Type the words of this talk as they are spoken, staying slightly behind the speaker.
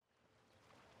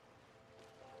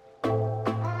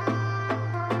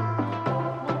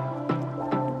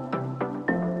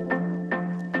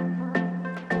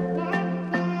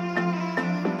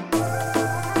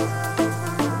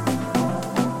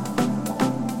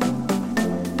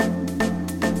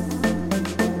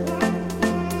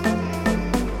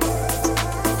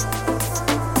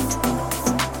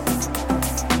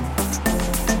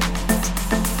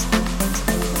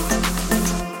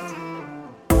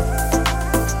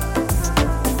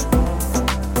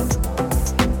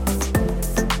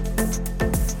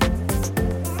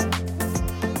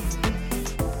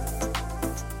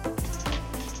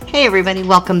Hey everybody,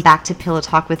 welcome back to Pillow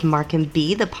Talk with Mark and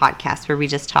B, the podcast where we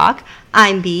just talk.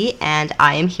 I'm B, and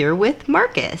I am here with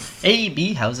Marcus. Hey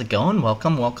B, how's it going?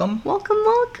 Welcome. Welcome.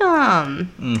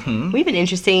 Mm-hmm. We have an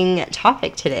interesting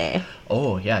topic today.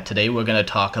 Oh yeah, today we're going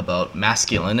to talk about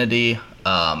masculinity.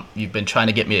 You've been trying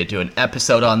to get me to do an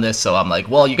episode on this, so I'm like,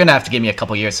 well, you're going to have to give me a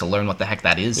couple years to learn what the heck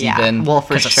that is even. Well,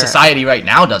 for sure. Because society right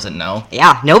now doesn't know.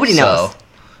 Yeah, nobody knows.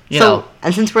 So,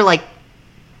 and since we're like,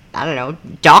 I don't know,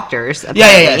 doctors,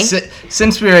 apparently. Yeah.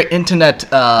 Since we're internet...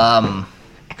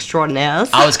 extraordinaires.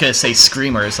 I was going to say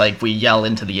screamers, like we yell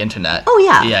into the internet. Oh,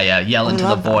 yeah. Yeah, yell into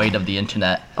the void of the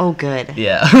internet. Oh, good.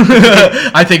 Yeah.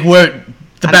 I think we're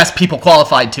the best people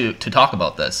qualified to talk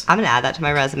about this. I'm going to add that to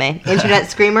my resume.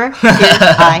 Internet screamer, here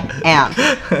I am.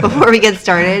 Before we get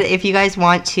started, if you guys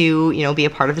want to, be a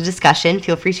part of the discussion,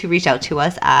 feel free to reach out to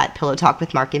us at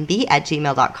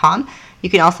pillowtalkwithmarkandb@gmail.com. You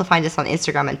can also find us on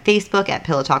Instagram and Facebook at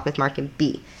Pillow Talk with Mark and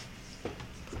B.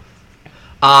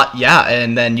 Yeah,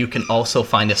 and then you can also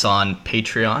find us on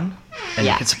Patreon. And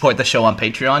you can support the show on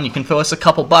Patreon. You can throw us a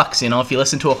couple bucks. If you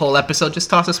listen to a whole episode,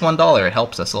 just toss us $1. It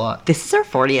helps us a lot. This is our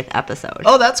 40th episode.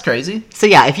 Oh, that's crazy. So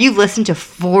yeah, if you've listened to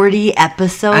 40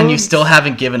 episodes... And you still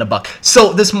haven't given a buck.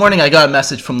 So this morning I got a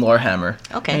message from Lorehammer.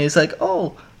 Okay. And he's like,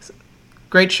 oh,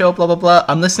 great show, blah, blah, blah.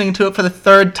 I'm listening to it for the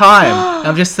third time. And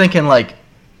I'm just thinking, like,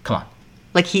 come on.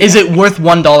 Is it worth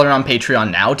 $1 on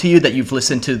Patreon now to you that you've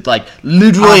listened to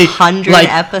literally 100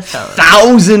 episodes,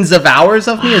 thousands of hours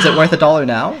of me? Is it worth $1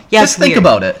 now? Yeah, just think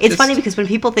about it. It's funny because when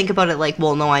people think about it,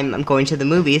 I'm going to the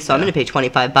movies, so I'm going to pay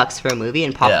 $25 for a movie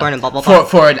and popcorn and blah blah blah.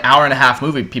 For an hour and a half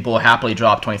movie, people will happily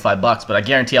drop $25, but I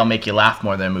guarantee I'll make you laugh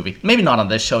more than a movie. Maybe not on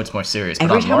this show; it's more serious.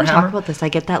 Every time we talk about this, I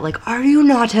get that are you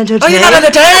not entertained? Are you not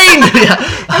entertained? Every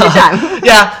time.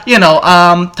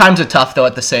 Yeah, times are tough though.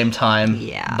 At the same time,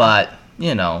 yeah, but.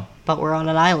 But we're on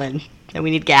an island, and we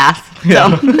need gas.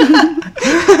 Yeah.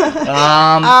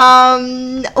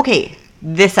 Okay,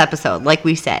 this episode, like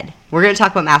we said, we're going to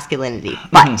talk about masculinity,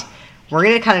 but we're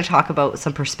going to kind of talk about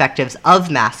some perspectives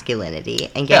of masculinity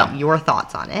and get your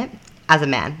thoughts on it as a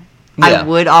man. Yeah. I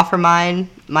would offer my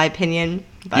opinion.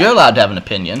 But you're allowed to have an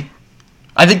opinion.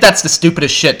 I think that's the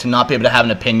stupidest shit to not be able to have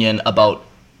an opinion about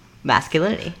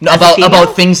masculinity. No,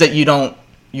 about things that you're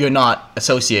not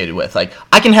associated with. I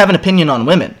can have an opinion on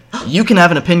women. You can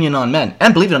have an opinion on men.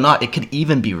 And believe it or not, it could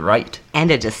even be right. And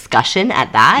a discussion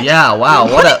at that? Yeah, wow.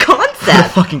 What a concept. What a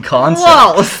fucking concept.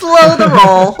 Whoa, slow the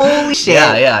roll. Holy shit.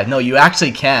 Yeah. No, you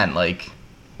actually can.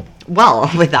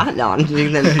 Well, with that knowledge,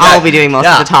 then I'll be doing most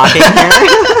of the talking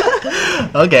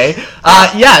here. Okay.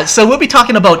 So we'll be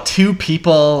talking about two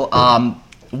people...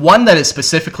 one that is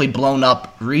specifically blown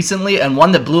up recently and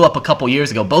one that blew up a couple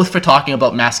years ago, both for talking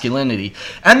about masculinity.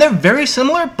 And they're very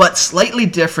similar, but slightly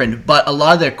different, but a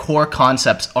lot of their core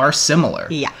concepts are similar.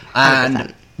 Yeah, 100%.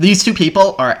 And these two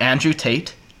people are Andrew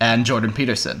Tate and Jordan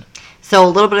Peterson. So a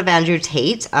little bit of Andrew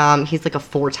Tate. He's a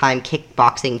 4-time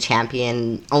kickboxing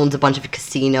champion, owns a bunch of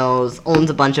casinos, owns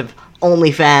a bunch of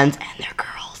OnlyFans, and they're girls.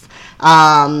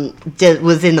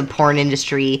 Was in the porn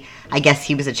industry. I guess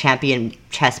he was a champion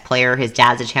chess player. His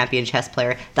dad's a champion chess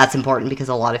player. That's important because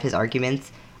a lot of his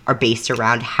arguments are based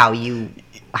around how you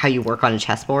work on a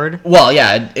chessboard. Well,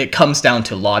 yeah, it comes down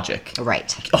to logic.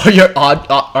 Right. Are your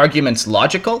arguments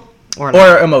logical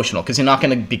or emotional? Because you're not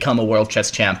going to become a world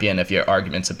chess champion if your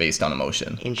arguments are based on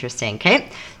emotion. Interesting. Okay.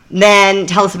 Then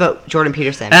tell us about Jordan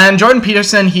Peterson. And Jordan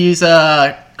Peterson, he's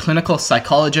a clinical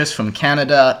psychologist from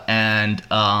Canada, and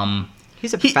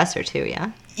he's a professor too,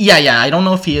 yeah? Yeah, I don't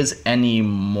know if he is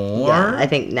anymore. Yeah, I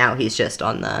think now he's just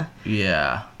on the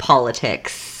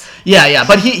politics. Yeah,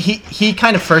 but he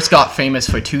kind of first got famous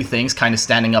for two things, kind of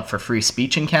standing up for free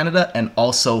speech in Canada and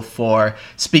also for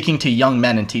speaking to young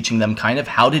men and teaching them kind of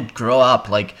how to grow up,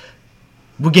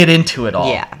 we'll get into it all.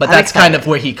 Yeah, but that's kind of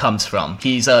where he comes from.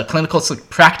 He's a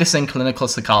practicing clinical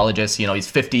psychologist. He's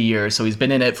 50 years, so he's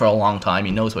been in it for a long time.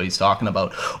 He knows what he's talking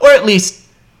about, or at least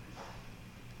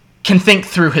can think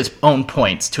through his own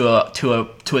points to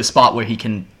a spot where he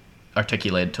can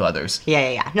articulate it to others.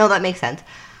 Yeah. No, that makes sense.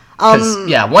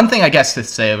 One thing I guess to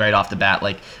say right off the bat,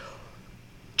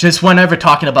 just whenever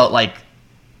talking about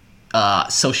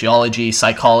sociology,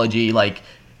 psychology,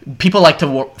 people like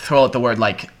to throw out the word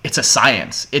it's a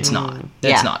science. It's not.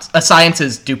 It's not. A science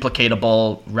is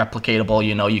duplicatable, replicatable.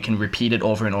 You can repeat it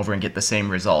over and over and get the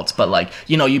same results. But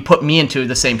you put me into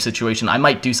the same situation, I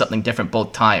might do something different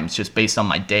both times just based on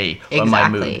my day or my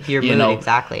mood. Your mood,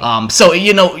 exactly. So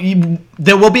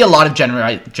there will be a lot of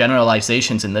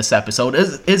generalizations in this episode.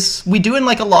 Is we do in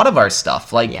a lot of our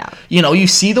stuff. You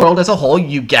see the world as a whole.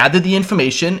 You gather the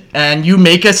information and you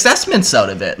make assessments out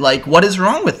of it. What is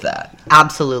wrong with that?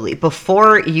 Absolutely.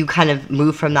 Before you kind of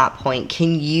move from from that point,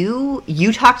 can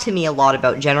you talk to me a lot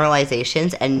about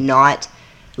generalizations and not,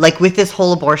 like with this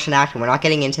whole abortion act, and we're not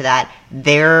getting into that,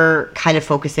 they're kind of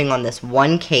focusing on this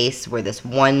one case where this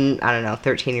one,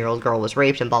 13-year-old girl was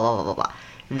raped and blah, blah, blah, blah, blah.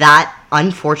 That,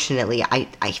 unfortunately, I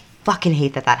fucking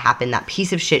hate that happened. That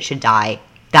piece of shit should die.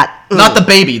 Not the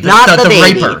baby, the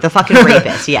baby, raper. the fucking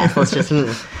rapist. Yes, let's just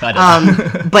move.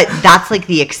 But that's like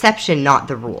the exception, not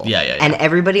the rule. Yeah. And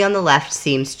everybody on the left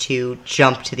seems to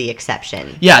jump to the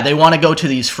exception. Yeah, they want to go to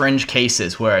these fringe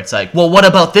cases where it's like, well, what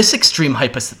about this extreme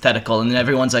hypothetical? And then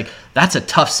everyone's like, that's a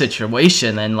tough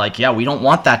situation, and like, yeah, we don't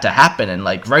want that to happen, and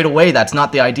like right away, that's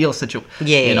not the ideal situation.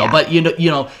 Yeah. But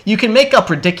you can make up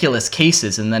ridiculous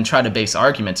cases and then try to base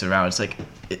arguments around. It's like.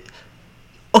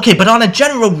 Okay, but on a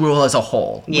general rule as a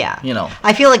whole. Yeah. You know.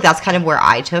 I feel like that's kind of where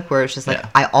I took, where it's just like,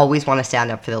 I always want to stand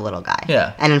up for the little guy.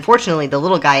 Yeah. And unfortunately, the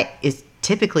little guy is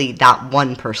typically that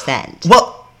 1%.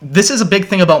 Well, this is a big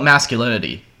thing about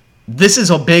masculinity. This is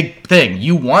a big thing.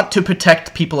 You want to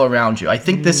protect people around you. I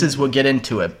think this is, we'll get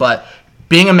into it, but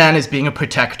being a man is being a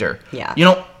protector. Yeah. You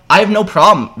know, I have no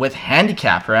problem with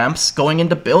handicap ramps going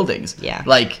into buildings. Yeah.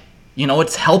 Like, you know,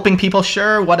 it's helping people,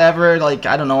 sure, whatever. Like,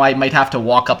 I don't know, I might have to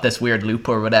walk up this weird loop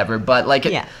or whatever, but like,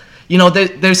 you know,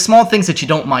 there's small things that you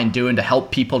don't mind doing to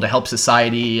help people, to help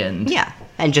society, and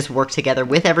and just work together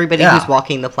with everybody who's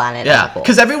walking the planet. Yeah,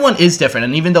 because everyone is different,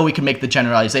 and even though we can make the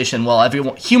generalization, well,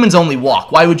 humans only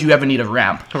walk. Why would you ever need a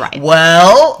ramp? Right.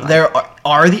 Well, there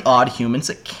are the odd humans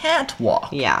that can't walk.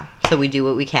 Yeah. So we do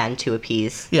what we can to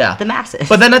appease the masses.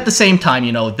 But then at the same time,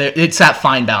 you know, it's that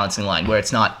fine balancing line where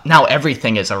it's not, now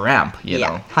everything is a ramp, you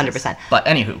know. 100%. But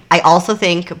anywho. I also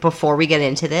think, before we get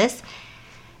into this,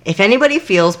 if anybody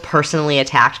feels personally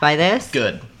attacked by this...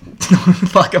 Good.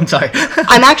 Fuck, I'm sorry.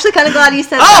 I'm actually kind of glad you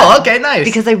said that. Oh, okay, nice.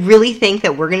 Because I really think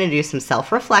that we're going to do some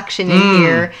self-reflection in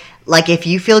here. Like, if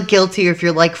you feel guilty, or if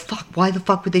you're like, fuck, why the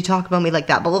fuck would they talk about me like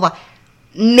that, blah, blah, blah.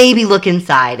 Maybe look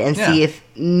inside and see if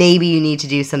maybe you need to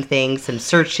do some things, some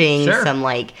searching, some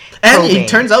like probing. And it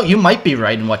turns out you might be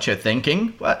right in what you're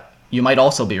thinking, but you might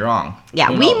also be wrong.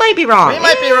 Yeah, we might be wrong. We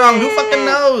might be wrong. Who fucking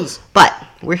knows? But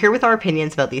we're here with our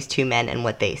opinions about these two men and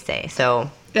what they say. So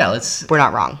we're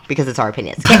not wrong because it's our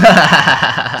opinions.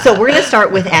 So we're going to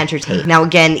start with Andrew Tate. Now,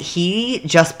 again, he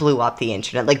just blew up the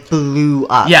internet, like blew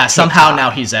up. Yeah, TikTok. somehow now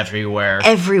he's everywhere.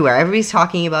 Everywhere. Everybody's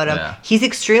talking about him. Yeah. He's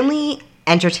extremely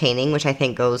entertaining, which I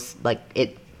think goes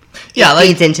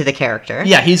feeds into the character.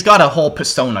 Yeah, he's got a whole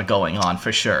persona going on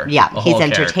for sure. Yeah, he's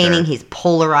entertaining, he's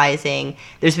polarizing.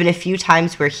 There's been a few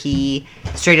times where he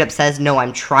straight up says, no,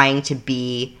 I'm trying to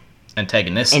be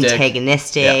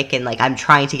antagonistic and like I'm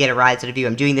trying to get a rise out of you,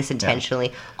 I'm doing this intentionally.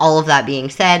 Yeah. All of that being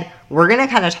said, we're going to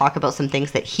kind of talk about some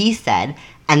things that he said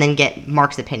and then get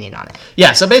Mark's opinion on it.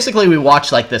 Yeah, so basically we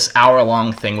watched like this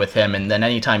hour-long thing with him, and then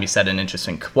anytime he said an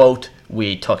interesting quote,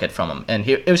 we took it from him. And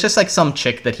it was just like some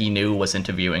chick that he knew was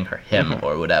interviewing him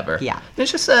or whatever. Yeah.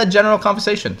 It's just a general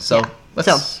conversation. So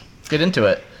let's get into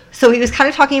it. So he was kind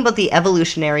of talking about the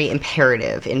evolutionary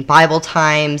imperative. In Bible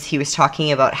times, he was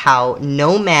talking about how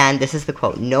no man, this is the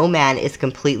quote, no man is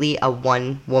completely a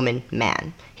one-woman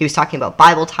man. He was talking about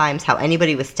Bible times, how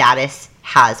anybody with status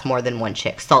has more than one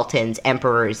chick. Sultans,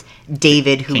 emperors,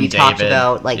 David, who talked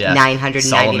about, like 999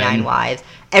 Solomon. Wives.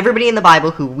 Everybody in the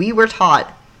Bible who we were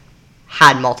taught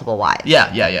had multiple wives.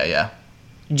 Yeah.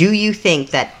 Do you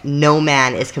think that no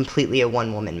man is completely a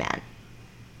one-woman man?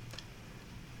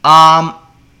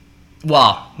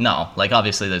 Well, no. Like,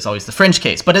 obviously, there's always the fringe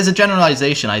case. But as a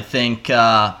generalization, I think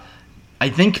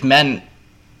men,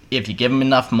 if you give them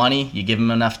enough money, you give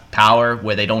them enough power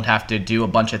where they don't have to do a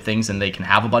bunch of things and they can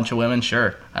have a bunch of women,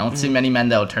 sure. I don't see many men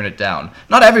that will turn it down.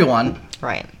 Not everyone.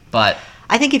 Right. But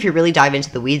I think if you really dive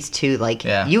into the weeds, too, like,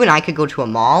 you and I could go to a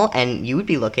mall and you would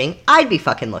be looking, I'd be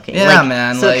fucking looking. Yeah, like,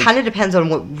 man. So it kind of depends on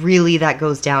what really that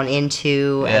goes down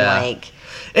into and, like...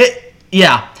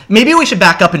 Yeah. Maybe we should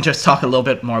back up and just talk a little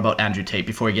bit more about Andrew Tate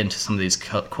before we get into some of these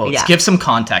quotes. Yeah. Give some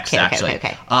context, actually.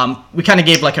 Okay. We kind of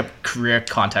gave, like, a career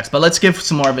context, but let's give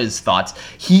some more of his thoughts.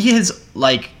 He is,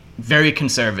 like, very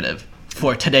conservative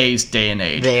for today's day and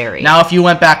age. Very. Now, if you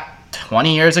went back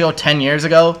 20 years ago, 10 years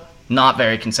ago, not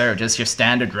very conservative. Just your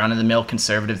standard run-of-the-mill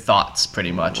conservative thoughts,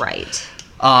 pretty much. Right.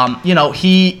 You know,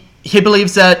 he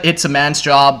believes that it's a man's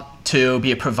job to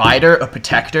be a provider, a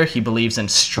protector. He believes in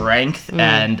strength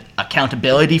and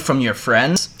accountability from your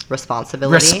friends.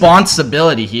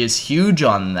 Responsibility. He is huge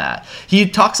on that. He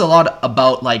talks a lot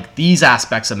about like these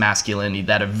aspects of masculinity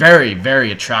that are very,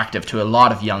 very attractive to a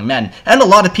lot of young men and a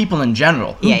lot of people in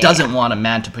general. Who doesn't want a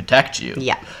man to protect you?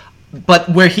 Yeah. But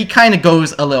where he kind of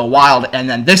goes a little wild, and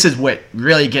then this is what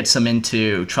really gets him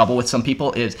into trouble with some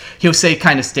people, is he'll say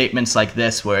kind of statements like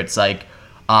this where it's like,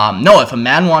 no, if a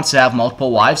man wants to have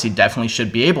multiple wives, he definitely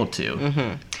should be able to.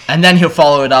 Mm-hmm. And then he'll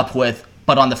follow it up with,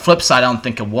 but on the flip side, I don't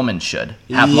think a woman should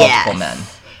have multiple men.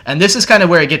 And this is kind of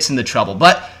where it gets into trouble.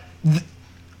 But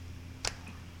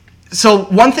so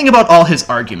one thing about all his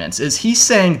arguments is he's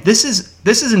saying this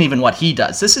isn't even what he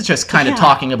does. This is just kind of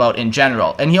talking about in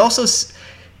general. And he also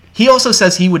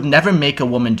says he would never make a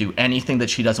woman do anything that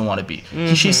she doesn't want to be.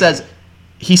 Mm-hmm.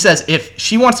 He says if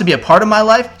she wants to be a part of my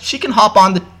life, she can hop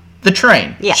on the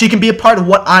train. Yeah. She can be a part of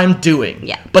what I'm doing.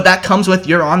 Yeah. But that comes with,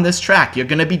 you're on this track. You're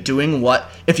going to be doing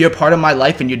if you're a part of my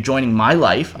life and you're joining my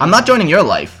life. I'm not joining your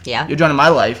life. Yeah. You're joining my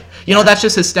life. You know, that's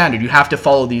just his standard. You have to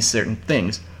follow these certain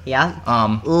things. Yeah.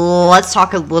 Let's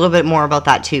talk a little bit more about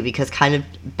that too, because kind of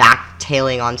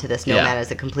backtailing onto this, no man is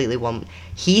a completely woman.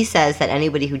 He says that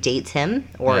anybody who dates him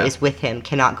or is with him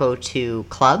cannot go to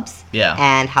clubs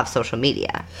and have social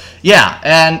media. Yeah,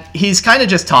 and he's kind of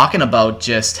just talking about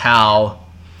just how,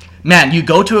 man, you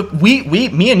go to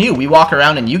me and you, we walk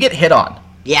around and you get hit on.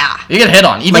 Yeah. You get hit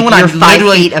on. Even when I'm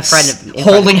literally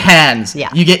holding hands,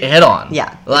 you get hit on.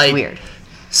 Yeah, it's weird.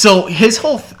 So his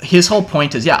whole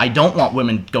point is, I don't want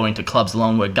women going to clubs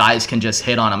alone where guys can just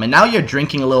hit on them. And now you're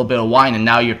drinking a little bit of wine, and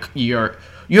now you're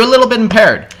a little bit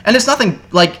impaired. And it's nothing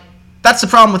like that's the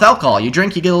problem with alcohol. You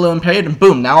drink, you get a little impaired, and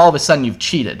boom, now all of a sudden you've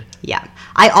cheated. Yeah,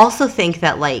 I also think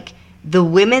that like the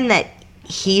women that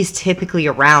he's typically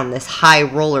around, this high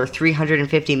roller,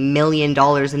 $350 million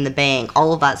in the bank,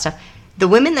 all of that stuff. The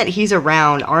women that he's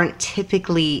around aren't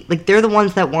typically, like, they're the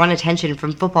ones that want attention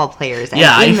from football players and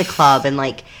in the club, and,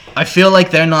 like... I feel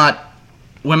like they're not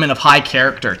women of high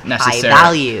character, necessarily. High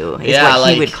value is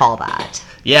what he would call that.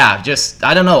 Yeah, just,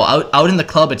 I don't know, out in the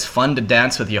club, it's fun to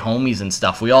dance with your homies and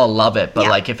stuff. We all love it, but,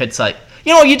 like, if it's, like...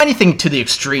 You know, you do anything to the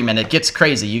extreme, and it gets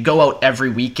crazy. You go out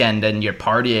every weekend, and you're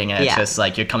partying, and it's just,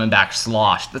 like, you're coming back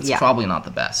sloshed. That's probably not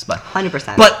the best, but...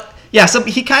 100%. But... Yeah, so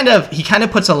he kind of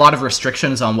puts a lot of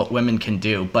restrictions on what women can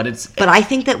do, but I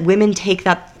think that women take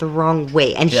that the wrong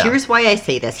way, and here's why I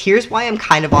say this. Here's why I'm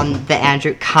kind of on the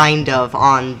Andrew, kind of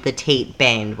on the Tate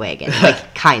bandwagon,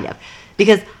 like kind of,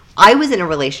 because I was in a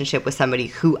relationship with somebody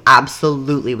who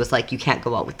absolutely was like, you can't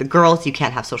go out with the girls, you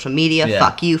can't have social media,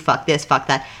 fuck you, fuck this, fuck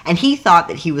that, and he thought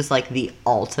that he was like the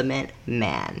ultimate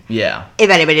man. Yeah. If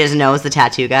anybody doesn't know, it's the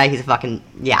tattoo guy. He's a fucking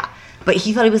but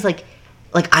he thought he was like,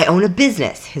 I own a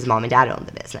business. His mom and dad own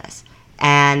the business.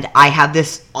 And I have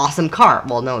this awesome car.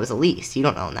 Well, no, it was a lease. You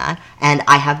don't own that. And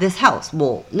I have this house.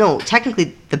 Well, no,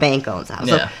 technically the bank owns the house.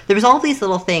 Yeah. So there was all these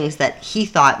little things that he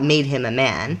thought made him a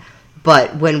man.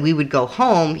 But when we would go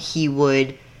home, he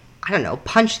would, I don't know,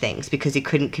 punch things because he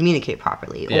couldn't communicate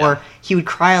properly. Yeah. Or he would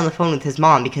cry on the phone with his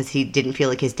mom because he didn't feel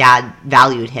like his dad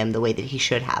valued him the way that he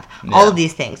should have. Yeah. All of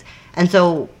these things. And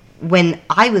so when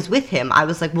I was with him, I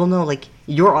was like, well, no, like,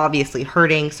 you're obviously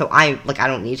hurting, so I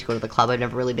don't need to go to the club. I've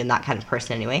never really been that kind of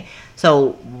person anyway.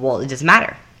 So, well, it doesn't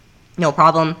matter. No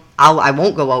problem. I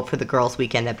won't go out for the girls'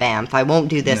 weekend at Banff. I won't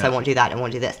do this. I won't do that. I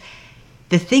won't do this.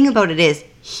 The thing about it is,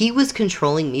 he was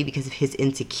controlling me because of his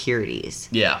insecurities.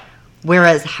 Yeah.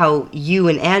 Whereas how you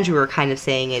and Andrew are kind of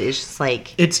saying it is just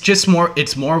like... It's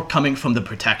more coming from the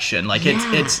protection. Like,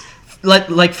 it's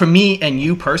like for me and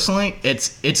you personally,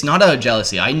 it's not out of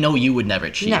jealousy. I know you would never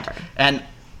cheat. Never. And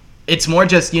it's more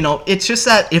just, it's just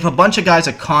that if a bunch of guys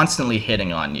are constantly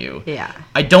hitting on you,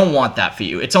 I don't want that for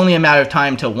you. It's only a matter of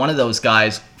time till one of those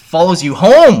guys follows you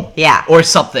home. Yeah. Or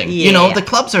something. Yeah, the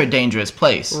clubs are a dangerous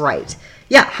place. Right.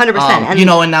 Yeah, 100%.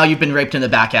 And now you've been raped in the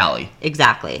back alley.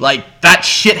 Exactly. Like, that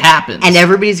shit happens. And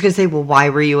everybody's going to say, well, why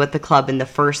were you at the club in the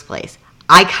first place?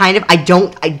 I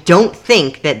don't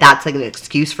think that that's like an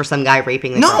excuse for some guy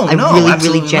raping the girl.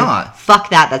 Absolutely not. Fuck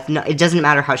that. It doesn't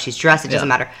matter how she's dressed. It doesn't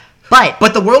matter.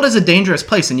 But the world is a dangerous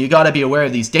place, and you got to be aware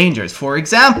of these dangers. For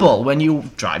example, when you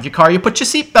drive your car, you put your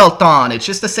seatbelt on. It's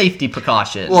just a safety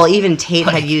precaution. Well, even Tate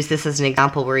had used this as an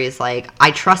example where he's like,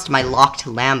 I trust my locked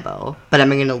Lambo, but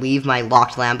am I going to leave my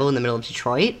locked Lambo in the middle of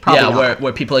Detroit? Probably not.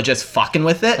 Where people are just fucking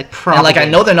with it. And I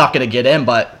know they're not going to get in,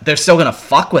 but they're still going to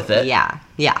fuck with it. Yeah,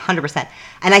 100%.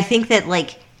 And I think that,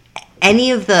 like,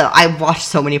 I've watched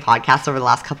so many podcasts over the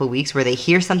last couple of weeks where they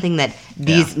hear something that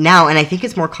now, and I think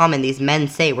it's more common, these men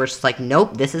say, we're just like,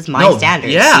 nope, this is my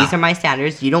standards. Yeah. These are my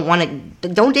standards. You don't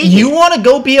date me. You want to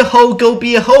go be a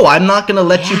hoe. I'm not going to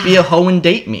let you be a hoe and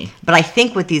date me. But I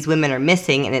think what these women are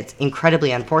missing, and it's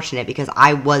incredibly unfortunate because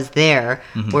I was there,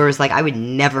 where it was like, I would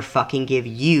never fucking give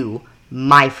you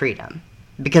my freedom.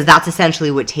 Because that's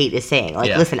essentially what Tate is saying.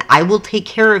 Like, listen, I will take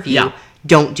care of you. Yeah.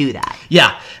 Don't do that.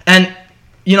 Yeah. And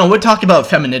we'll talk about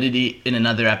femininity in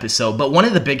another episode, but one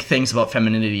of the big things about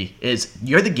femininity is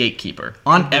you're the gatekeeper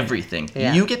on everything.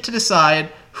 Yeah. You get to decide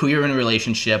who you're in a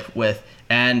relationship with,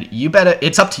 and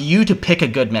it's up to you to pick a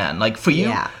good man. Like, for you,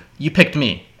 Yeah. you picked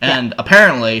me. And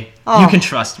apparently, you can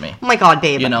trust me. Oh my God,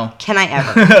 babe. You know? Can I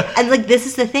ever? And, like, this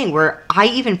is the thing where I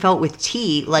even felt with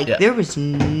T, like, there was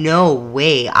no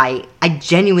way I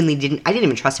genuinely didn't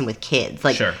even trust him with kids.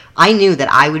 Like, I knew that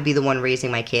I would be the one raising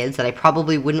my kids, that I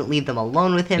probably wouldn't leave them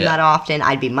alone with him that often.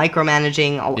 I'd be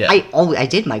micromanaging. I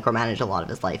did micromanage a lot of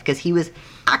his life because he was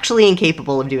actually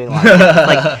incapable of doing a lot of things.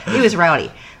 Like, he was rowdy.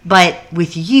 But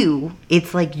with you,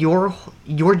 it's like you're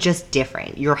just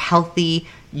different. You're healthy.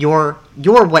 You're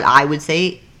what I would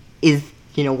say is,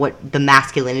 you know, what the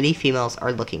masculinity females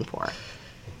are looking for.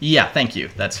 Yeah, thank you.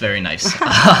 That's very nice.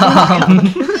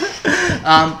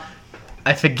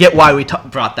 I forget why we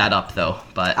brought that up, though.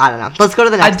 But I don't know. Let's go to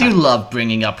the next I do love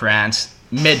bringing up rants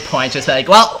midpoint, just like,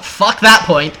 well, fuck that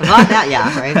point. Fuck that,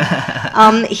 yeah,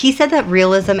 right? He said that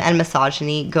realism and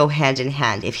misogyny go hand in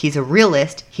hand. If he's a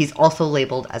realist, he's also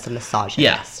labeled as a misogynist.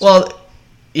 Yeah, well,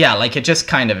 yeah, like, it just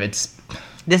kind of, it's...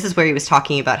 This is where he was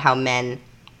talking about how men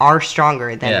are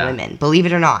stronger than women, believe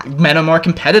it or not. Men are more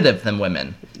competitive than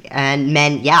women. And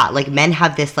men, men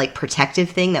have this, like, protective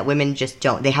thing that women just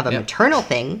don't. They have a maternal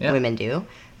thing, women do,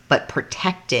 but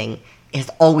protecting has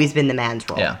always been the man's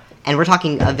role. Yeah. And we're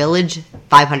talking a village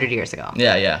 500 years ago.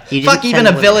 Yeah, yeah. Fuck, even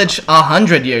a village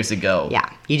 100 years ago. Yeah.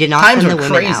 You did not Times send were the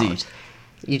women crazy. out.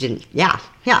 You didn't, yeah.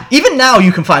 Even now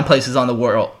you can find places in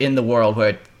the world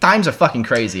where times are fucking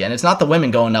crazy, and it's not the women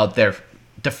going out there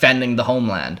defending the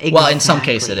homeland. Exactly. Well, in some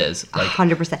case it is. Like,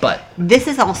 100%. But this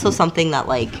is also something that,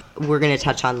 like, we're going to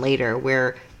touch on later,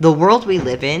 where the world we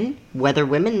live in, whether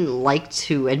women like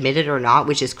to admit it or not,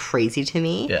 which is crazy to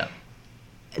me,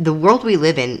 the world we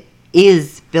live in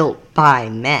is built by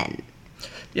men.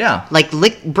 Yeah. Like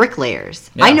bricklayers.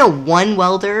 Yeah. I know one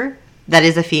welder that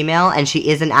is a female, and she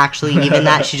isn't actually even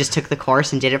that. She just took the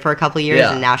course and did it for a couple of years,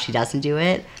 and now she doesn't do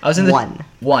it. I was in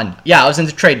one. Yeah, I was in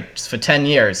the trade for 10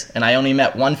 years, and I only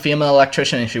met one female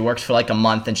electrician, and she worked for like a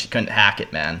month, and she couldn't hack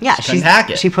it, man. Yeah, she couldn't hack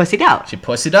it. She pussied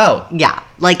out. Yeah,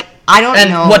 like, I don't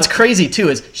know. And what's crazy, too,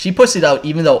 is she pussied out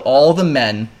even though all the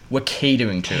men were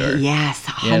catering to her. Yes,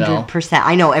 100%. You know?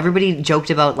 I know, everybody joked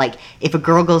about, like, if a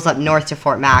girl goes up north to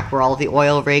Fort Mac, where all the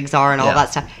oil rigs are and all that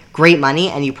stuff, great money,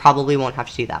 and you probably won't have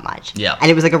to do that much. Yeah. And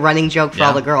it was like a running joke for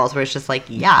all the girls, where it's just like,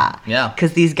 yeah.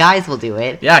 Because these guys will do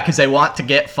it. Yeah, because they want to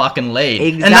get fucking laid.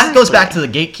 Exactly. And that goes back to the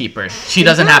gatekeeper. She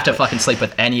doesn't have to fucking sleep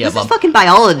with any of them. This is fucking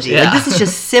biology. Yeah. Like, this is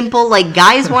just simple. Like,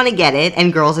 guys want to get it,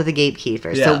 and girls are the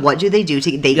gatekeepers. Yeah. So what do? They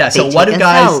so what do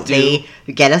guys do? They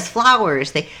get us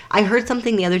flowers. I heard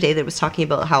something the other day that was talking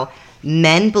about how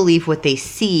men believe what they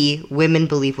see, women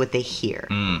believe what they hear.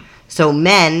 So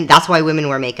men, that's why women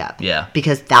wear makeup. Yeah.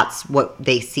 Because that's what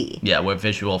they see. Yeah, we're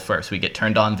visual first. We get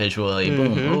turned on visually.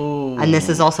 Boom. Ooh. And this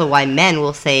is also why men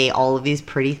will say all of these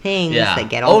pretty things that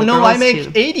get all the girls I make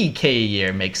 $80K a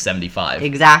year, make 75.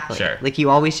 Exactly. Sure. Like, you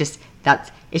always just,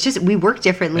 it's just, we work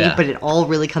differently, but it all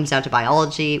really comes down to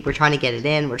biology. We're trying to get it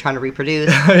in. We're trying to reproduce.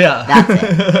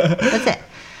 That's it.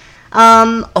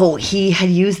 He had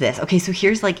used this. Okay, so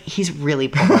here's, like, he's really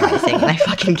polarizing, and I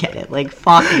fucking get it. Like,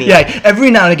 fuck me. Yeah,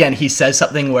 every now and again he says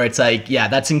something where it's like, yeah,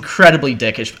 that's incredibly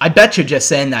dickish. I bet you're just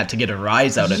saying that to get a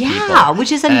rise out of people. Yeah,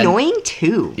 which is annoying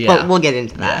too. Yeah. But we'll get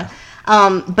into that.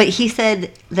 Yeah. But he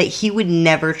said that he would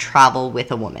never travel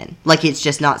with a woman. Like, it's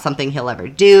just not something he'll ever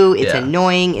do. It's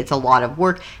annoying. It's a lot of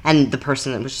work. And the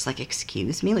person was just like,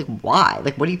 excuse me? Like, why?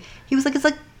 Like, what do you... He was like, it's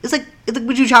like,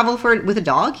 would you travel with a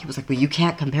dog? He was like, well, you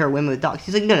can't compare women with dogs.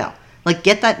 He's like, no. Like,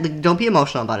 get that... Like, don't be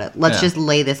emotional about it. Let's just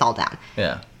lay this all down.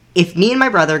 Yeah. If me and my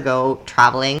brother go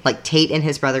traveling, like Tate and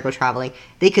his brother go traveling,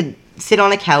 they could sit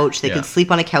on a couch. They could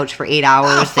sleep on a couch for 8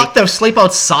 hours. They'll sleep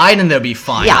outside and they'll be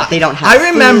fine. Yeah, they don't have I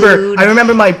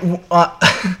remember my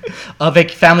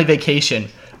family vacation.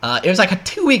 It was like a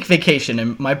 2-week vacation,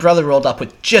 and my brother rolled up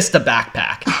with just a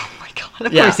backpack. Oh my god,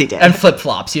 of course he did. And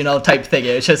flip-flops, type thing.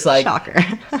 It was just like, shocker.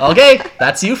 Okay,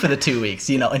 that's you for the 2 weeks,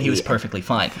 and he was perfectly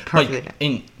fine.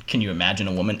 Can you imagine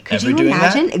a woman ever doing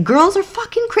that? Girls are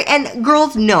fucking crazy. And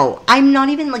girls know. I'm not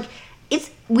even like...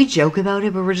 We joke about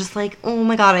it, but we're just like, oh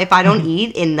my god, if I don't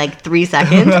eat in like 3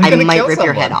 seconds, I might rip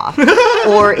your head off.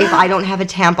 Or if I don't have a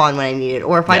tampon when I need it.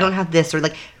 Or if I don't have this. Or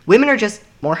like, women are just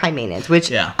more high maintenance.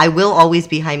 Which I will always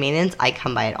be high maintenance. I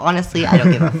come by it honestly. I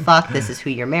don't give a fuck. This is who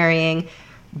you're marrying.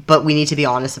 But we need to be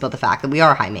honest about the fact that we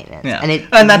are high maintenance. Yeah.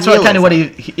 And that's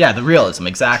the realism,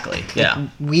 exactly. Yeah.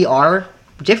 We are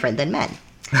different than men.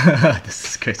 This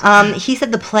is crazy. He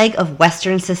said the plague of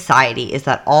Western society is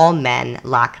that all men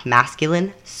lack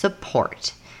masculine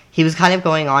support. He was kind of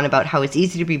going on about how it's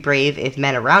easy to be brave if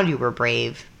men around you were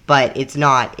brave, but it's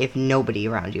not if nobody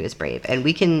around you is brave. And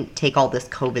we can take all this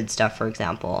COVID stuff, for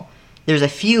example. There's a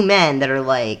few men that are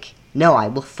like, no, I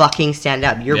will fucking stand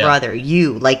up. Your brother,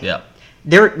 you, like, Yeah.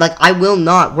 they're like, I will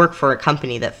not work for a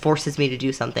company that forces me to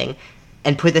do something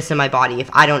and put this in my body if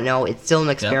I don't know it's still an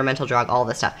experimental drug, all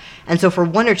this stuff. And so for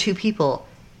one or two people,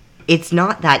 it's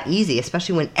not that easy,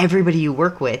 especially when everybody you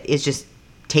work with is just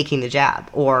taking the jab,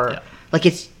 or like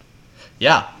it's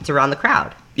around the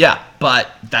crowd. Yeah,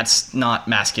 but that's not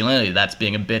masculinity. That's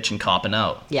being a bitch and copping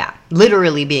out. Yeah,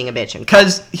 literally being a bitch and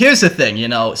because here's the thing, you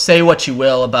know, say what you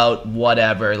will about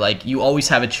whatever, like, you always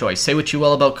have a choice. Say what you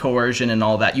will about coercion and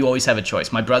all that, you always have a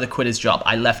choice. My brother quit his job.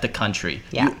 I left the country.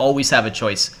 Yeah. You always have a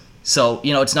choice. So,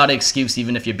 you know, it's not an excuse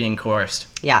even if you're being coerced.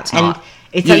 Yeah, it's and not.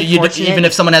 it's unfortunate. Even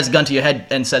if someone has a gun to your head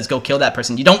and says, go kill that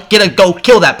person, you don't get to go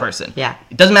kill that person. Yeah.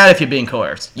 It doesn't matter if you're being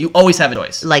coerced. You always have a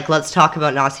choice. Like, let's talk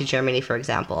about Nazi Germany, for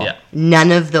example. Yeah.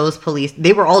 None of those police,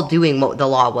 they were all doing what the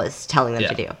law was telling them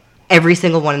to do. Every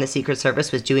single one in the Secret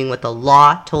Service was doing what the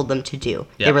law told them to do.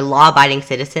 Yeah. They were law-abiding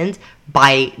citizens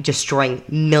by destroying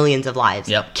millions of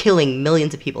lives, killing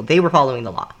millions of people. They were following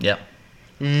the law. Yep.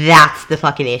 That's the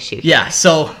fucking issue. Yeah,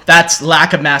 so that's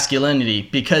lack of masculinity,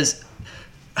 because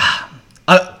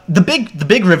the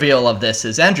big reveal of this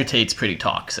is Andrew Tate's pretty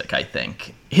toxic, I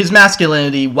think. His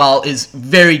masculinity, while is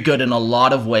very good in a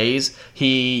lot of ways,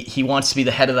 he wants to be the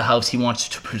head of the house, he wants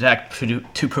to protect,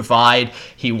 to provide,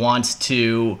 he wants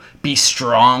to be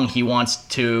strong, he wants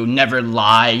to never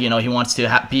lie, you know, he wants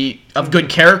to be of good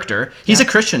character. He's a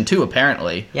Christian too,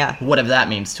 apparently. Yeah. Whatever that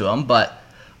means to him, but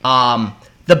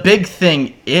the big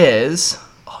thing is...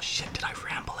 Oh, shit, did I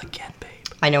ramble again, babe?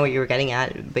 I know what you were getting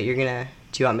at, but you're gonna...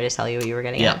 Do you want me to tell you what you were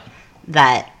getting at? Yeah.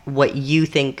 That what you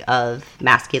think of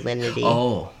masculinity...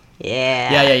 Oh.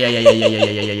 Yeah.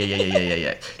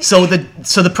 Yeah. So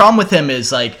the problem with him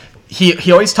is, like,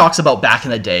 he always talks about back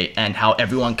in the day and how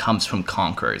everyone comes from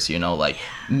conquerors, you know, like,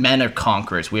 men are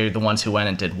conquerors. We're the ones who went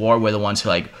and did war. We're the ones who,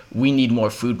 like, we need more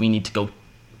food. We need to go...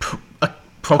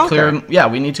 proclaim,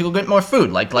 we need to go get more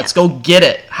food. Like, let's go get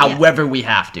it however we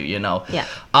have to, you know? Yeah.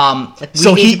 Like,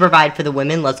 we need to provide for the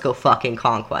women, let's go fucking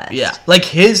conquest. Yeah. Like,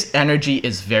 his energy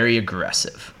is very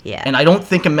aggressive. Yeah. And I don't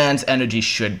think a man's energy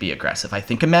should be aggressive. I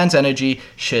think a man's energy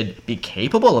should be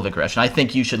capable of aggression. I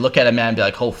think you should look at a man and be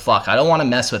like, oh, fuck, I don't want to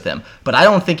mess with him. But I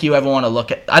don't think you ever want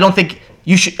to I don't think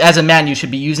you should, as a man, you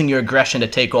should be using your aggression to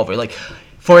take over. Like,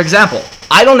 for example,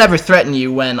 I don't ever threaten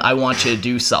you when I want you to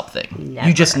do something. Never.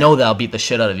 You just know that I'll beat the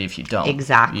shit out of you if you don't.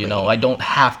 Exactly. You know, I don't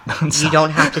have... You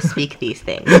don't have to speak these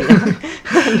things.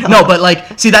 No, but,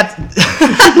 like, see, that's...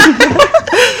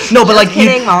 No, but, like...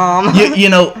 Kidding, Mom. You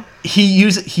know, he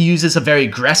uses a very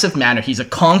aggressive manner. He's a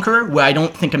conqueror, where I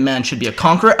don't think a man should be a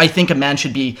conqueror. I think a man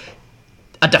should be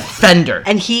a defender.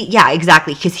 And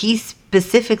exactly, because he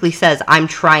specifically says, I'm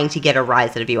trying to get a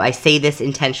rise out of you. I say this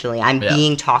intentionally. I'm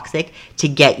being toxic to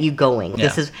get you going.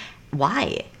 This is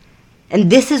why. And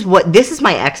this is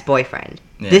my ex-boyfriend.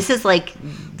 Yeah. This is like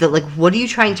what are you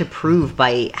trying to prove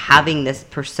by having this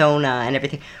persona and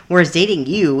everything? Whereas dating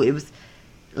you, it was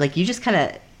like you just kind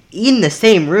of in the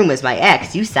same room as my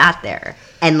ex, you sat there.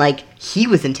 And, like, he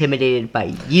was intimidated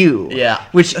by you. Yeah.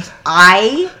 Which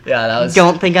I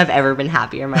don't think I've ever been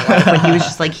happier in my life. When he was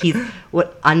just like,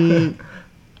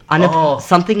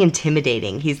 something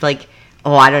intimidating. He's like,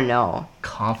 oh, I don't know.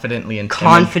 Confidently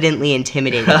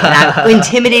intimidating.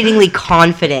 Intimidatingly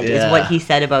confident is what he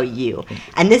said about you.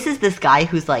 And this guy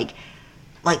who's like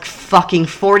fucking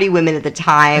 40 women at the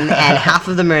time, and half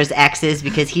of them are his exes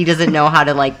because he doesn't know how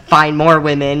to, like, find more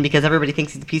women because everybody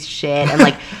thinks he's a piece of shit, and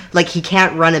like he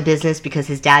can't run a business because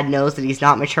his dad knows that he's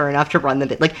not mature enough to run the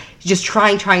business. Like, he's just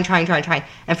trying.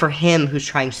 And for him, who's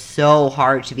trying so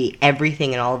hard to be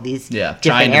everything in all of these different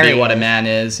trying to areas, be what a man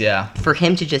is, for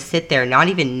him to just sit there, not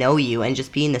even know you, and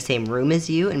just be in the same room as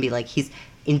you, and be like, he's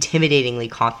intimidatingly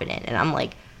confident, and I'm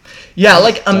like, yeah,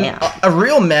 like a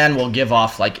real man will give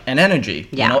off, like, an energy.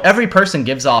 Yeah. You know, every person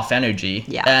gives off energy.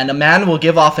 Yeah. And a man will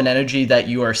give off an energy that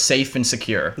you are safe and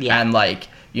secure. Yeah. And, like,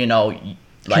 you know,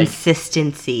 like...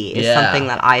 Consistency is something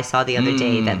that I saw the other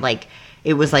day that, like,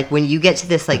 it was like when you get to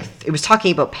this, like, it was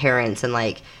talking about parents and,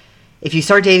 like, if you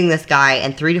start dating this guy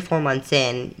and 3 to 4 months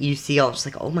in, you see all just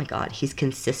like, oh my God, he's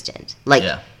consistent. Like,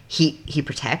 he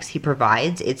protects, he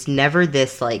provides. It's never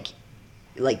this, like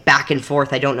back and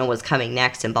forth, I don't know what's coming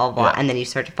next, and blah, blah, blah. And then you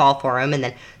start to fall for him, and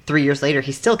then 3 years later,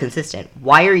 he's still consistent.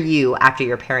 Why are you, after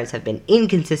your parents have been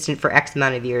inconsistent for X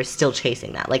amount of years, still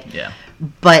chasing that? Like,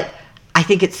 but I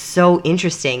think it's so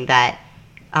interesting that,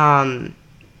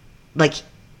 like,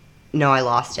 no, I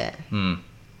lost it.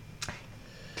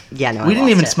 Yeah, no, we didn't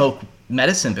even smoke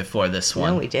medicine before this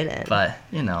one. No, we didn't. But,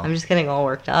 you know. I'm just getting all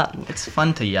worked up. It's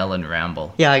fun to yell and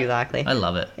ramble. Yeah, exactly. I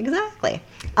love it. Exactly.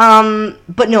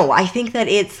 But no, I think that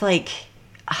it's like...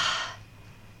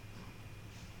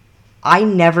 I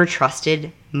never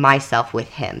trusted myself with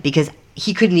him because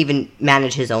he couldn't even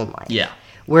manage his own life. Yeah.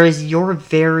 Whereas you're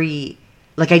very,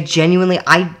 like,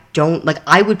 I don't, like,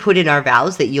 I would put in our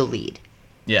vows that you'll lead.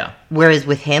 Yeah. Whereas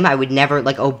with him, I would never,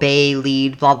 like, obey,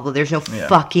 lead, blah, blah, blah. There's no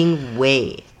fucking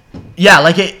way. Yeah,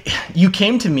 like, you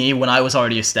came to me when I was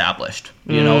already established.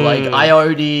 You know, like, I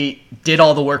already did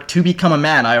all the work to become a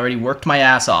man. I already worked my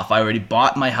ass off. I already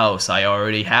bought my house. I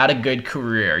already had a good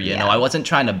career. You know, I wasn't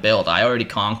trying to build. I already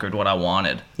conquered what I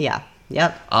wanted. Yeah.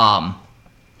 Yep.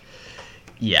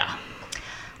 Yeah.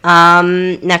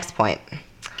 Next point.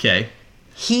 Okay.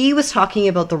 He was talking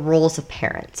about the roles of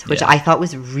parents, which I thought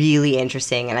was really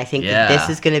interesting. And I think that this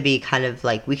is going to be kind of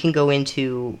like, we can go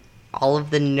into all of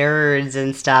the nerds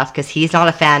and stuff, because he's not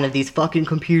a fan of these fucking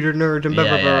computer nerds and blah,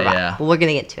 blah, blah, blah. But we're going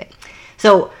to get to it.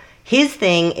 So his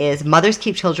thing is mothers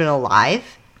keep children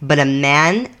alive, but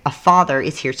a father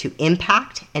is here to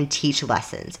impact and teach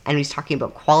lessons. And he's talking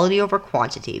about quality over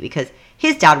quantity, because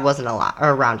his dad wasn't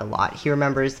around a lot. He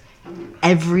remembers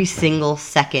every single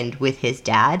second with his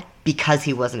dad because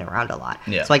he wasn't around a lot.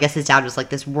 Yeah. So I guess his dad was like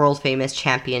this world famous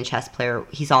champion chess player.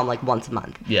 He's on like once a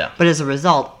month. Yeah. But as a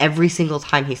result, every single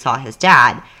time he saw his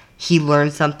dad, he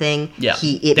learned something. Yeah.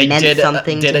 It meant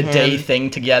something to him. Did a day thing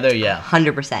together. Yeah.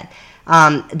 100%.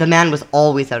 The man was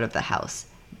always out of the house.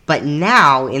 But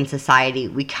now in society,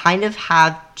 we kind of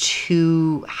have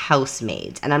two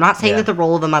housemaids. And I'm not saying that the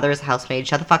role of a mother is a housemaid.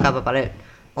 Shut the fuck up about it.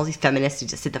 All these feminists, you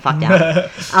just sit the fuck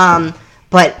down.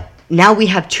 But now we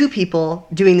have two people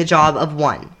doing the job of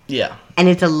one. Yeah. And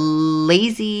it's a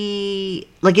lazy,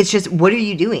 like, it's just, what are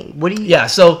you doing? Yeah,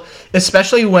 so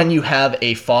especially when you have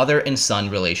a father and son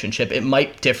relationship, it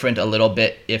might different a little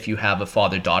bit if you have a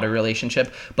father-daughter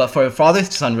relationship. But for a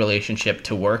father-son relationship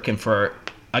to work and for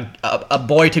a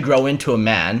boy to grow into a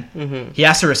man, he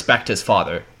has to respect his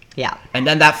father. Yeah. And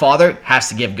then that father has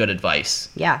to give good advice.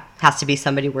 Yeah. Has to be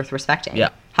somebody worth respecting. Yeah.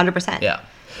 100%. Yeah.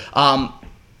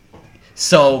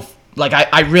 So, like,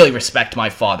 I really respect my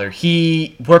father.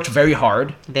 He worked very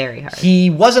hard. Very hard. He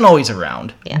wasn't always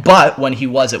around. Yeah. But when he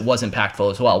was, it was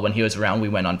impactful as well. When he was around, we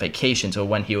went on vacations. Or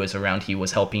when he was around, he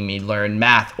was helping me learn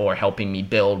math or helping me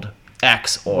build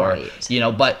X or, you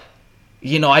know, but...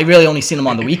 You know, I really only seen him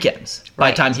on the weekends. By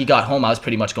the time he got home, I was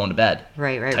pretty much going to bed.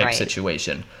 Type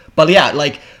situation. But yeah,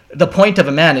 like, the point of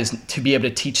a man is to be able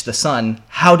to teach the son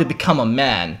how to become a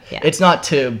man. Yeah. It's not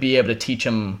to be able to teach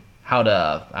him how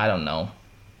to, I don't know.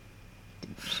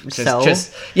 So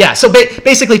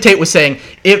basically Tate was saying,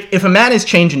 if a man is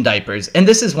changing diapers, and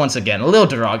this is once again a little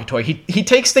derogatory, he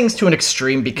takes things to an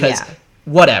extreme because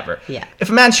whatever. Yeah.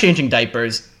 If a man's changing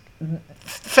diapers,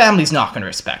 family's not going to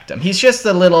respect him. He's just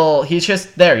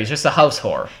there. He's just a house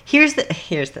whore. Here's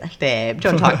the babe.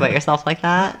 Don't talk about yourself like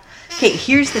that. Okay,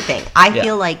 here's the thing. I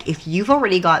feel like if you've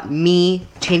already got me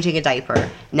changing a diaper,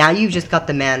 now you've just got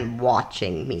the man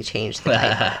watching me change the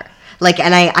diaper. Like,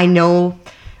 and I know,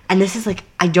 and this is like,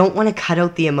 I don't want to cut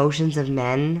out the emotions of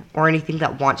men or anything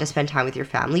that want to spend time with your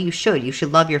family. You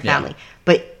should love your family.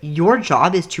 But your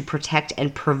job is to protect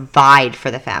and provide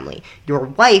for the family. Your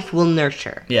wife will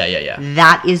nurture. Yeah.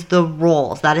 That is the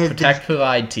roles. That is protect,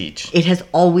 provide, teach. It has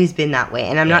always been that way.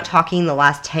 And I'm not talking the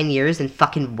last 10 years in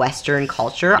fucking Western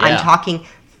culture. I'm talking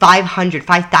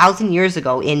 5,000 years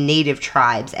ago in native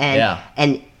tribes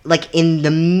and like in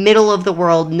the middle of the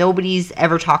world. Nobody's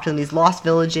ever talked to them. These lost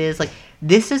villages. Like,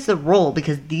 this is the role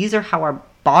because these are how our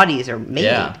bodies are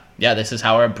made. Yeah, this is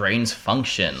how our brains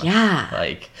function. Yeah.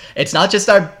 Like, it's not just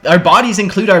our bodies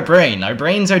include our brain. Our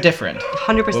brains are different.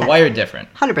 100%. We're wired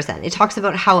different. 100%. It talks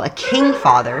about how a king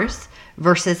fathers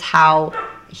versus how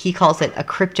he calls it a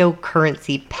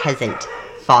cryptocurrency peasant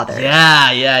father.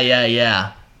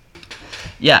 Yeah.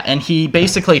 Yeah, and he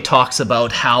basically talks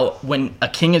about how when a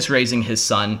king is raising his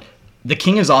son, the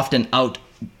king is often out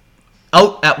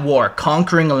at war,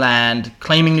 conquering land,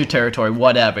 claiming new territory,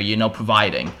 whatever, you know,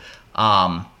 providing.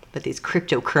 But these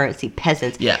cryptocurrency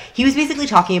peasants. Yeah. He was basically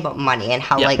talking about money and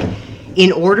how, like,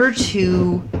 in order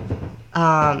to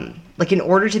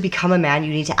become a man,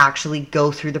 you need to actually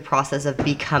go through the process of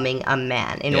becoming a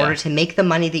man. In order to make the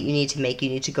money that you need to make, you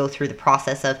need to go through the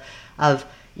process of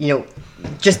you know,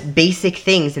 just basic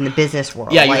things in the business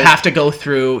world. Yeah, you have to go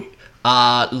through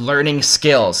learning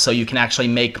skills so you can actually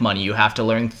make money. You have to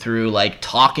learn through, like,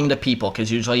 talking to people, because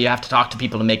usually you have to talk to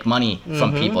people to make money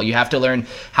from people. You have to learn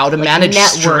how to manage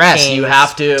stress. You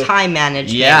have to time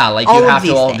management. Yeah, like, you have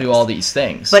to do all these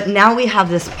things. But now we have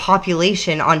this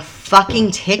population on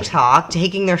fucking TikTok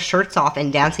taking their shirts off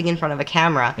and dancing in front of a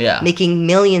camera, making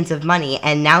millions of money,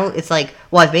 and now it's like,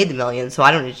 well, I've made the millions, so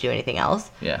I don't need to do anything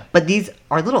else. Yeah. But these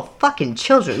are little fucking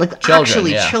children, like,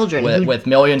 children with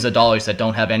millions of dollars that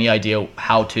don't have any idea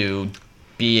how to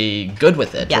be good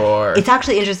with it. Yeah. Or it's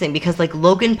actually interesting because like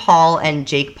Logan Paul and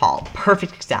Jake Paul,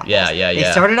 perfect examples. They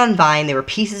started on Vine. They were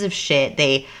pieces of shit.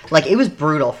 It was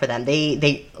brutal for them.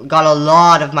 They got a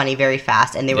lot of money very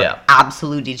fast, and they were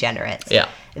absolute degenerates. Yeah.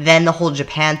 Then the whole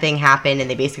Japan thing happened, and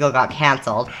they basically got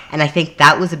canceled. And I think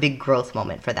that was a big growth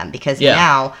moment for them because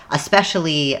now,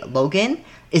 especially Logan,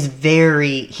 is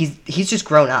he's just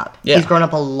grown up. Yeah. He's grown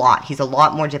up a lot. He's a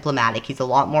lot more diplomatic. He's a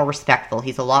lot more respectful.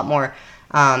 He's a lot more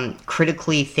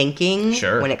critically thinking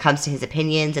when it comes to his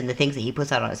opinions and the things that he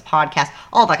puts out on his podcast,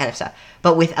 all that kind of stuff.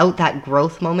 But without that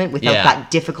growth moment, without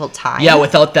that difficult time. Yeah,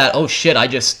 without that, oh shit, I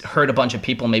just hurt a bunch of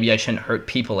people, maybe I shouldn't hurt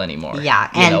people anymore.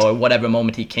 Yeah. Or whatever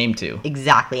moment he came to.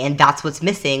 Exactly. And that's what's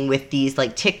missing with these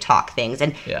like TikTok things.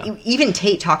 And even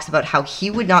Tate talks about how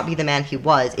he would not be the man he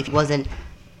was if he wasn't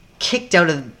kicked out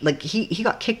of, like, he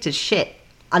got kicked to shit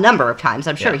a number of times.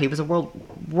 I'm sure he was a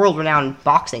world-renowned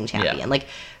boxing champion. Yeah. Like,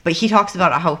 but he talks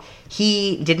about how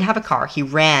he didn't have a car. He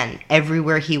ran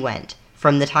everywhere he went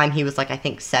from the time he was like, I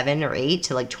think 7 or 8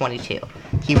 to like 22.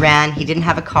 He ran. He didn't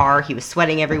have a car. He was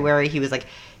sweating everywhere. He was like,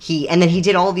 and then he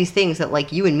did all these things that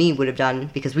like you and me would have done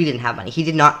because we didn't have money. He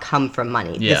did not come from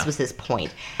money. Yeah. This was his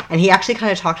point. And he actually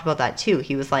kind of talked about that too.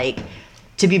 He was like,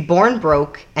 to be born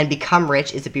broke and become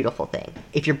rich is a beautiful thing.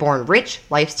 If you're born rich,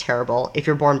 life's terrible. If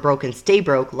you're born broke and stay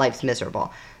broke, life's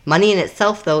miserable. Money in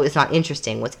itself, though, is not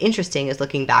interesting. What's interesting is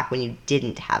looking back when you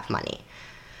didn't have money.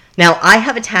 Now, I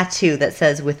have a tattoo that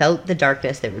says, without the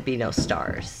darkness, there would be no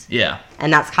stars. Yeah.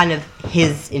 And that's kind of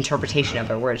his interpretation of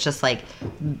it, where it's just like,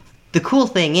 the cool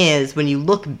thing is, when you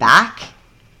look back,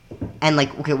 and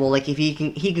like, okay, well, like, if he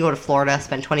can go to Florida,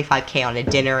 spend $25K on a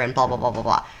dinner, and blah, blah, blah, blah,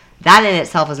 blah. That in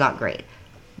itself is not great.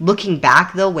 Looking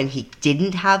back, though, when he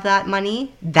didn't have that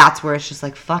money, that's where it's just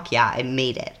like, fuck yeah, I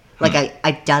made it. Like,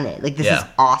 I've done it. Like, this is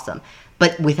awesome.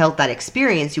 But without that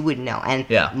experience, you wouldn't know. And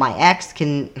my ex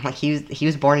he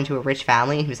was born into a rich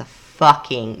family, and he was a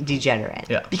fucking degenerate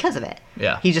because of it.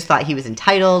 Yeah. He just thought he was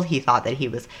entitled. He thought that he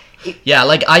was... Yeah,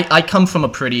 like, I come from a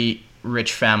pretty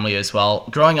rich family as well.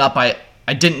 Growing up,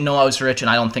 I didn't know I was rich, and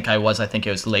I don't think I was. I think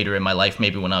it was later in my life,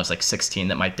 maybe when I was, like, 16,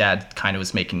 that my dad kind of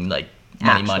was making, like,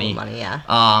 money.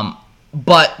 Yeah.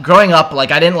 But growing up, like,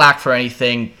 I didn't lack for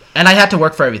anything, and I had to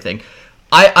work for everything.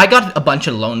 I got a bunch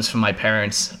of loans from my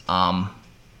parents,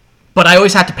 but I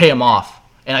always had to pay them off.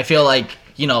 And I feel like,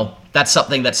 you know, that's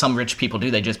something that some rich people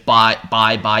do. They just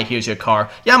buy, here's your car.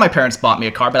 Yeah, my parents bought me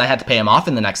a car, but I had to pay them off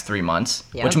in the next 3 months,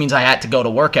 which means I had to go to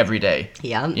work every day.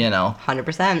 Yeah. You know?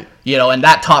 100%. You know, and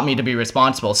that taught me to be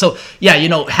responsible. So, yeah, you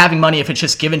know, having money, if it's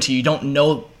just given to you,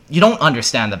 you don't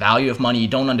understand the value of money. You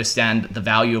don't understand the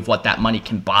value of what that money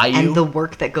can buy you. And the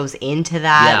work that goes into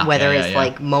that, whether it's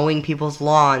like mowing people's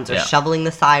lawns or shoveling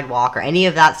the sidewalk or any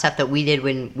of that stuff that we did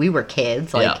when we were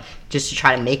kids, like just to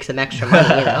try to make some extra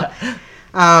money, you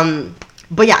know?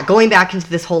 But yeah, going back into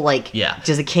this whole like,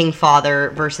 does a king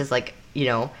father versus like, you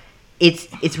know,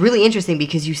 it's really interesting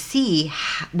because you see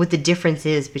what the difference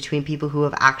is between people who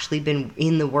have actually been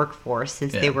in the workforce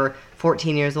since they were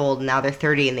 14 years old and now they're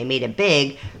 30 and they made it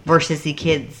big versus the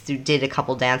kids who did a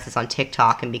couple dances on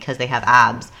TikTok and because they have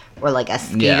abs or like a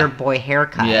skater boy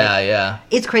haircut. Yeah.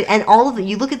 It's crazy. And all of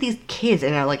you look at these kids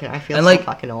and I feel so like,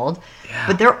 fucking old. Yeah.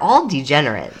 But they're all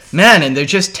degenerates. Man, and they're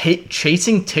just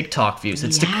chasing TikTok views.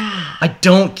 I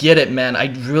don't get it, man.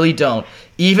 I really don't.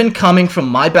 Even coming from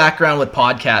my background with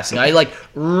podcasting, I like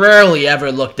rarely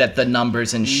ever looked at the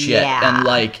numbers and shit. And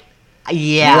like,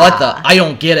 I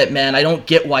don't get it, man. I don't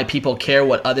get why people care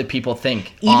what other people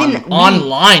think. Even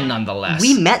online, nonetheless.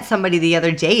 We met somebody the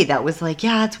other day that was like,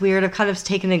 yeah, it's weird. I've kind of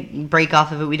taken a break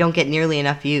off of it. We don't get nearly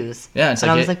enough views. Yeah,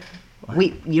 I was like,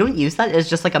 wait, you don't use that as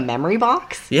just like a memory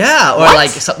box? Yeah, or like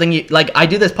something like I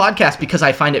do this podcast because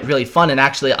I find it really fun and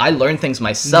actually I learn things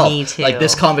myself. Me too. Like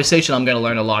this conversation, I'm going to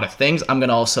learn a lot of things. I'm going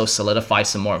to also solidify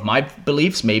some more of my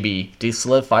beliefs, maybe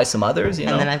de-solidify some others, you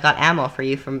know. And then I've got ammo for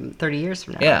you from 30 years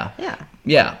from now.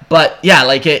 Yeah, but yeah,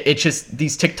 like it's just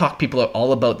these TikTok people are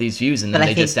all about these views, and then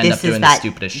they just end up doing the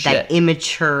stupidest shit. That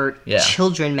immature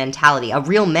children mentality. A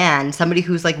real man, somebody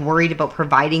who's like worried about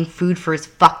providing food for his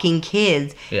fucking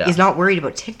kids, is not worried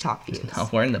about TikTok views.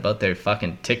 Not worried about their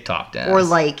fucking TikTok dance. Or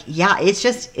like, it's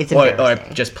embarrassing.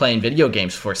 Or just playing video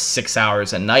games for 6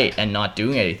 hours a night and not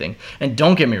doing anything. And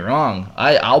don't get me wrong,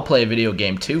 I'll play a video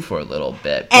game too for a little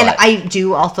bit. And I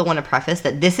do also want to preface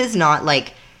that this is not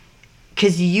like.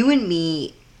 Because you and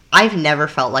me, I've never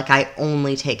felt like I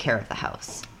only take care of the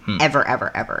house. Ever,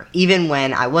 ever, ever. Even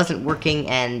when I wasn't working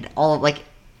and all of, like,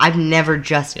 I've never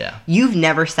just... You've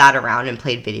never sat around and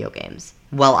played video games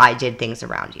while I did things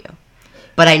around you.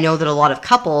 But I know that a lot of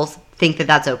couples think that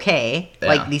that's okay. Yeah.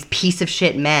 Like these piece of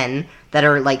shit men that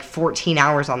are like 14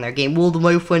 hours on their game. Well, the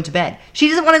wife went to bed. She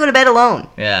doesn't want to go to bed alone.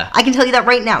 Yeah. I can tell you that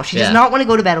right now. She does not want to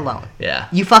go to bed alone. Yeah.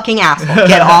 You fucking asshole.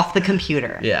 Get off the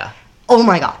computer. Yeah. Oh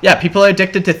my God. Yeah, people are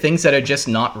addicted to things that are just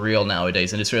not real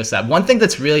nowadays, and it's real sad. One thing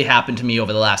that's really happened to me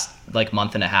over the last like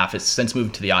month and a half is since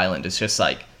moving to the island, it's just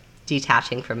like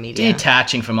detaching from media.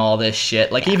 Detaching from all this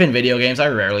shit. Like even video games, I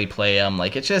rarely play them.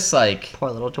 Like it's just like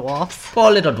poor little dwarfs.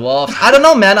 Poor little dwarfs. I don't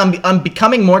know, man. I'm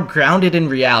becoming more grounded in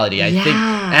reality. I think,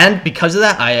 and because of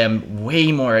that, I am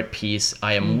way more at peace.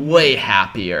 I am way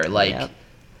happier. Like.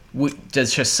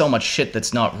 There's just so much shit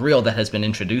that's not real that has been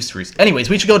introduced recently. Anyways,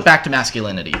 we should go back to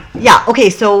masculinity. Yeah, okay,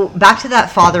 so back to that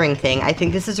fathering thing. I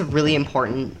think this is a really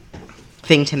important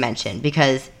thing to mention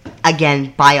because,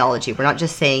 again, biology. We're not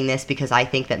just saying this because I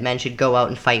think that men should go out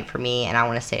and fight for me and I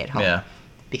want to stay at home. Yeah.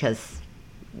 Because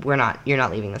you're not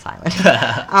leaving this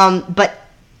island. But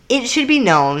it should be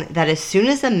known that as soon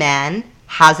as a man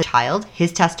has a child,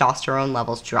 his testosterone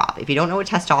levels drop. If you don't know what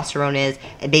testosterone is,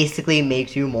 it basically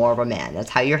makes you more of a man. That's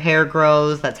how your hair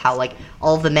grows. That's how like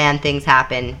all the man things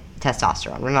happen.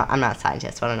 Testosterone. I'm not a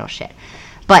scientist, so I don't know shit.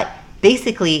 But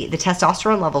basically, the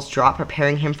testosterone levels drop,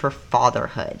 preparing him for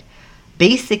fatherhood.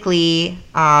 Basically,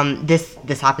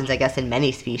 this happens, I guess, in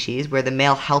many species where the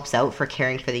male helps out for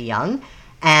caring for the young,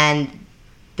 and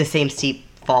the same steep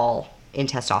fall in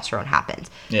testosterone happens.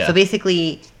 Yeah. So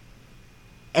basically.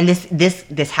 And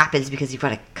this happens because you've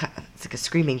got it's like a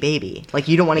screaming baby. Like,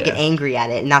 you don't want to get angry at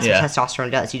it, and that's what testosterone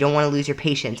does. You don't want to lose your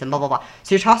patience, and blah, blah, blah.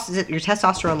 So your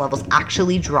testosterone levels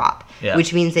actually drop,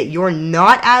 which means that you're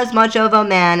not as much of a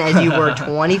man as you were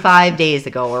 25 days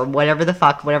ago, or whatever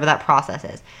that process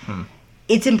is.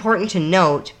 It's important to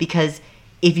note, because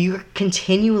if you're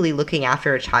continually looking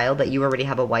after a child that you already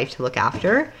have a wife to look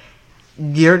after,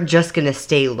 you're just going to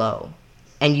stay low.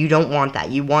 And you don't want that.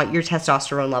 You want your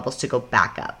testosterone levels to go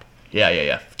back up.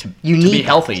 Yeah. To be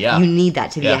healthy, You need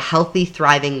that. To be a healthy,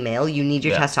 thriving male, you need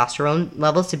your testosterone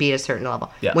levels to be at a certain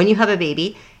level. Yeah. When you have a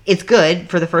baby, it's good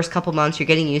for the first couple months. You're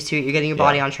getting used to it. You're getting your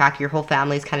body on track. Your whole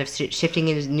family's kind of shifting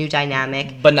into a new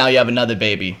dynamic. But now you have another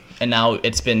baby. And now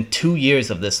it's been 2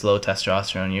 years of this low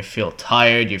testosterone. You feel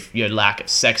tired. Your lack of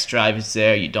sex drive is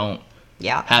there. You don't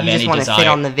have you any just want to desire. sit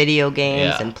on the video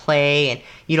games and play, and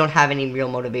you don't have any real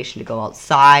motivation to go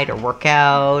outside or work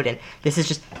out, and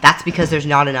that's because there's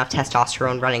not enough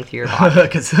testosterone running through your body.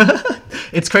 Because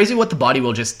it's crazy what the body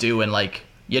will just do, and like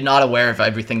you're not aware of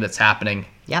everything that's happening.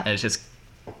 Yeah. And it's just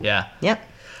Yep.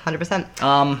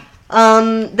 100%.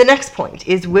 The next point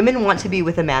is women want to be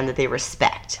with a man that they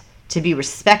respect. To be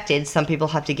respected, some people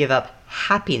have to give up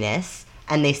happiness,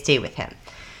 and they stay with him.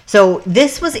 So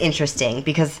this was interesting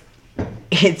because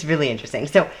it's really interesting.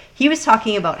 So he was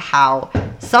talking about how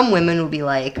some women will be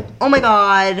like, oh my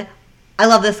God, I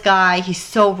love this guy. He's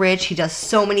so rich. He does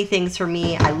so many things for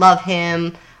me. I love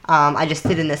him. I just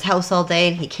sit in this house all day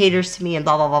and he caters to me and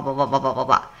blah, blah, blah, blah, blah, blah, blah, blah,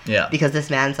 blah. Yeah. Because this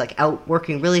man's like out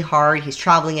working really hard. He's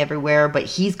traveling everywhere, but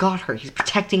he's got her. He's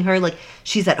protecting her. Like,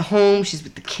 she's at home. She's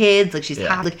with the kids. Like, she's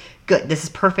happy. Like, good. This is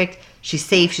perfect. She's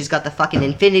safe. She's got the fucking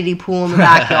infinity pool in the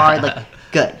backyard. Like,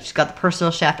 good. She's got the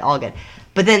personal chef. All good.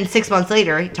 But then 6 months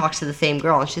later, he talks to the same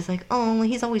girl, and she's like, oh,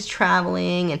 he's always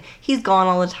traveling, and he's gone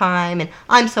all the time, and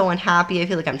I'm so unhappy. I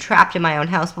feel like I'm trapped in my own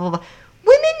house, blah, blah, blah.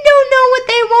 Women don't know what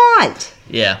they want.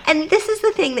 Yeah. And this is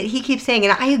the thing that he keeps saying,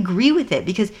 and I agree with it,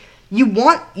 because you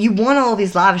want all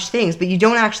these lavish things, but you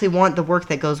don't actually want the work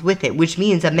that goes with it, which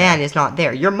means a man is not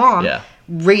there. Your mom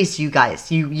raised you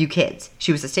guys, you kids.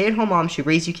 She was a stay-at-home mom. She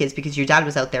raised you kids because your dad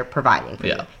was out there providing for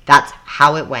you. That's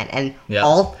how it went. And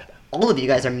all of you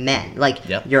guys are men. Like,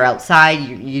 you're outside,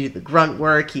 you do the grunt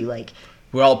work, you like...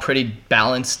 We're all pretty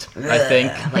balanced, I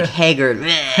think. Like Haggard.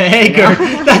 Haggard.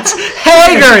 You know? That's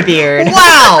Haggard. Beard.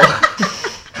 Wow.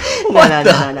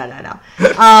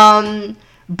 No.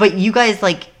 But you guys,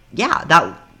 like,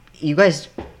 you guys,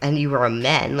 and you were a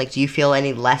men. Like, do you feel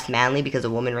any less manly because a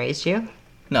woman raised you?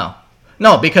 No,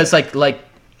 because like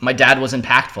my dad was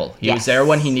impactful. He was there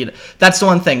when he needed. That's the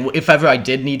one thing. If ever I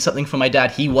did need something from my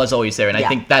dad, he was always there, and I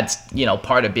think that's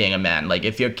part of being a man. Like,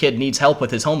 if your kid needs help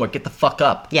with his homework, get the fuck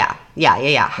up. Yeah,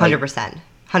 100%.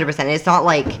 It's not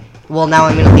like, well, now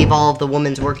I'm going to leave all of the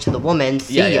woman's work to the woman.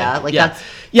 See ya. Like, that's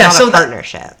not a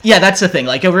partnership. That's the thing.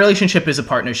 Like, a relationship is a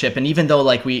partnership, and even though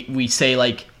like we say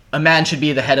like a man should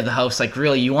be the head of the house, like,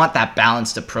 really, you want that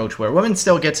balanced approach where women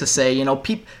still get to say,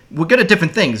 we're good at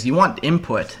different things. You want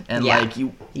input, and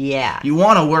you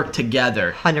want to work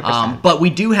together. 100%. But we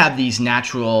do have these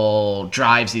natural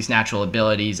drives, these natural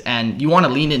abilities, and you want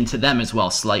to lean into them as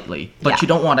well slightly. But you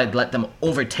don't want to let them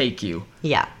overtake you.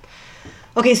 Yeah.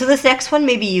 Okay, so this next one,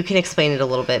 maybe you can explain it a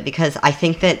little bit, because I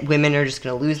think that women are just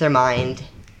going to lose their mind.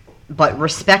 But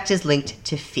respect is linked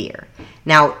to fear.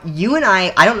 Now, you and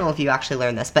I don't know if you actually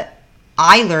learned this, but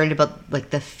I learned about like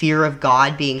the fear of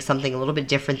God being something a little bit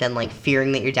different than like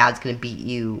fearing that your dad's going to beat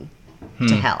you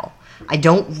to hell. I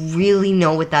don't really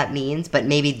know what that means, but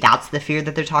maybe that's the fear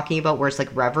that they're talking about, where it's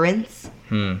like reverence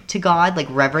to God, like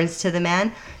reverence to the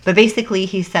man. But basically,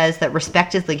 he says that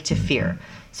respect is linked to fear.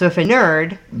 So if a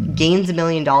nerd gains $1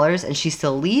 million and she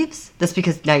still leaves, that's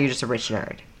because now you're just a rich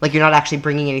nerd. Like, you're not actually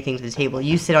bringing anything to the table.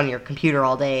 You sit on your computer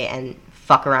all day and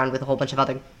fuck around with a whole bunch of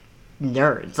other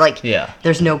nerds. Like,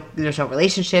 there's no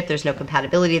relationship, there's no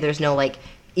compatibility, there's no, like,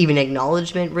 even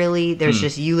acknowledgement, really. There's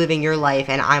just you living your life,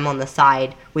 and I'm on the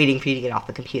side waiting for you to get off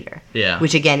the computer. Yeah.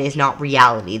 Which, again, is not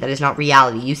reality. That is not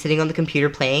reality. You sitting on the computer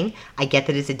playing, I get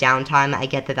that it's a downtime. I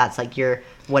get that that's, like, your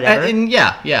whatever. And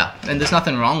yeah. And there's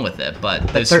nothing wrong with it, but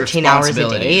there's 13 hours a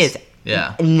day is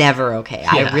never okay.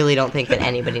 Yeah. I really don't think that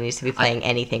anybody needs to be playing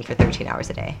anything for 13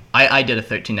 hours a day. I did a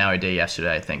 13-hour day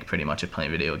yesterday, I think, pretty much of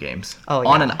playing video games. Oh, yeah.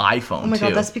 On an iPhone, Oh my too.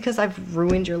 God, that's because I've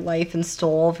ruined your life and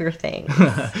stole all of your things.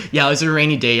 Yeah, it was a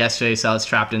rainy day yesterday, so I was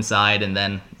trapped inside, and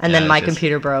then... then my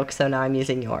computer broke, so now I'm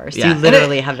using yours. Yeah. You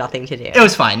literally have nothing to do. It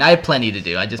was fine. I had plenty to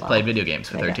do. I just played video games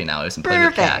for 13 hours and played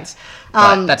with cats. Perfect.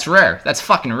 But that's rare. That's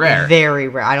fucking rare. Very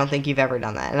rare. I don't think you've ever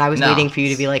done that. And I was waiting for you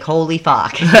to be like, holy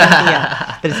fuck.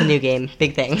 Yeah. But it's a new game.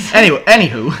 Big things. Anyway,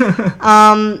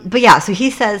 anywho. But yeah, so he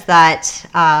says that,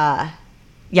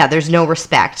 there's no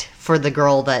respect for the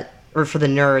girl or for the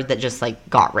nerd that just, like,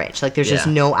 got rich. Like, there's just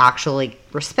no actual, like,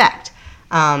 respect.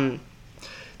 The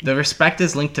respect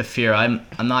is linked to fear. I'm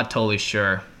not totally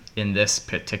sure in this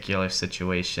particular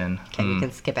situation. Okay, you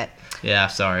can skip it. Yeah,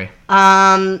 sorry.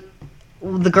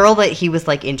 The girl that he was,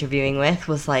 like, interviewing with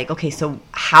was like, okay, so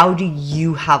how do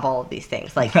you have all of these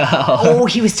things? Like,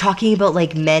 he was talking about,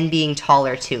 like, men being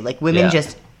taller, too. Like, women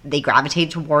they gravitate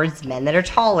towards men that are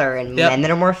taller and men that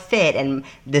are more fit, and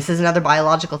this is another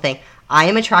biological thing. I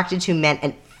am attracted to men,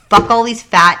 and fuck all these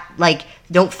fat, like,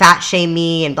 don't fat shame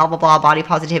me and blah, blah, blah, body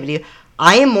positivity.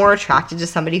 I am more attracted to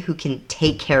somebody who can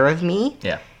take care of me.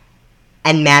 Yeah.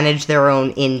 And manage their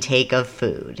own intake of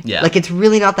food. Yeah. Like, it's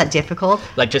really not that difficult.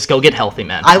 Like, just go get healthy,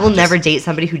 man. I will never date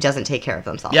somebody who doesn't take care of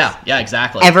themselves. Yeah,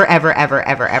 exactly. Ever. I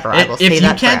will say that If you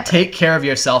can't forever. take care of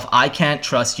yourself, I can't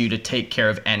trust you to take care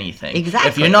of anything. Exactly.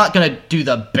 If you're not going to do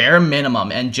the bare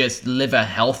minimum and just live a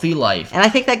healthy life. And I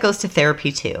think that goes to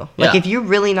therapy, too. Like, if you're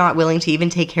really not willing to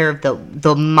even take care of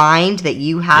the mind that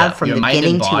you have from the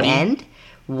beginning to end,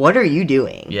 what are you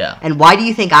doing? Yeah. And why do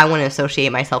you think I want to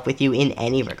associate myself with you in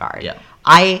any regard? Yeah.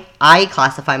 I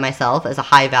classify myself as a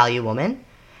high-value woman,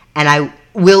 and I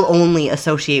will only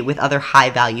associate with other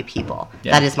high-value people.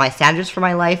 Yeah. That is my standards for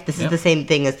my life. This is the same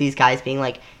thing as these guys being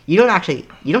like, you don't have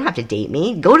to date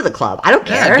me. Go to the club. I don't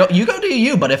care. You go do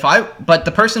you, but but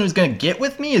the person who's going to get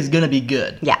with me is going to be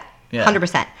good. Yeah.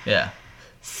 100%. Yeah.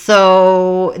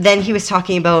 So then he was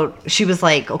talking about, she was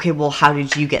like, okay, well, how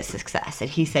did you get success? And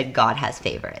he said, God has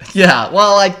favorites. Yeah,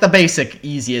 well, like, the basic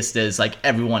easiest is, like,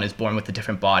 everyone is born with a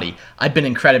different body. I've been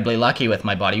incredibly lucky with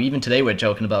my body. Even today we're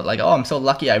joking about, like, oh, I'm so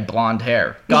lucky I have blonde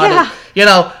hair. God,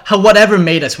 whatever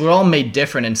made us, we're all made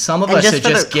different, and some of us are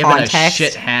just given a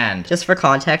shit hand. Just for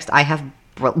context, I have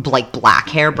like black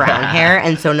hair, brown hair,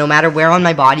 and so no matter where on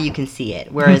my body you can see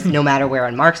it, whereas no matter where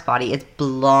on Mark's body it's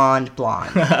blonde.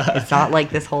 It's not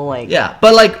like this whole like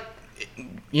but like,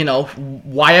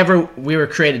 whyever we were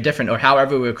created different, or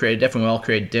however we were created different, we're all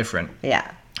created different.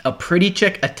 A pretty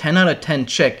chick, a 10 out of 10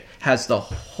 chick, has the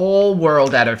whole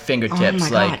world at her fingertips. Oh my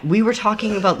God. We were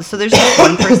talking about, so there's this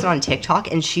one person on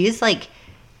TikTok, and she's like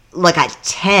a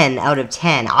 10 out of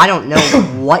 10. I don't know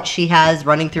what she has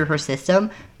running through her system.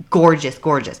 Gorgeous.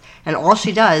 And all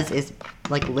she does is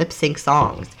like lip sync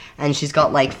songs. And she's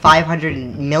got like 500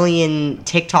 million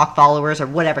TikTok followers or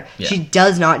whatever. Yeah. She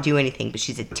does not do anything, but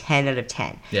she's a 10 out of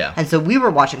 10. Yeah. And so we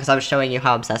were watching, because I was showing you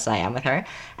how obsessed I am with her.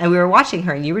 And we were watching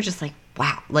her, and you were just like,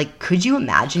 wow. Like, could you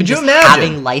imagine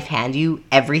having life hand you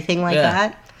everything like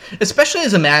that? Especially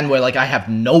as a man where, like, I have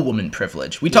no woman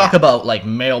privilege. We talk about, like,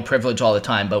 male privilege all the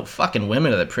time, but fucking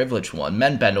women are the privileged one.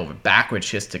 Men bend over backwards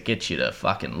just to get you to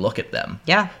fucking look at them.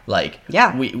 Yeah. Like,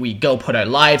 we go put our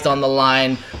lives on the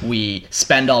line. We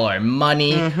spend all our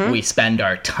money. Mm-hmm. We spend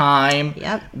our time.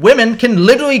 Yep. Women can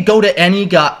literally go to any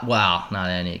guy. Well, not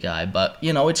any guy, but,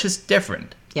 it's just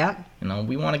different. Yeah.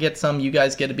 We want to get some. You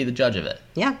guys get to be the judge of it.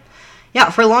 Yeah. Yeah,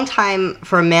 for a long time,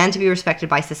 for a man to be respected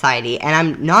by society, and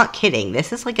I'm not kidding,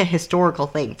 this is like a historical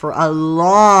thing. For a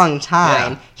long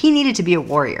time, he needed to be a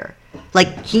warrior.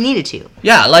 Like, he needed to.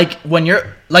 Yeah, like, when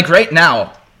you're, like, right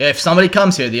now, if somebody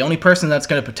comes here, the only person that's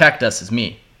going to protect us is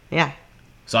me. Yeah.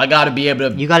 So I got to be able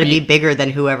to... You got to be bigger than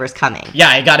whoever's coming. Yeah,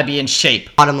 I got to be in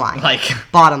shape. Bottom line. Like...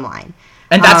 Bottom line.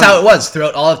 And that's how it was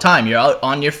throughout all the time. You're out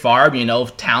on your farm, you know,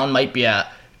 town might be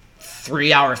a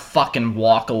 3-hour fucking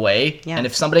walk away. Yeah. And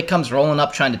if somebody comes rolling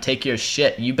up trying to take your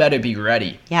shit, you better be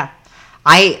ready. Yeah.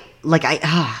 I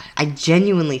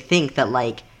genuinely think that,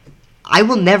 like, I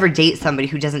will never date somebody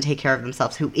who doesn't take care of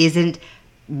themselves, who isn't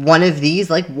one of these,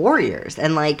 like, warriors.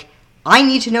 And, like, I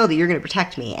need to know that you're going to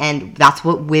protect me. And that's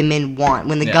what women want.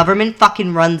 When the government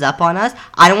fucking runs up on us,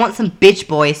 I don't want some bitch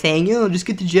boy saying, yo, just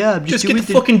get the jab. Just get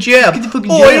the fucking jab.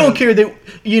 Oh, I don't care that,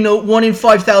 you know, 1 in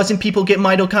 5,000 people get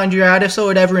mitochondritis or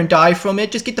whatever and die from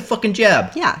it. Just get the fucking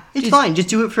jab. Yeah, it's fine. Just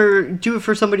do it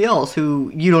for somebody else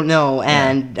who you don't know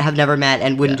and have never met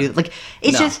and wouldn't do it. Like,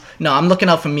 it's just... No, I'm looking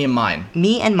out for me and mine.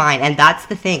 Me and mine. And that's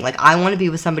the thing. Like, I want to be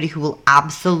with somebody who will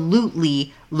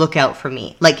absolutely look out for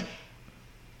me. Like...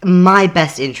 my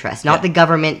best interest, not the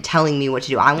government telling me what to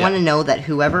do. I want to know that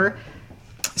whoever...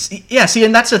 Yeah, see,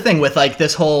 and that's the thing with, like,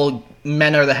 this whole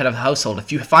men are the head of the household.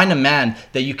 If you find a man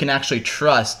that you can actually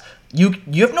trust, you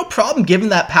have no problem giving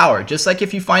that power. Just like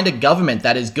if you find a government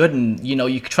that is good and, you know,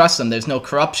 you trust them, there's no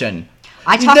corruption.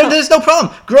 There's no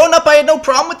problem. Growing up, I had no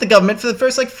problem with the government for the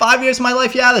first, like, 5 years of my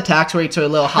life. Yeah, the tax rates are a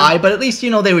little high, but at least, you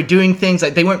know, they were doing things,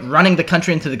 like, they weren't running the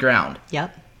country into the ground.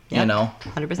 Yep. You know?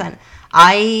 100%.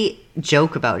 I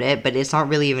joke about it, but it's not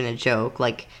really even a joke.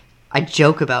 Like, I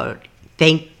joke about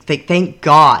it. Thank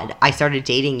God I started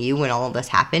dating you when all of this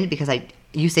happened, because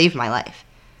you saved my life.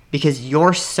 Because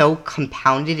you're so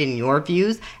compounded in your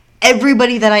views.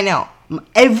 Everybody that I know,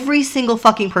 every single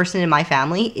fucking person in my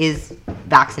family is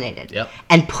vaccinated. Yep.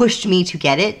 And pushed me to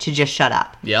get it to just shut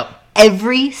up. Yep.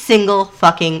 Every single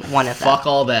fucking one of them. Fuck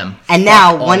all them. And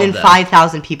now 1 in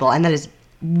 5,000 people, and that is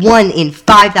 1 in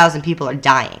 5,000 people are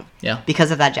dying. Yeah. Because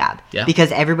of that jab. Yeah.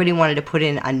 Because everybody wanted to put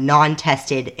in a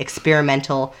non-tested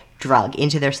experimental drug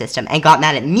into their system and got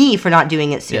mad at me for not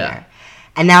doing it sooner. Yeah.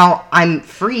 And now I'm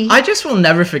free. I just will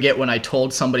never forget when I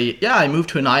told somebody, yeah, I moved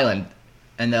to an island.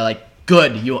 And they're like,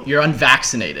 good, you're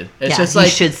unvaccinated. It's just like...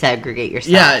 you should segregate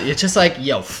yourself. Yeah, it's just like,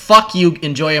 yo, fuck you,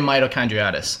 enjoy your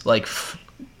mitochondritis. Like,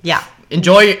 yeah.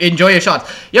 Enjoy your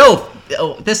shots. Yo,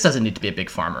 this doesn't need to be a big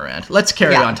farmer rant. Let's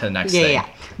carry on to the next thing. Yeah.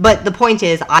 But the point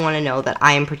is, I want to know that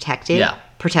I am protected. Yeah.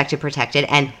 Protected.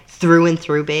 And through and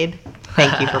through, babe,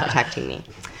 thank you for protecting me.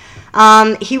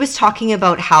 He was talking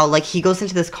about how, like, he goes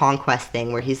into this conquest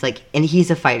thing where he's like, and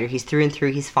he's a fighter. He's through and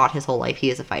through. He's fought his whole life. He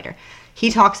is a fighter. He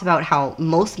talks about how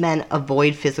most men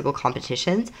avoid physical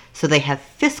competitions, so they have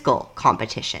fiscal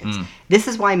competitions. This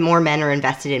is why more men are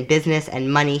invested in business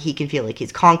and money. He can feel like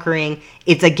he's conquering.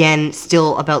 It's, again,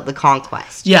 still about the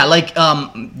conquest. Yeah, like,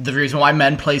 the reason why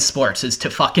men play sports is to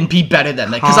fucking be better than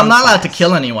them. Because I'm not allowed to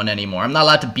kill anyone anymore. I'm not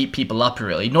allowed to beat people up,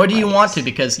 really. Nor do you want to,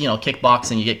 because, you know,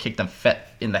 kickboxing, you get kicked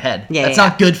in the head. That's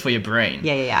not good for your brain.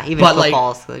 Yeah. Even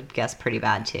football's, I guess, pretty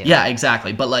bad, too. Yeah,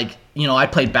 exactly. But, like, you know, I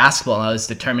played basketball, and I was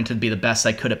determined to be the best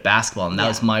I could at basketball, and that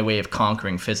was my way of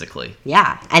conquering physically.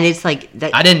 Yeah, and it's like...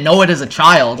 I didn't know it as a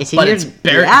child, but it's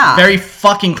very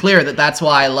fucking clear that that's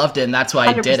why I loved it, and that's why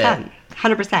I did it.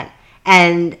 100%.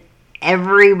 And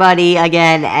everybody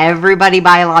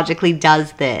biologically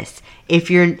does this.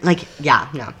 If you're, like,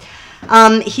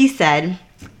 he said,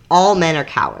 all men are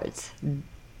cowards.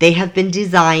 They have been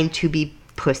designed to be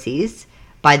pussies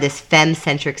by this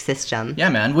femme-centric system. Yeah,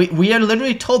 man. We are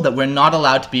literally told that we're not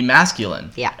allowed to be masculine.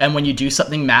 Yeah. And when you do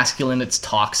something masculine, it's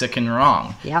toxic and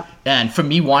wrong. Yep. And for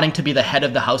me wanting to be the head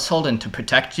of the household and to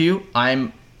protect you,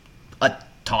 I'm a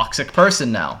toxic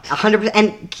person now. 100%.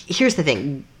 And here's the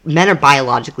thing. Men are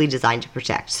biologically designed to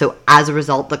protect. So as a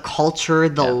result, the culture,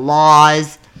 the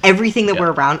laws, everything that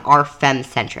we're around are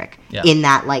femme-centric. Yeah. In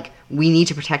that, like, we need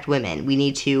to protect women. We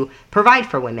need to provide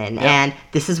for women. Yeah. And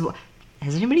this is...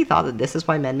 Has anybody thought that this is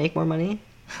why men make more money?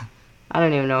 I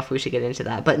don't even know if we should get into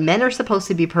that. But men are supposed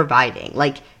to be providing.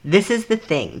 Like, this is the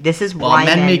thing. This is why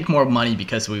men make more money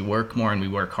because we work more and we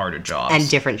work harder jobs. And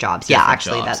different jobs.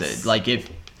 That's... Like,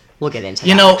 if... We'll get into that.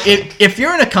 You know, if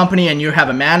you're in a company and you have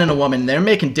a man and a woman, they're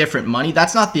making different money,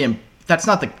 that's not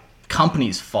the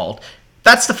company's fault.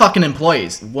 That's the fucking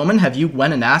employees. Woman, have you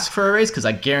went and asked for a raise? Because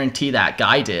I guarantee that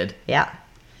guy did. Yeah.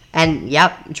 And,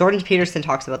 Jordan Peterson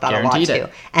talks about that a lot, too.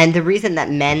 And the reason that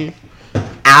men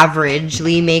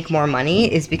averagely make more money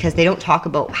is because they don't talk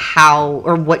about how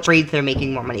or what trades they're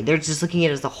making more money. They're just looking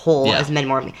at it as a whole as men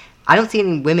more money. I don't see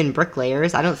any women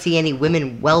bricklayers. I don't see any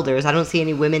women welders. I don't see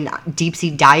any women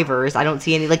deep-sea divers. I don't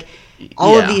see any,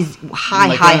 all of these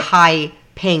high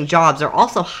paying jobs are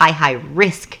also high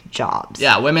risk jobs.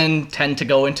 Yeah, women tend to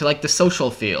go into like the social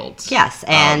fields. Yes,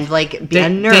 and like be a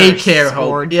nurse daycare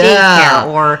or daycare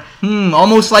or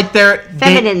almost like they're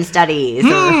feminine studies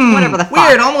or whatever the fuck.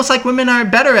 Weird, almost like women are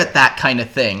better at that kind of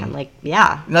thing. I'm like,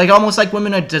 yeah. Like almost like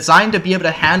women are designed to be able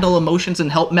to handle emotions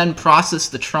and help men process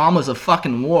the traumas of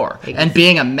fucking war and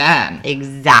being a man.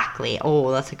 Exactly.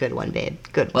 Oh, that's a good one, babe.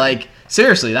 Good one. Like,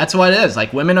 seriously, that's what it is.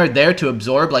 Like, women are there to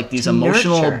absorb, like, these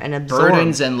emotional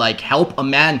burdens and, like, help a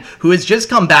man who has just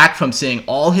come back from seeing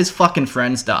all his fucking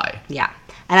friends die. Yeah.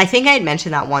 And I think I had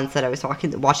mentioned that once, that I was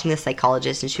watching this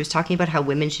psychologist, and she was talking about how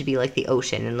women should be like the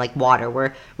ocean and like water.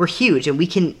 We're huge, and we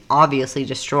can obviously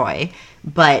destroy,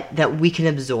 but that we can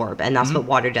absorb, and that's what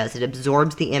water does. It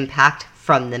absorbs the impact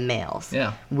from the males.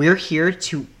 Yeah. We're here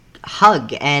to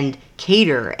hug and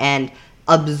cater and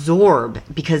absorb,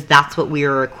 because that's what we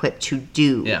are equipped to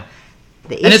do. Yeah.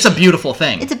 And it's a beautiful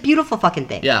thing. It's a beautiful fucking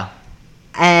thing. Yeah.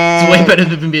 And it's way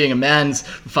better than being a man's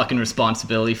fucking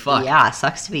responsibility. Fuck. Yeah,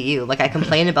 sucks to be you. Like, I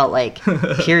complain about, like,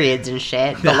 periods and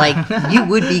shit, but, like, you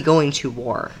would be going to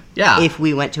war. Yeah. If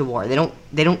we went to war. They don't...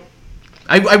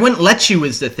 I wouldn't let you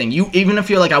is the thing. You, even if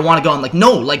you're like, I want to go, I'm like,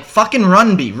 no, like, fucking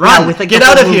run, B. Run. Yeah, with, like, get the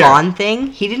out of here. Mulan thing,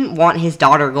 he didn't want his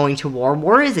daughter going to war.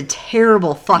 War is a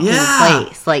terrible fucking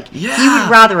place. Like, he would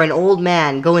rather an old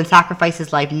man go and sacrifice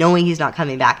his life knowing he's not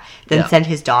coming back than send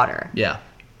his daughter. Yeah.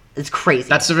 It's crazy.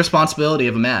 That's the responsibility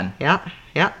of a man. Yeah.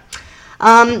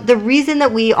 The reason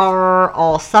that we are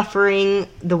all suffering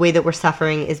the way that we're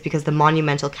suffering is because the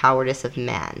monumental cowardice of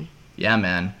man. Yeah,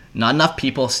 man. Not enough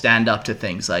people stand up to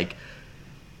things like...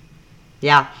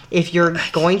 Yeah. If you're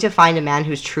going to find a man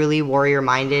who's truly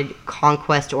warrior-minded,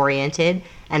 conquest-oriented,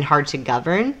 and hard to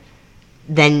govern,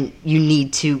 then you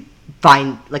need to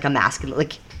find, like, a masculine...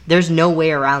 Like, there's no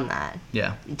way around that.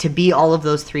 Yeah. To be all of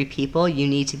those three people, you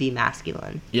need to be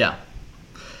masculine. Yeah.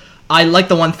 I like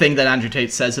the one thing that Andrew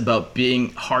Tate says about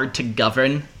being hard to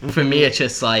govern. Mm-hmm. For me, it's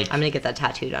just like... I'm going to get that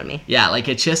tattooed on me. Yeah, like,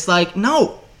 it's just like,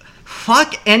 no,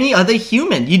 fuck any other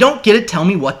human. You don't get to tell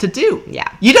me what to do.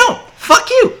 Yeah. You don't.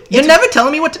 Fuck you. You're never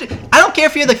telling me what to do. I don't care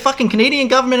if you're the fucking Canadian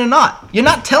government or not. You're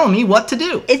not telling me what to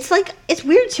do. It's like, it's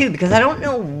weird, too, because I don't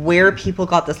know where people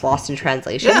got this lost in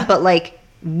translation, but, like...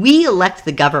 We elect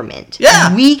the government.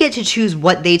 Yeah. We get to choose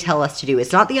what they tell us to do.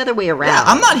 It's not the other way around. Yeah,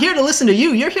 I'm not here to listen to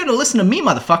you. You're here to listen to me,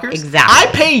 motherfuckers. Exactly.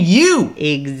 I pay you.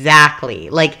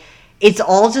 Exactly. Like, it's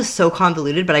all just so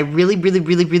convoluted, but I really, really,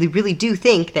 really, really, really do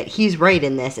think that he's right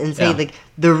in this and say, like,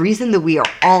 the reason that we are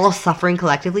all suffering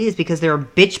collectively is because there are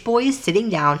bitch boys sitting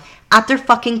down at their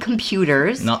fucking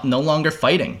computers. No longer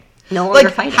fighting. No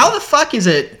longer fighting. How the fuck is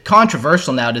it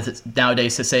controversial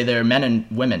nowadays to say there are men and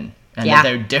women? And that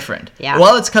they're different. Yeah.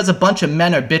 Well, it's because a bunch of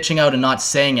men are bitching out and not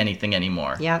saying anything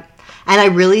anymore. Yeah. And I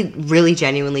really, really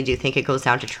genuinely do think it goes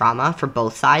down to trauma for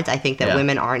both sides. I think that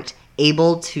women aren't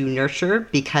able to nurture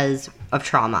because of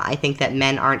trauma. I think that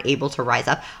men aren't able to rise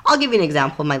up. I'll give you an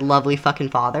example. My lovely fucking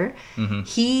father. Mm-hmm.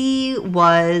 He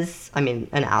was, I mean,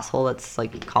 an asshole. That's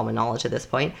like common knowledge at this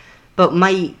point. But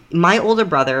my older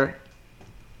brother,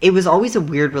 it was always a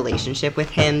weird relationship with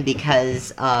him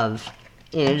because of,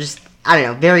 you know, just... I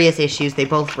don't know, various issues. They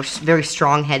both were very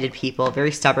strong-headed people,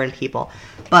 very stubborn people.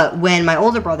 But when my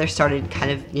older brother started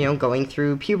kind of, you know, going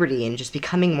through puberty and just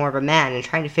becoming more of a man and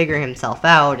trying to figure himself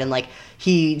out, and, like,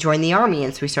 he joined the army,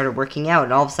 and so he started working out,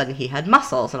 and all of a sudden he had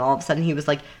muscles, and all of a sudden he was,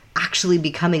 like, actually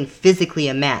becoming physically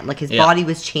a man. Like, his body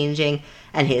was changing,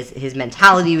 and his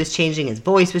mentality was changing, his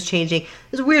voice was changing.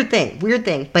 It was a weird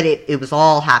thing, but it was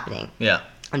all happening. Yeah.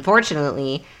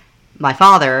 Unfortunately... My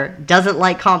father doesn't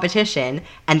like competition,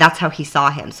 and that's how he saw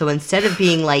him. So instead of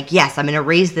being like, yes, I'm going to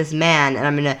raise this man, and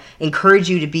I'm going to encourage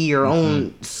you to be your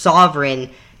own sovereign,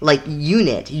 like,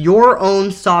 unit, your own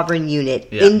sovereign unit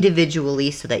individually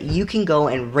so that you can go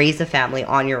and raise a family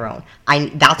on your own.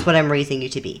 That's what I'm raising you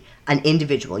to be, an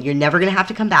individual. You're never going to have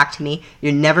to come back to me.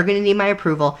 You're never going to need my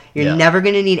approval. You're never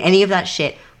going to need any of that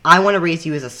shit. I want to raise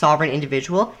you as a sovereign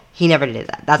individual. He never did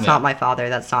that. That's not my father.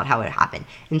 That's not how it happened.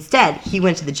 Instead, he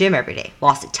went to the gym every day,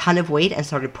 lost a ton of weight, and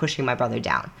started pushing my brother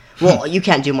down. Well, you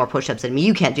can't do more push-ups than me.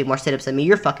 You can't do more sit-ups than me.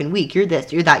 You're fucking weak. You're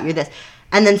this. You're that. You're this.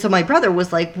 And then so my brother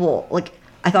was like, well, like,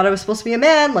 I thought I was supposed to be a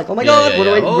man. Like, oh my God,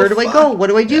 where do I go? What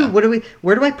do I do?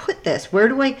 Where do I put this? Where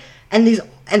do I...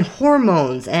 And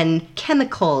hormones and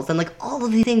chemicals and, like, all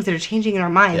of these things that are changing in our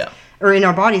minds or in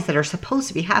our bodies that are supposed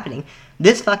to be happening.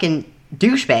 This fucking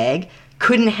douchebag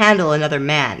couldn't handle another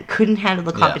man, couldn't handle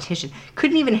the competition,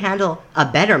 couldn't even handle a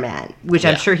better man, which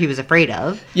I'm sure he was afraid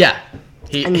of. Yeah.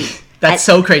 That's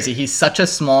so crazy. He's such a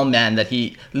small man that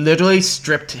he literally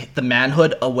stripped the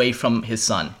manhood away from his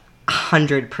son.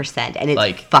 100%. And it's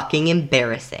like, fucking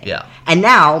embarrassing. Yeah. And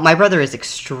now my brother is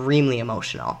extremely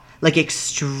emotional. like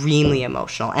extremely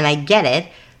emotional. And I get it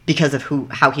because of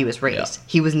how he was raised. Yeah.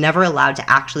 He was never allowed to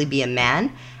actually be a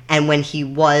man, and when he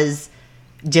was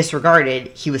disregarded,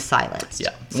 he was silenced. Yeah.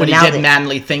 So when he did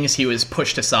manly things, he was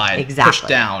pushed aside, pushed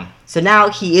down. So now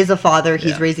he is a father,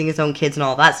 he's raising his own kids and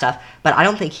all that stuff, but I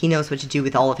don't think he knows what to do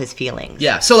with all of his feelings.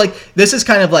 Yeah. So like this is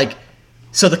kind of like,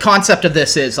 so the concept of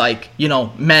this is like, you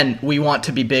know, men, we want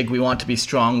to be big, we want to be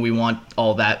strong, we want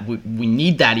all that. We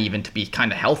need that even to be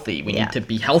kind of healthy. We need to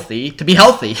be healthy to be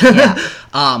healthy.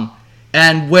 Yeah.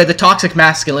 And where the toxic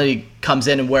masculinity comes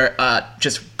in, and where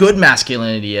just good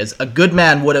masculinity is, a good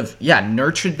man would have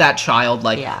nurtured that child.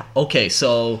 Like, okay,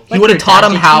 so he would have taught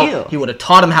him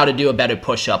how to do a better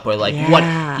push-up, or like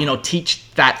teach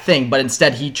that thing. But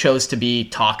instead, he chose to be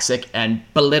toxic and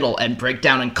belittle and break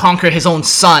down and conquer his own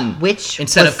son,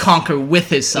 instead of conquer with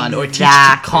his son or teach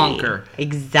to conquer.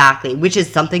 Exactly, which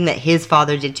is something that his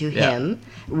father did to him,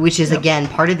 which is again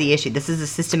part of the issue. This is a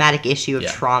systematic issue of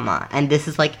trauma, and this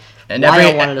is like. And why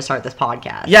I wanted to start this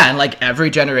podcast. Yeah, and like every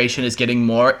generation is getting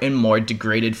more and more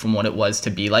degraded from what it was to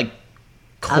be like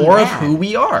core of who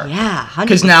we are. Yeah, 100%.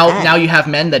 Because now you have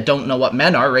men that don't know what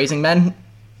men are raising men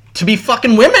to be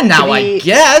fucking women now, I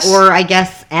guess. Or I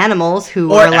guess animals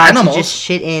who are allowed to just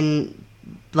shit in,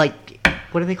 like,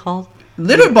 what are they called?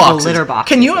 Litter boxes. Litter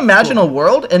boxes. Can you imagine a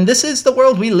world, and this is the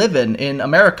world we live in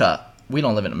America. We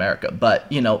don't live in America, but,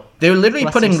 you know, they're literally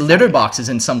putting litter boxes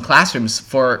in some classrooms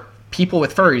for people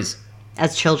with furries.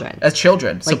 As children.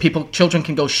 So children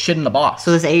can go shit in the box.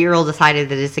 So this 8-year-old decided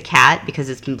that it's a cat because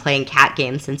it's been playing cat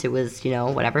games since it was,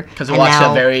 whatever. Because it watched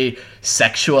a very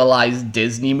sexualized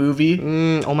Disney movie.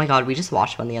 Oh my god, we just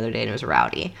watched one the other day and it was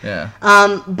rowdy. Yeah.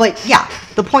 But yeah,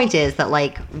 the point is that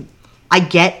like, I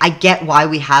get why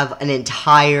we have an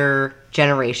entire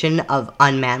generation of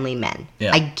unmanly men.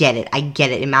 Yeah. I get it.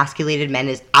 Emasculated men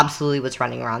is absolutely what's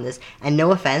running around this. And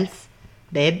no offense,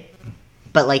 babe.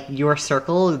 But like your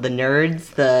circle, the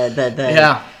nerds,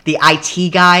 the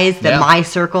IT guys, my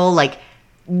circle, like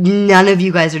none of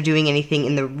you guys are doing anything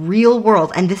in the real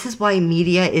world, and this is why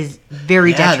media is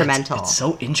very detrimental. It's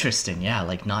so interesting,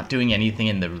 like not doing anything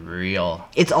in the real.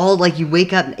 It's all like you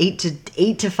wake up 8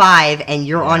 to 5, and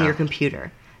you're on your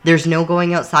computer. There's no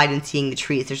going outside and seeing the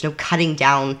trees. There's no cutting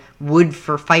down wood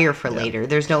for fire for later.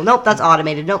 There's nope, that's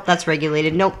automated. Nope, that's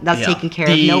regulated. Nope, that's taken care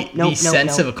of. Nope. The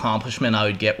sense of accomplishment I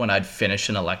would get when I'd finish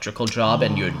an electrical job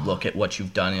and you'd look at what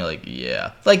you've done and you're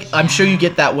like, Like, I'm sure you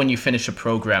get that when you finish a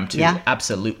program too. Yeah.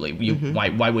 Absolutely.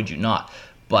 Why would you not?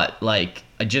 But, like,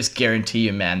 I just guarantee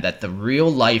you, man, that the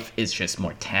real life is just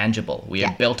more tangible. We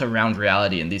are built around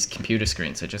reality, and these computer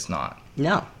screens are just not.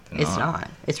 No, it's not.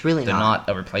 It's really not. They're not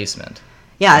a replacement.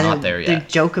 Yeah, and they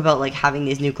joke about like having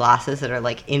these new glasses that are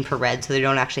like infrared, so they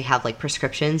don't actually have like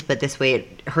prescriptions, but this way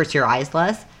it hurts your eyes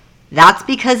less. That's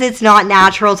because it's not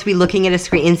natural to be looking at a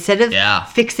screen. Instead of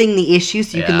fixing the issue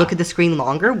so you can look at the screen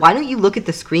longer, why don't you look at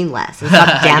the screen less and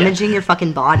stop damaging your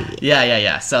fucking body?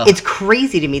 Yeah. So it's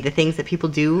crazy to me the things that people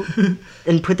do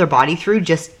and put their body through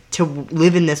just to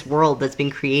live in this world that's been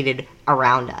created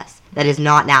around us. That is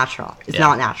not natural. It's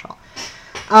not natural.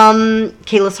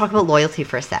 Okay, let's talk about loyalty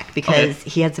for a sec, because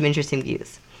he had some interesting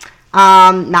views.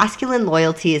 Masculine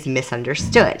loyalty is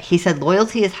misunderstood. He said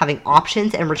loyalty is having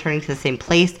options and returning to the same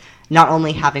place, not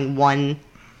only having one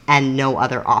and no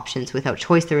other options. Without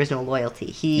choice, there is no loyalty.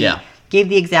 He gave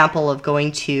the example of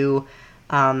going to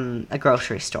a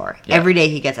grocery store. Yeah. Every day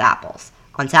he gets apples.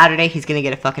 On Saturday, he's going to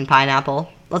get a fucking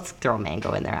pineapple. Let's throw a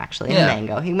mango in there, actually. Yeah. A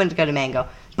mango. He went to get a mango.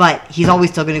 But he's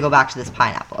always still going to go back to this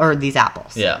pineapple, or these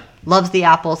apples. Yeah. Loves the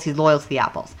apples. He's loyal to the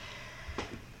apples.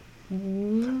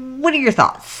 What are your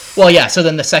thoughts? Well, yeah, so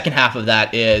then the second half of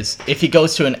that is, if he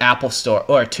goes to an Apple store,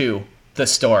 or to the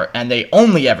store, and they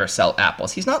only ever sell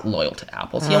apples, he's not loyal to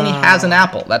apples. He only has an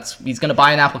apple. He's going to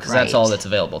buy an apple because that's all that's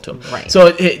available to him. Right.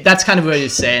 So that's kind of what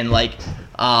he's saying, like,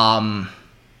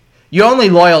 you're only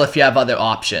loyal if you have other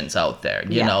options out there.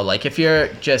 You know, like if you're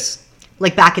just...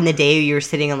 Like back in the day, you were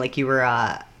sitting on, like, you were,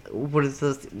 what is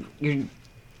those, when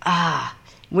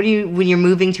you're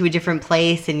moving to a different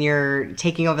place and you're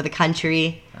taking over the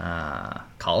country?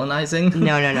 Colonizing?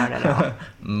 No.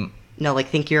 No, like,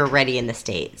 think you're already in the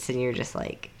States and you're just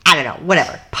like, I don't know,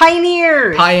 whatever.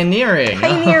 Pioneering.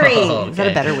 Okay. Is that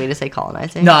a better way to say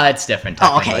colonizing? No, it's different.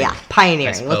 Oh, okay, yeah.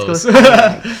 Pioneering. Let's go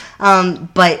with pioneering.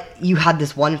 But you had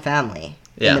this one family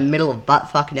in the middle of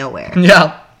buttfuck nowhere.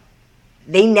 Yeah.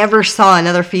 They never saw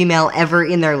another female ever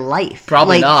in their life.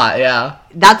 Probably not, yeah.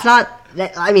 That's not...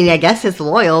 I mean, I guess it's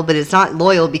loyal, but it's not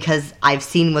loyal because I've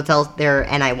seen what's out there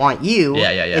and I want you. Yeah.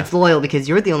 It's loyal because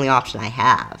you're the only option I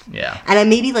have. Yeah. And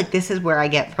maybe, like, this is where I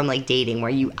get from, like, dating, where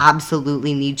you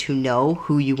absolutely need to know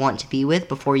who you want to be with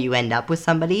before you end up with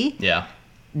somebody. Yeah.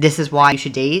 this is why you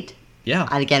should date. Yeah.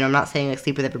 And again, I'm not saying like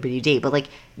sleep with everybody you date, but like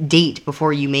date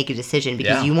before you make a decision,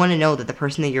 because you want to know that the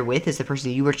person that you're with is the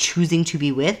person you are choosing to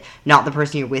be with, not the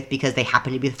person you're with because they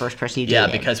happen to be the first person you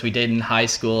dated. Yeah, because we dated in high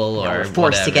school or we're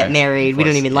forced whatever. to get married. We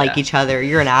don't even like each other.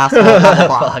 You're an asshole. Blah,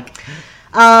 blah,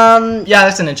 blah. Yeah,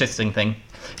 that's an interesting thing.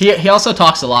 He also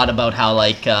talks a lot about how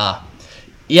like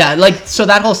so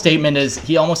that whole statement is,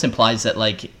 he almost implies that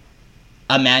like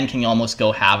a man can almost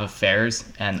go have affairs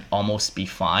and almost be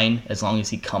fine as long as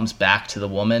he comes back to the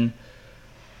woman.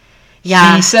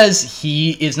 Yeah. He says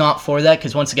he is not for that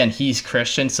because, once again, he's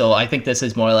Christian, so I think this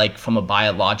is more like from a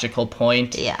biological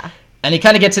point. Yeah. And he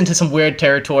kind of gets into some weird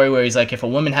territory where he's like, if a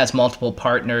woman has multiple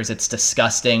partners, it's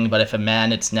disgusting, but if a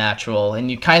man, it's natural.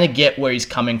 And you kind of get where he's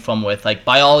coming from with, like,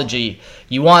 biology.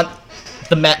 You want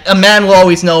a man will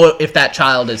always know if that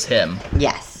child is him.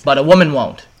 Yes. But a woman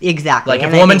won't. Exactly. Like,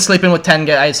 if a woman's sleeping with 10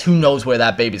 guys, who knows where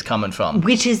that baby's coming from?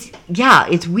 Which is,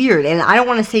 it's weird. And I don't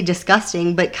want to say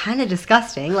disgusting, but kind of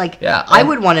disgusting. Like, I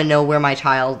would want to know where my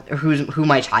child, or who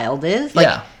my child is. Like,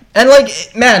 yeah. And,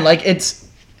 like, man, like, it's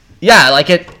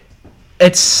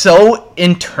so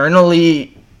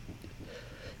internalized.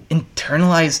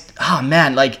 Oh,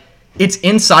 man, like, it's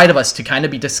inside of us to kind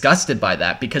of be disgusted by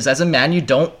that. Because as a man, you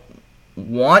don't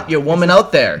want your woman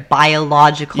out there.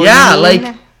 Biological. Yeah,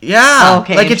 like... Yeah,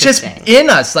 okay, like it's just in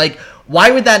us. Like,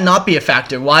 why would that not be a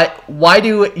factor? Why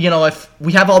do, if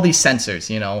we have all these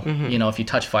sensors, if you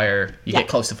touch fire, you get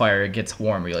close to fire, it gets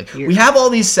warmer. We have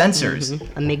all these sensors.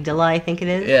 Amygdala, I think it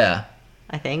is. Yeah.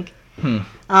 I think.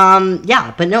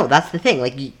 Yeah, but no, that's the thing.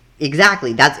 Like,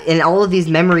 exactly. That's in all of these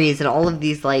memories and all of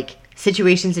these, like,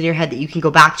 situations in your head that you can go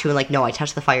back to and, like, no, I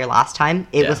touched the fire last time.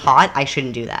 It was hot. I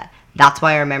shouldn't do that. That's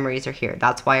why our memories are here.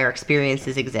 That's why our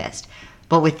experiences exist.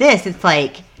 But with this, it's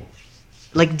like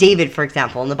David, for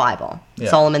example, in the Bible. Yeah.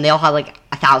 Solomon, they all had like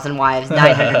 1,000 wives,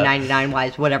 999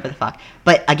 wives, whatever the fuck.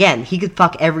 But again, he could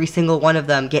fuck every single one of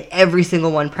them, get every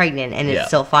single one pregnant, and it's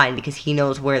still fine because he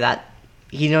knows where that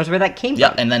came from.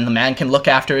 Yeah, and then the man can look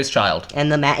after his child. And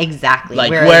the man, exactly.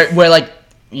 Like, where like,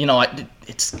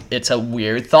 it's a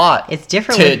weird thought. It's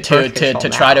different to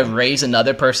try to raise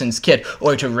another person's kid,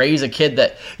 or to raise a kid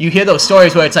that you hear those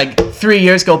stories where it's like 3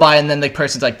 years go by and then the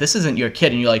person's like, this isn't your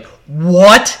kid, and you're like,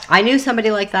 what? I knew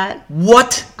somebody like that.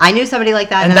 What? I knew somebody like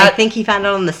that, and I think he found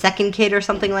out on the second kid or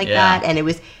something like that, and it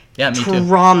was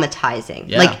traumatizing.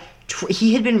 Yeah. Like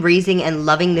he had been raising and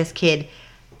loving this kid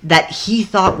that he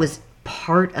thought was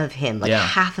part of him, like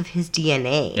half of his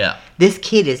DNA. Yeah. This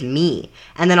kid is me.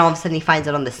 And then all of a sudden he finds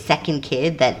out on the second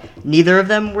kid that neither of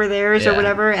them were theirs or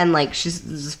whatever, and like she's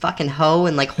this fucking hoe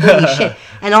and like holy shit.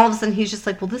 And all of a sudden he's just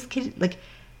like, well, this kid, like,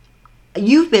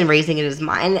 you've been raising it as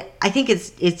mine. And I think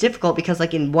it's difficult because,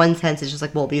 like, in one sense it's just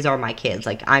like, well, these are my kids.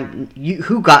 Like,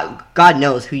 God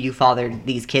knows who you fathered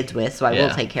these kids with, so I will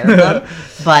take care of them.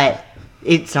 But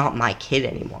it's not my kid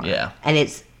anymore. Yeah. And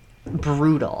it's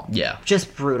brutal. Yeah.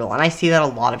 Just brutal. And I see that a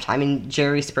lot of time. And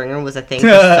Jerry Springer was a thing for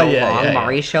so long,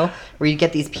 Maury's show, where you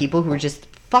get these people who are just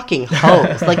fucking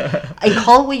hoes. Like, and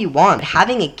call it what you want. I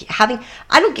don't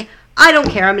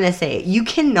care. I'm going to say it. You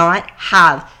cannot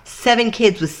have 7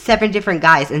 kids with 7 different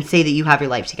guys and say that you have your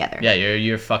life together. Yeah,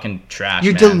 you're fucking trash.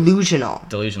 You're delusional.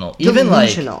 Even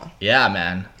like, yeah,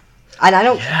 man. And I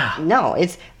don't, no,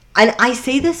 it's, and I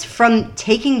say this from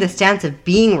taking the stance of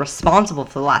being responsible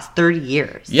for the last 30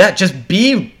 years. Yeah, just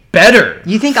be better.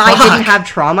 You think I didn't have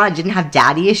trauma? I didn't have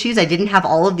daddy issues? I didn't have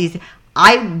all of these.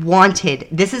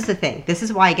 This is the thing. This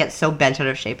is why I get so bent out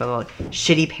of shape about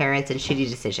shitty parents and shitty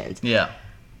decisions. Yeah.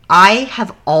 I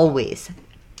have always,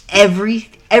 every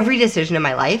decision in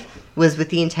my life was with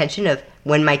the intention of,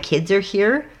 when my kids are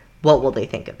here, what will they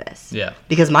think of this? Yeah.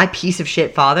 Because my piece of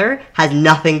shit father has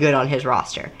nothing good on his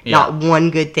roster. Yeah. Not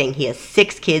one good thing. He has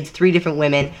 6 kids, 3 different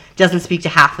women, doesn't speak to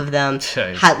half of them.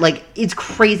 It's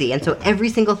crazy. And so every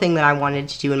single thing that I wanted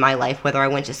to do in my life, whether I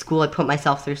went to school, I put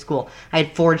myself through school. I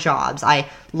had 4 jobs. I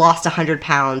lost 100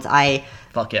 pounds.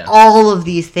 Fuck yeah. All of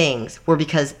these things were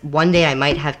because one day I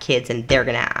might have kids and they're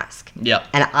going to ask. Yeah.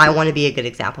 And I want to be a good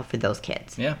example for those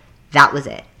kids. Yeah. That was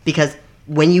it. Because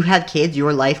when you have kids,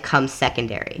 your life comes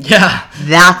secondary. Yeah.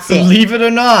 That's it. Believe it or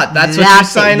not. That's what you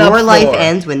sign up for. Your life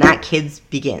ends when that kid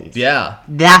begins. Yeah.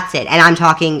 That's it. And I'm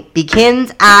talking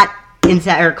begins at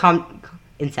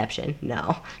inception.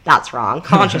 No, that's wrong.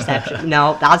 Contraception.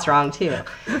 No, that's wrong too.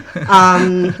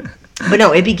 But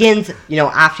no, it begins,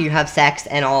 after you have sex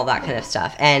and all of that kind of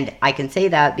stuff. And I can say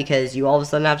that because you all of a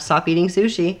sudden have to stop eating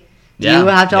sushi. Yeah, you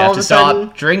have to all of a sudden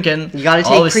stop drinking. You got to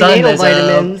take prenatal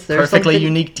vitamins. There's perfectly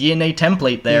unique DNA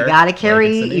template there. You got to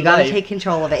you got to take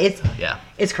control of it.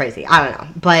 It's crazy. I don't know,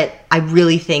 but I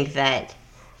really think that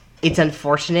it's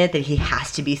unfortunate that he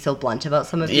has to be so blunt about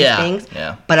some of these things.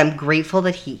 Yeah. But I'm grateful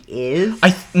that he is.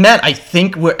 I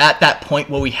think we're at that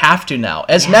point where we have to now.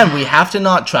 As men, we have to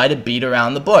not try to beat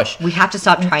around the bush. We have to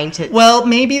stop trying to... Well,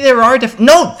 maybe there are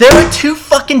No, there are two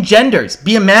fucking genders.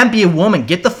 Be a man, be a woman.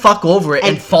 Get the fuck over it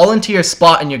and fall into your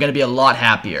spot, and you're going to be a lot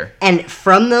happier. And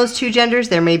from those two genders,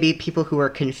 there may be people who are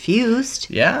confused.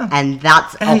 Yeah. And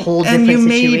that's a whole different situation. And you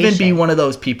may even be one of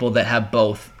those people that have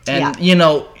both. And, you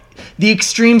know... The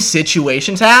extreme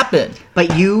situations happen. But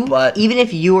even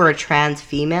if you were a trans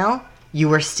female, you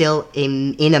were still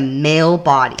in a male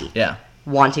body. Yeah.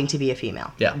 Wanting to be a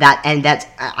female. Yeah.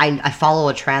 I follow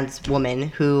a trans woman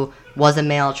who was a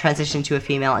male, transitioned to a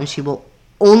female, and she will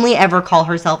only ever call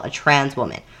herself a trans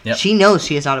woman. Yep. She knows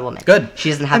she is not a woman. Good. She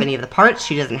doesn't have any of the parts.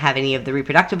 She doesn't have any of the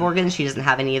reproductive organs. She doesn't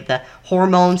have any of the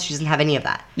hormones. She doesn't have any of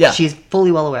that. Yeah. She's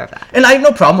fully well aware of that. And I have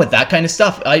no problem with that kind of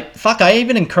stuff. I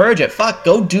even encourage it.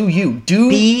 Go do you.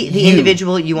 Be the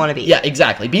individual you want to be. Yeah,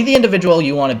 exactly. Be the individual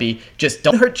you want to be. Just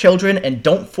don't hurt children and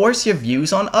don't force your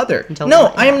views on others.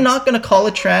 I am not going to call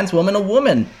a trans woman a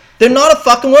woman. They're not a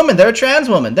fucking woman. They're a trans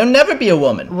woman. They'll never be a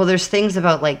woman. Well, there's things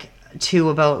about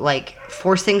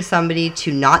forcing somebody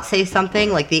to not say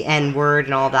something, like the N-word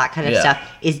and all that kind of stuff,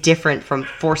 is different from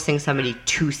forcing somebody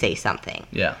to say something.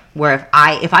 Yeah. Where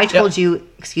if I told you,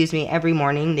 excuse me, every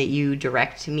morning that you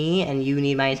direct me and you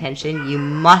need my attention, you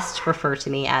must refer to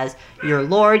me as your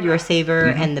Lord, your Savior,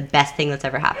 and the best thing that's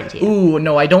ever happened to you. Ooh,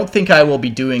 no, I don't think I will be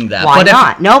doing that. Why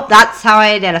not? Nope, that's how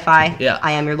I identify. Yeah.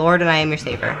 I am your Lord and I am your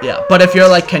Savior. Yeah, but if you're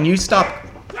like, can you stop?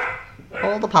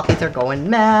 Oh, the puppies are going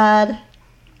mad.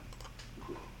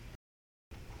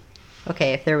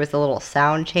 Okay, if there was a little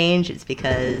sound change, it's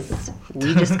because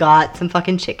we just got some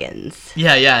fucking chickens.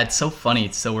 Yeah, it's so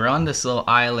funny. So we're on this little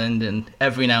island, and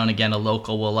every now and again a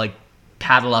local will, like,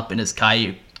 paddle up in his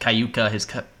cayuca, his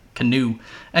canoe,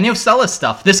 and he'll sell us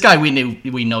stuff. This guy we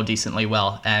know decently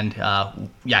well, and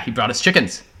he brought us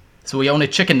chickens. So we own a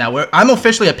chicken now. I'm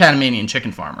officially a Panamanian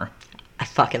chicken farmer. I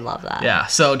fucking love that. Yeah,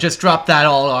 so just drop that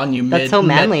all on you. That's so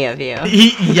manly of you.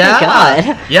 Yeah. Oh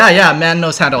my God. Yeah, man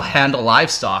knows how to handle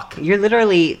livestock. You're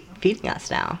literally feeding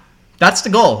us now. That's the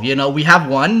goal. You know, we have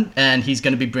one, and he's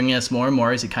going to be bringing us more and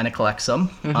more as he kind of collects them.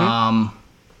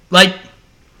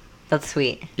 That's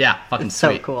sweet. Yeah, fucking That's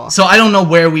sweet. So cool. So I don't know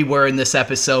where we were in this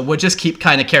episode. We'll just keep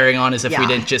kind of carrying on as if we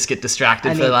didn't just get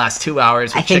distracted for the last 2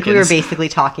 hours with I think chickens. we were basically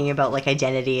talking about, like,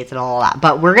 identities and all that.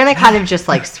 But we're going to kind of just,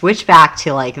 like, switch back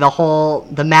to, like, the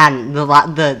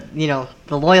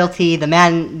loyalty,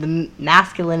 the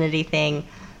masculinity thing.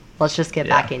 Let's just get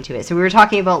back into it. So we were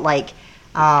talking about, like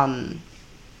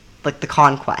the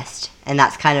conquest. And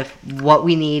that's kind of what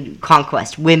we need.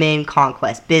 Conquest. Women,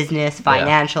 conquest. Business,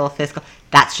 financial, fiscal.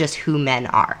 That's just who men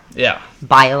are. Yeah.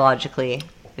 Biologically,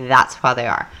 that's how they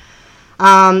are.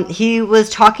 He was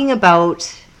talking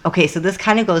about... Okay, so this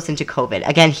kind of goes into COVID.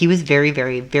 Again, he was very,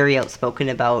 very, very outspoken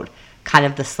about kind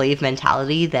of the slave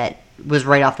mentality that was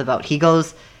right off the boat. He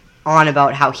goes on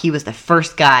about how he was the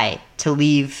first guy to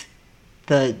leave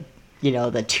the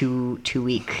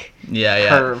 2-week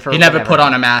curve. He never put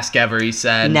on a mask ever, he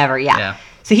said. Never, yeah.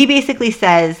 So he basically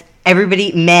says...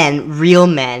 Everybody, men, real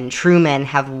men, true men,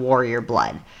 have warrior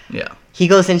blood. Yeah. He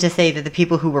goes in to say that the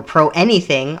people who were pro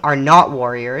anything are not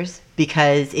warriors,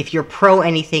 because if you're pro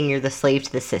anything, you're the slave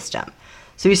to the system.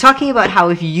 So he's talking about how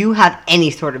if you have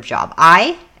any sort of job,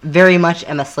 I very much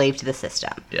am a slave to the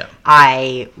system. Yeah.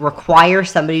 I require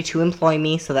somebody to employ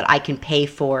me so that I can pay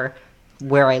for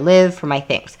where I live, for my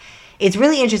things. It's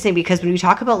really interesting because when we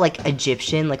talk about, like,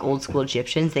 Egyptian, like, old school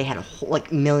Egyptians, they had,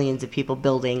 like, millions of people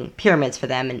building pyramids for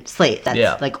them and slaves.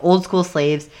 That's, like, old school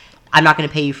slaves. I'm not going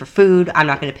to pay you for food. I'm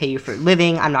not going to pay you for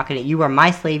living. You are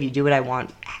my slave. You do what I want.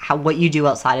 What you do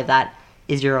outside of that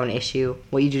is your own issue.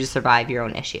 What you do to survive, your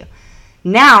own issue.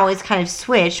 Now it's kind of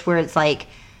switched where it's like,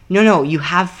 no, you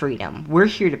have freedom. We're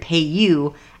here to pay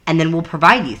you, and then we'll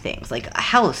provide you things like a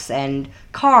house and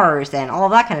cars and all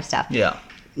that kind of stuff. Yeah.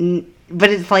 But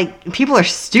it's like, people are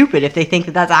stupid if they think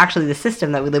that that's actually the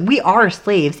system that we live. We are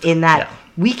slaves in that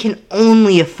we can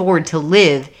only afford to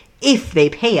live if they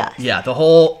pay us. Yeah, the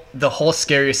whole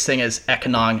scariest thing is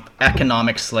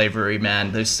economic slavery,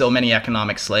 man. There's so many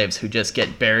economic slaves who just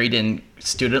get buried in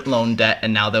student loan debt,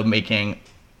 and now they're making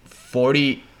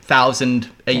 $40,000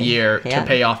 a year to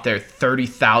pay off their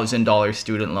 $30,000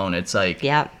 student loan. It's like...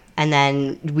 Yeah. And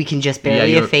then we can just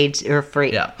barely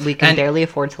we can barely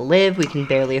afford to live. We can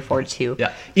barely afford to.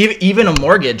 Yeah, even a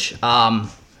mortgage is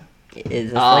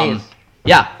a slave.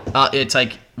 It's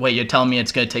like wait, you're telling me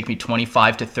it's going to take me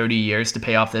 25 to 30 years to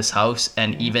pay off this house,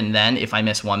 and even then, if I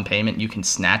miss one payment, you can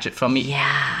snatch it from me?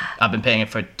 Yeah. I've been paying it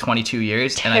for 22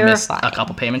 years, Terrifying. and I missed a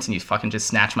couple payments, and you fucking just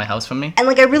snatch my house from me? And,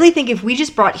 like, I really think if we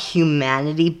just brought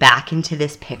humanity back into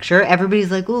this picture,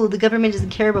 everybody's like, oh, the government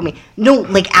doesn't care about me. No,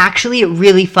 like, actually, it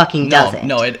really fucking doesn't.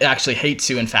 No, it actually hates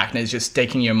you, in fact, and is just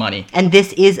taking your money. And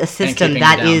this is a system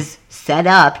that is set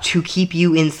up to keep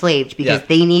you enslaved because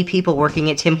they need people working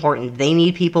at Tim Hortons. They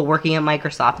need people working at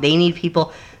Microsoft. They need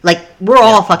people, like, we're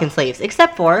all fucking slaves,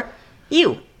 except for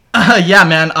you. Yeah,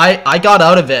 man, I got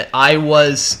out of it. I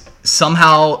was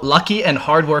somehow lucky and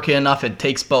hardworking enough. It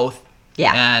takes both.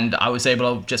 Yeah. And I was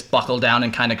able to just buckle down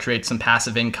and kind of create some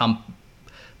passive income,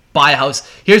 buy a house.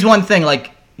 Here's one thing,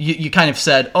 like, you kind of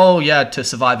said, oh, yeah, to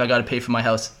survive, I got to pay for my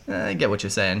house. I get what you're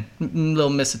saying.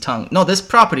 Little miss a tongue. No, this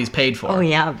property's paid for. Oh,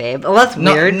 yeah, babe. Oh, that's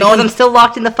weird because I'm still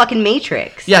locked in the fucking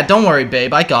Matrix. Yeah, don't worry,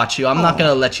 babe. I got you. I'm not going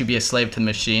to let you be a slave to the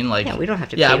machine. Like, yeah, we don't have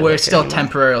to Yeah, pay we're still anymore.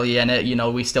 temporarily in it. You know,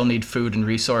 we still need food and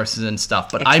resources and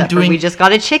stuff. But Except for we just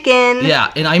got a chicken.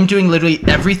 Yeah, and I'm doing literally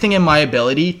everything in my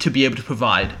ability to be able to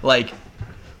provide. Like,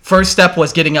 first step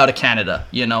was getting out of Canada,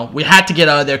 you know. We had to get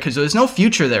out of there because there was no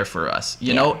future there for us,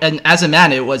 you know. And as a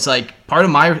man, it was like part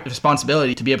of my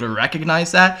responsibility to be able to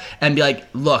recognize that and be like,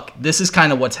 look, this is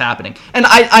kind of what's happening. And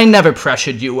I never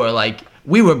pressured you or like,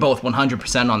 we were both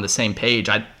 100% on the same page.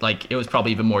 It was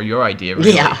probably even more your idea,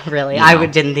 really. Yeah, really.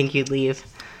 Didn't think you'd leave.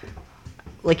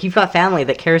 Like, you've got family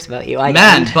that cares about you.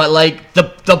 But like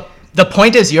the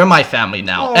point is, you're my family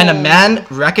now, and a man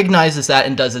recognizes that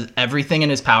and does everything in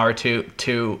his power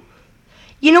to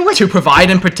you know what? To provide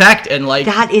and protect, and like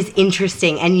that is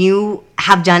interesting. And you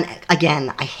have done,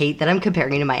 again, I hate that I'm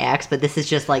comparing you to my ex, but this is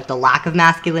just like the lack of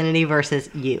masculinity versus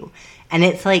you. And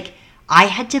it's like I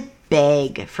had to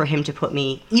beg for him to put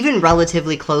me even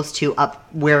relatively close to up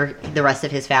where the rest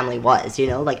of his family was, you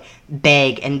know, like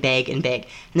beg and beg and beg.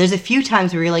 And there's a few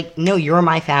times where you're like, no, you're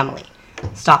my family.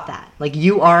 Stop that. Like,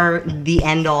 you are the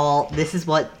end all. This is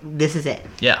it.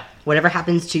 Yeah. Whatever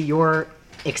happens to your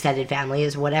extended family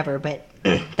is whatever, but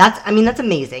that's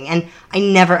amazing. And I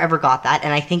never ever got that.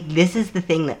 And I think this is the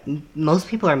thing that most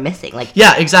people are missing. Like,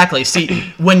 yeah, exactly. See,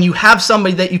 when you have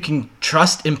somebody that you can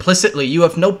trust implicitly, you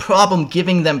have no problem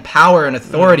giving them power and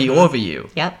authority over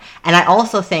you. Yep. And I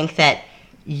also think that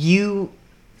you,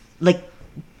 like,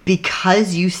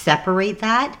 because you separate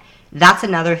that, that's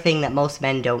another thing that most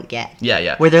men don't get.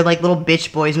 Yeah. Where they're like little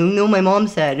bitch boys who know my mom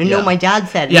said, and know my dad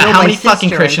said, and yeah, know how my many fucking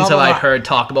sister, Christians blah, blah, have I blah. heard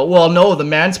talk about, well, no, the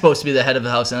man's supposed to be the head of the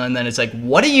house, and then it's like,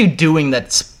 what are you doing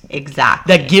that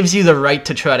gives you the right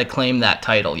to try to claim that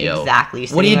title, yo? Exactly.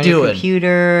 What are you on doing? Your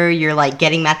computer, you're like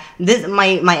getting mad.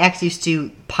 My ex used to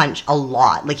punch a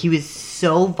lot. Like, he was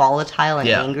so volatile and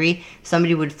angry.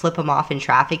 Somebody would flip him off in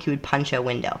traffic, he would punch a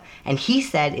window. And he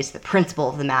said, it's the principle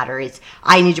of the matter. It's,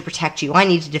 I need to protect you, I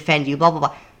need to defend you, blah, blah,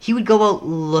 blah. He would go out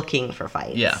looking for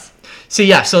fights. Yeah. See,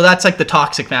 yeah, so that's like the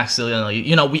toxic masculinity.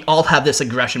 You know, we all have this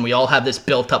aggression. We all have this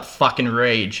built-up fucking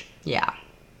rage. Yeah.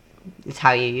 It's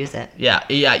how you use it. Yeah,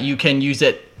 you can use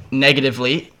it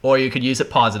negatively, or you could use it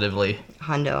positively.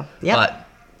 Hundo. Yep. But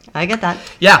I get that.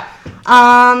 Yeah.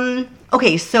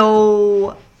 Okay,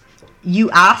 so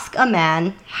you ask a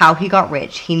man how he got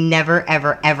rich. He never,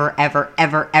 ever, ever, ever,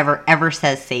 ever, ever, ever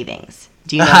says savings.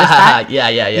 Do you notice that? Yeah.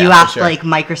 You ask, like,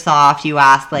 Microsoft. You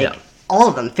ask, like, all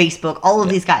of them. Facebook. All of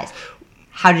these guys.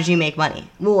 How did you make money?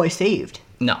 Well, I saved.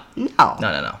 No.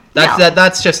 No.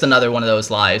 That's just another one of those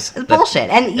lies. It's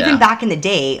bullshit. And even back in the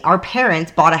day, our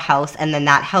parents bought a house, and then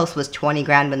that house was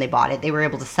 $20,000 when they bought it. They were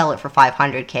able to sell it for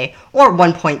 $500K or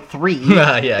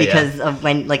 1.3 because of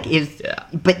when, like,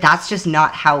 but that's just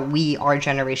not how we, our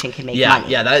generation, can make money.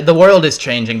 Yeah. The world is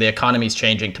changing. The economy's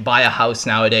changing. To buy a house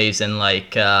nowadays and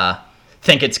like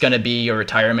think it's going to be your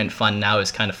retirement fund now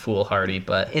is kind of foolhardy.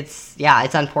 But it's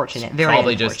unfortunate. Very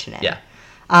probably unfortunate. Just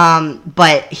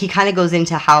but he kind of goes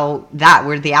into how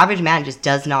where the average man just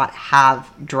does not have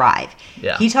drive.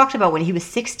 Yeah. He talked about when he was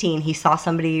 16, he saw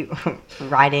somebody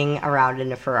riding around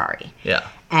in a Ferrari. Yeah.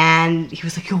 And he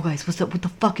was like, yo, guys, what's up? What the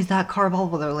fuck is that car? Blah, blah,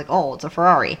 blah. They're like, oh, it's a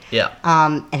Ferrari. Yeah.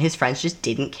 And his friends just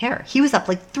didn't care. He was up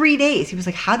like 3 days. He was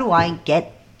like, how do I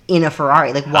get in a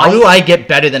Ferrari? Like, why? How do I get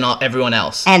better than everyone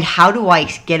else? And how do I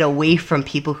get away from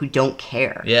people who don't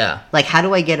care? Yeah. Like, how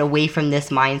do I get away from this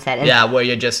mindset? And where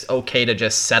you're just okay to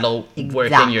just settle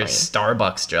working your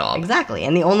Starbucks job. Exactly.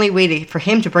 And the only way for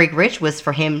him to break rich was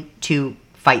for him to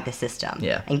fight the system.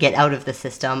 Yeah. And get out of the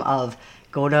system of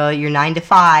go to your 9 to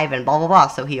 5 and blah, blah, blah.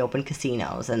 So he opened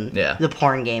casinos and the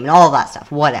porn game and all of that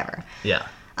stuff. Whatever. Yeah.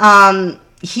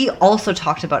 He also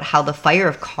talked about how the fire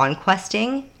of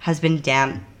conquesting has been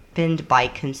dampened by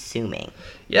consuming.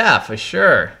 Yeah, for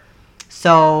sure.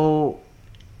 So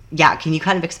yeah, can you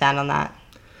kind of expand on that?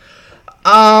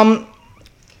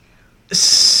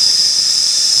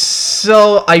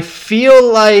 So I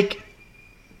feel like,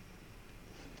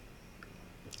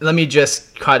 let me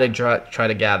just try to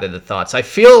gather the thoughts. I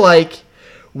feel like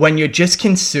when you're just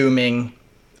consuming,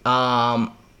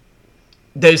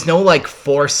 there's no like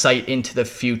foresight into the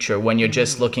future when you're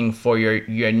just looking for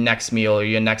your next meal or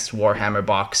your next Warhammer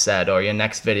box set or your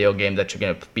next video game that you're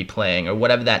going to be playing or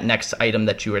whatever that next item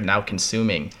that you are now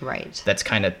consuming. Right. That's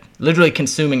kind of literally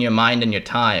consuming your mind and your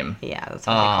time. Yeah, that's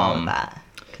what they call it that.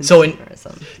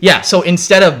 So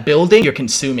instead of building, you're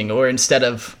consuming, or instead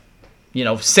of,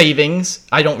 savings.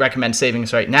 I don't recommend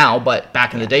savings right now, but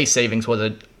back in the day, savings was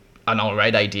an all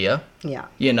right idea. Yeah.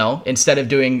 Instead of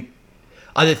doing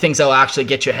other things that will actually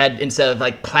get your head, instead of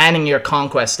like planning your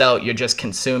conquest out, you're just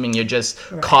consuming. You're just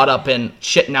caught up in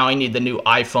shit. Now I need the new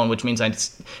iPhone, which means I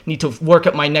need to work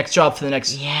at my next job for the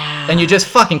next. Yeah. And you're just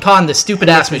fucking caught in this stupid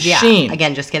ass machine. Yeah.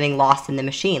 Again, just getting lost in the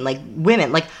machine. Like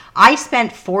women, like I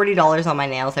spent $40 on my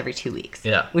nails every 2 weeks.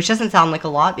 Yeah. Which doesn't sound like a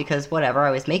lot because whatever,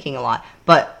 I was making a lot.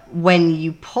 But when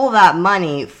you pull that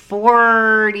money,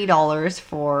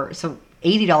 $40 so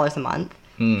 $80 a month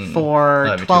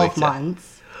for 12 months.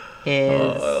 Is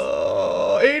 $800.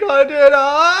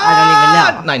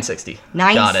 I don't even know. $960.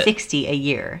 $960 a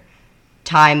year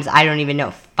times I don't even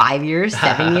know 5 years,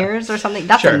 7 years or something.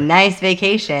 That's a nice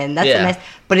vacation. That's a nice.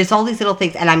 But it's all these little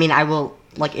things, and I mean, I will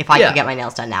like if I could get my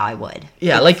nails done now, I would.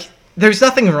 Yeah, there's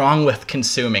nothing wrong with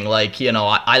consuming.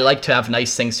 I like to have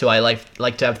nice things too. I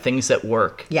like to have things that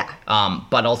work. Yeah.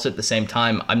 But also at the same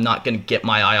time, I'm not going to get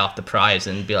my eye off the prize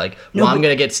and be like, I'm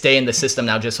going to stay in the system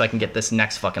now just so I can get this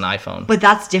next fucking iPhone. But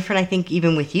that's different, I think,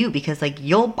 even with you, because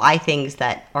you'll buy things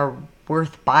that are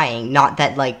worth buying, not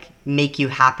that make you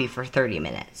happy for 30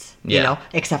 minutes.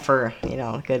 Except for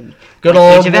good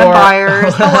old Age of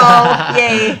Empires. Hello,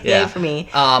 yay for me.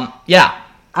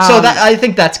 So I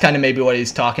think that's kind of maybe what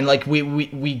he's talking.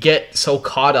 We get so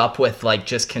caught up with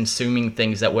just consuming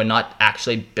things that we're not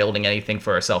actually building anything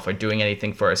for ourselves or doing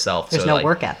anything for ourselves. There's no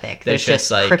work ethic. There's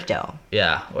just crypto.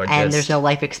 Yeah. And there's no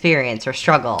life experience or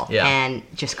struggle. Yeah. And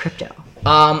just crypto.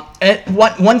 And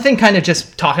one thing, kind of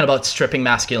just talking about stripping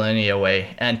masculinity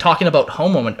away and talking about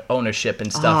home ownership and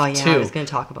stuff too. I was going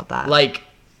to talk about that.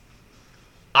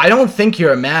 I don't think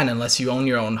you're a man unless you own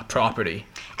your own property.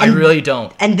 I really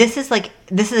don't. And this is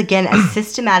again a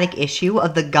systematic issue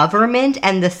of the government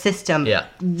and the system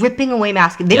ripping away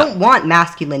masculine. They don't want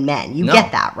masculine men. You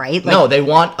get that, right? No, they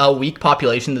want a weak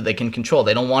population that they can control.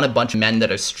 They don't want a bunch of men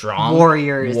that are strong.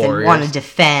 Warriors. And want to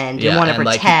defend and want to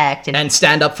protect. And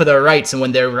stand up for their rights. And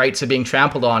when their rights are being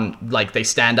trampled on, they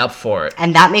stand up for it.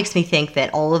 And that makes me think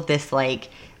that all of this,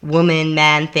 woman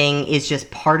man thing is just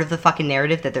part of the fucking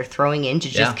narrative that they're throwing in to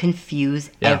just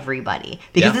confuse everybody,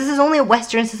 because this is only a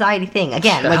Western society thing.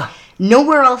 Again,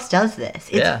 nowhere else does this.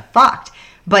 It's fucked.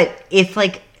 But it's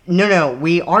no,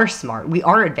 we are smart, we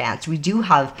are advanced, we do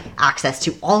have access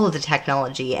to all of the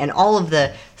technology and all of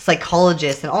the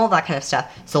psychologists and all of that kind of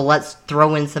stuff, so let's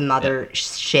throw in some other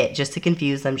shit just to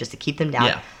confuse them, just to keep them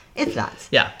down. It's nuts.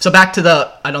 So back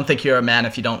to I don't think you're a man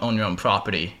if you don't own your own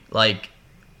property.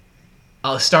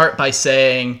 I'll start by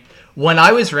saying, when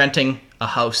I was renting a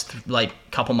house a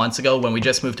couple months ago, when we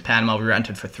just moved to Panama, we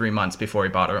rented for 3 months before we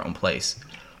bought our own place.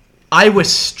 I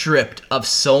was stripped of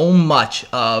so much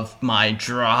of my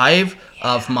drive,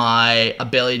 of my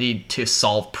ability to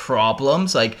solve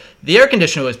problems. The air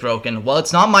conditioner was broken. Well,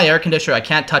 it's not my air conditioner. I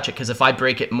can't touch it, because if I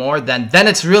break it more, then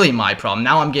it's really my problem.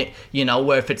 Now I'm getting,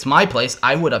 where if it's my place,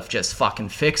 I would have just fucking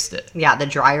fixed it. Yeah, the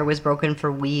dryer was broken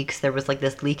for weeks. There was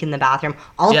this leak in the bathroom.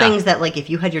 All things that if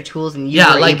you had your tools and you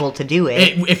were able to do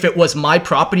it. If it was my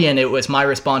property and it was my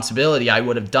responsibility, I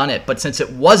would have done it. But since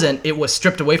it wasn't, it was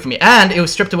stripped away from me. And it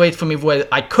was stripped away from me where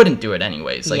I couldn't do it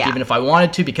anyways. Even if I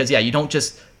wanted to, because you don't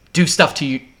just do stuff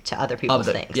to other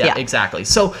people's things. Yeah, exactly.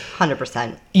 So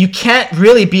 100%. You can't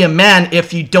really be a man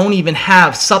if you don't even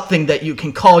have something that you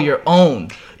can call your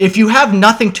own. If you have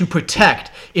nothing to protect,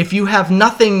 if you have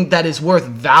nothing that is worth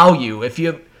value, if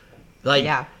you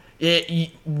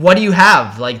what do you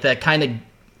have that kind of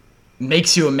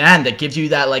makes you a man, that gives you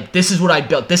that this is what I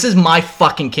built, this is my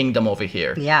fucking kingdom over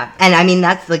here? Yeah. And I mean,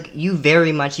 that's you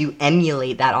very much, you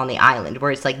emulate that on the island,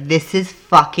 where it's this is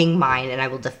fucking mine and I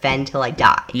will defend till I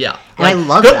die. Yeah. And I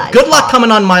love that. Good luck coming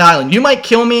on my island. You might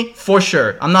kill me for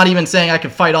sure. I'm not even saying I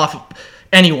can fight off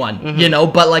anyone,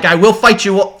 but I will fight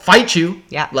you.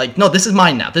 Yeah. No, this is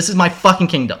mine now. This is my fucking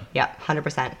kingdom. Yeah.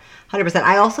 100%.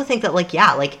 I also think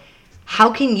that how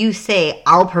can you say,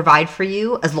 I'll provide for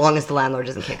you as long as the landlord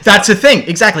doesn't kick us That's the thing.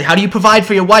 Exactly. How do you provide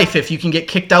for your wife if you can get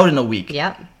kicked out in a week?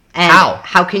 Yeah. And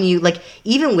how can you,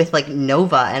 even with,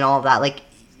 Nova and all of that,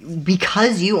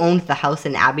 because you owned the house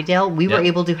in Abbeydale, we were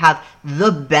able to have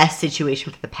the best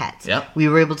situation for the pets. We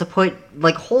were able to put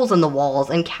like holes in the walls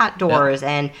and cat doors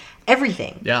and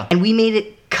everything. And we made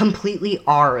it completely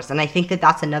ours. And I think that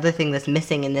that's another thing that's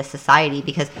missing in this society,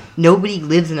 because nobody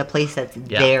lives in a place that's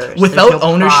theirs. Without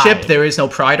ownership, there is no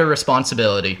pride or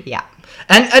responsibility.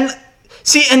 And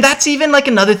see, and that's even like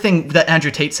another thing that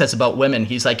Andrew Tate says about women.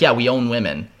 He's like, yeah, we own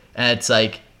women. And it's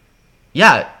like,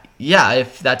 yeah,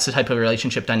 if that's the type of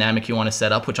relationship dynamic you want to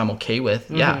set up, which I'm okay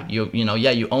with,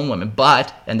 you own women.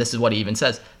 But, and this is what he even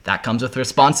says, that comes with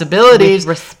responsibilities.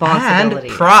 And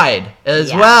pride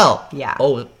as well.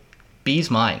 Oh,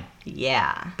 B's mine.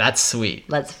 That's sweet.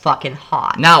 That's fucking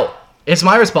hot. Now, it's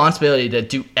my responsibility to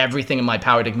do everything in my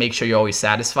power to make sure you're always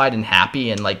satisfied and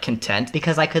happy and like content.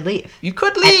 Because I could leave. You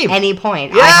could leave. At any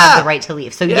point. I have the right to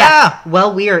leave. So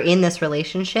while we are in this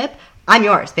relationship, I'm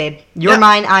yours, babe. You're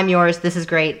mine, I'm yours. This is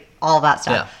great. All that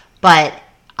stuff. But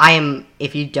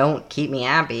if you don't keep me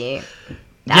happy,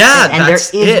 that's it. And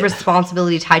there is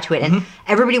responsibility tied to it. And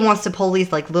everybody wants to pull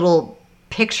these like little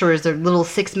pictures or little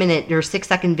 6-minute or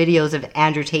 6-second videos of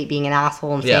Andrew Tate being an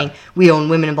asshole and saying we own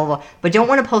women and blah, blah. But don't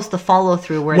want to post the follow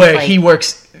through where it's like, he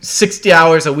works 60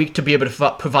 hours a week to be able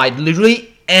to provide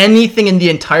literally anything in the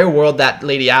entire world that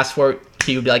lady asked for.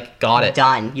 He would be like, got it.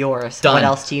 Done. Yours. Done. What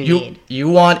else do you need? You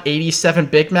want 87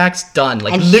 Big Macs? Done.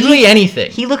 Like, and literally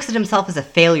anything. He looks at himself as a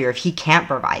failure if he can't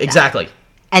provide that. Exactly.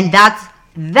 And that's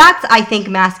I think,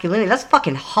 masculinity. That's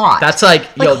fucking hot. That's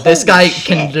like this guy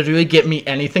can literally get me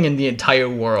anything in the entire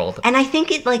world. And I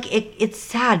think it's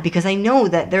sad, because I know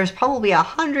that there's probably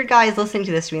 100 guys listening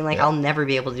to this being like, I'll never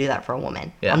be able to do that for a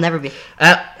woman. I'll never be.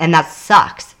 And that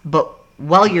sucks. But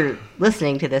while you're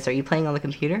listening to this, are you playing on the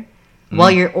computer?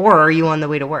 Or are you on the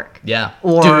way to work?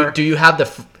 Or do you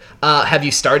have have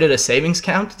you started a savings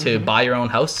account to buy your own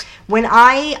house? When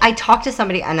I talked to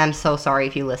somebody, and I'm so sorry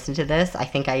if you listen to this, I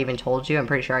think I even told you, I'm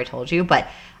pretty sure I told you, but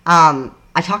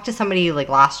I talked to somebody like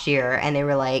last year, and they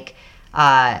were like,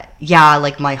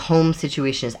 like my home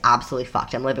situation is absolutely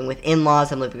fucked. I'm living with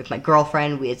in-laws, I'm living with my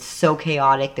girlfriend, it's so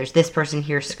chaotic, there's this person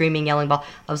here screaming, yelling, blah.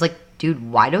 I was like,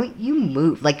 dude, why don't you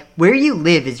move? Like, where you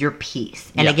live is your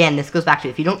peace. And again, this goes back to,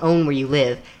 if you don't own where you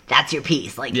live, that's your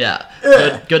peace. Like,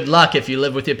 good luck if you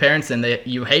live with your parents and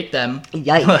you hate them.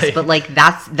 Yikes. But like,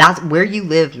 that's where you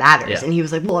live matters. And he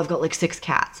was like, well, I've got like 6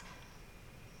 cats.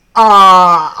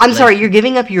 I'm sorry, you're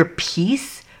giving up your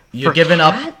peace? You're giving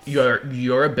up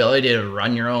your ability to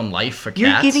run your own life for cats?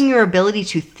 You're giving your ability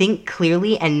to think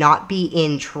clearly and not be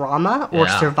in trauma or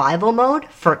survival mode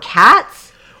for cats?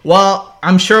 Well,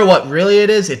 I'm sure what really it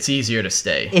is, it's easier to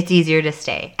stay. It's easier to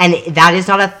stay. And that is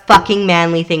not a fucking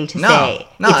manly thing to say.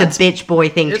 No, it's a bitch boy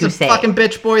thing to say. It's a fucking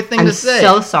bitch boy thing to say. I'm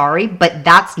so sorry, but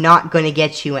that's not going to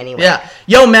get you anywhere. Yeah.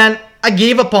 Yo, man, I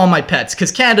gave up all my pets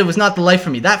because Canada was not the life for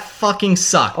me. That fucking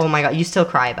sucked. Oh my God, you still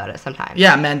cry about it sometimes.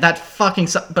 Yeah, man, that fucking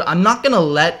sucked. But I'm not going to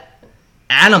let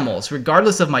animals,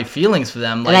 regardless of my feelings for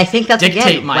them, and I think that's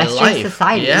dictate again my Western life.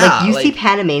 Society. Like you see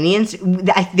Panamanians,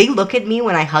 they look at me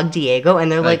when I hug Diego,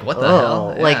 and they're like, "What the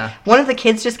hell?" Like one of the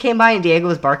kids just came by, and Diego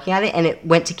was barking at it, and it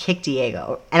went to kick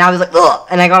Diego, and I was like, "Ugh!"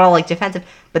 and I got all like defensive.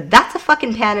 But that's a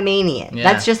fucking Panamanian.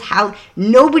 That's just how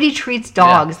nobody treats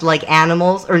dogs like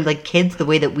animals or like kids the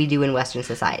way that we do in Western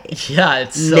society. Yeah,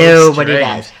 it's so nobody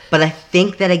strange. does. But I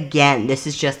think that again, this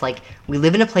is just like we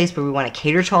live in a place where we want to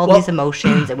cater to all these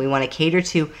emotions, and we want to cater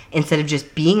to instead of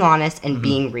just being honest and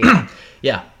being real.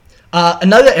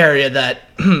 Another area that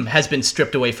has been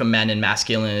stripped away from men in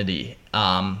masculinity,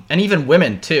 and even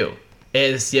women too,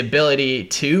 is the ability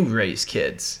to raise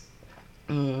kids.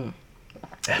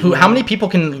 How many people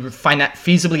can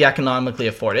feasibly economically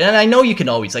afford it? And I know you can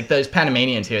always, like, there's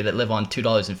Panamanians here that live on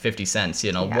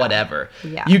 $2.50, whatever.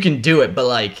 Yeah. You can do it, but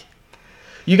like,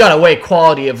 you gotta weigh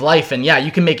quality of life, and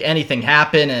you can make anything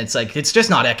happen, and it's like, it's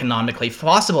just not economically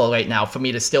possible right now for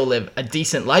me to still live a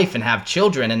decent life and have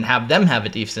children and have them have a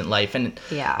decent life. And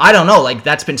I don't know, like,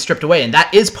 that's been stripped away, and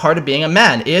that is part of being a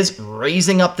man, is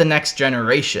raising up the next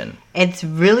generation. It's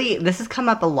really, this has come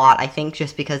up a lot, I think,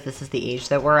 just because this is the age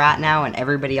that we're at now, and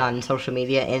everybody on social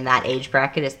media in that age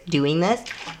bracket is doing this.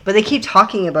 But they keep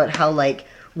talking about how, like,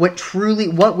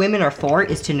 what women are for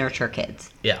is to nurture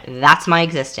kids. Yeah. That's my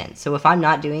existence. So if I'm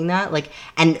not doing that, like,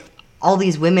 and all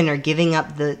these women are giving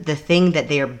up the thing that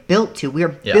they are built to. We are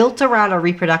built around our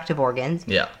reproductive organs.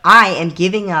 Yeah. I am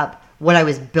giving up what I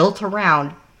was built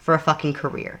around for a fucking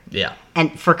career. Yeah.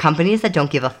 And for companies that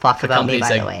don't give a fuck about me,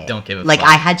 by the way. Don't give a fuck. fuck.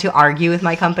 I had to argue with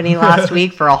my company last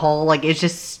week for a whole, like, it's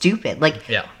just stupid. Like,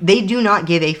 they do not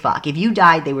give a fuck. If you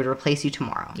died, they would replace you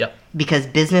tomorrow. Yep. Because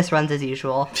business runs as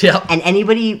usual. Yep. And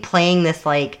anybody playing this,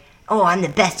 like, oh, I'm the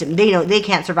best. They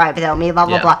can't survive without me, blah,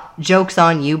 blah, Yeah. blah. Joke's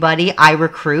on you, buddy. I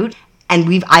recruit.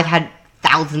 And I've had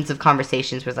thousands of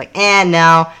conversations where it's like,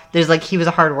 no. There's like, he was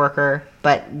a hard worker,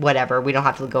 but whatever. We don't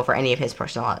have to go for any of his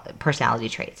personality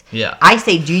traits. Yeah. I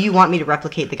say, do you want me to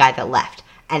replicate the guy that left?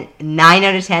 And 9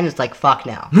 out of 10 is like, fuck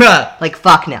no. Like,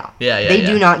 fuck no. Yeah, They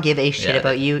do not give a shit Yeah.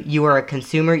 about you. You are a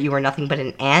consumer. You are nothing but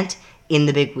an ant in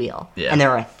the big wheel. Yeah. And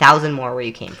there are 1,000 more where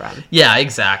you came from. Yeah,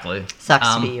 exactly.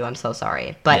 Sucks to be you. I'm so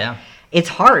sorry. But Yeah. it's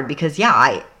hard because,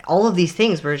 all of these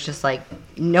things where it's just like,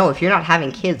 no, if you're not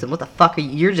having kids, then what the fuck are you?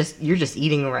 You're just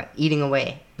eating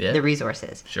away Yeah. the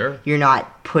resources. Sure. You're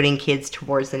not putting kids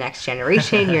towards the next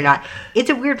generation. You're not. It's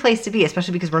a weird place to be,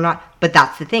 especially because we're not. But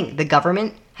that's the thing. The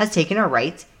government has taken our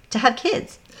rights to have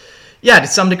kids. Yeah, to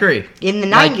some degree. In the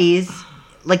 90s,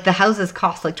 like the houses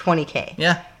cost like $20K.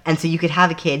 Yeah. And so you could have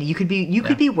a kid. You could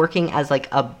be working as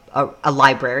like a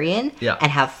librarian. Yeah.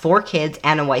 And have 4 kids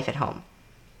and a wife at home.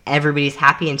 Everybody's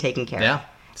happy and taken care of. Yeah.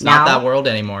 It's not that world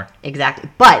anymore. Exactly.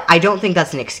 But I don't think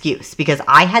that's an excuse because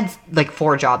I had like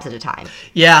 4 jobs at a time.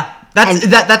 Yeah.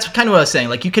 That's kind of what I was saying.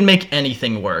 Like, you can make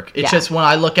anything work. It's Yeah. just when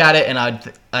I look at it and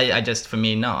I just, for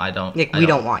me, no, I don't. Like, we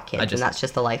don't want kids, and that's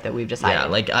just the life that we've decided. Yeah,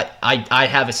 like I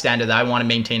have a standard that I want to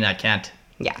maintain that I can't.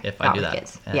 Yeah, If I not do with that.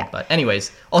 kids. Yeah. But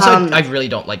anyways, also I really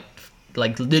don't like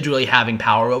literally having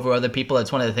power over other people.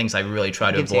 It's one of the things I really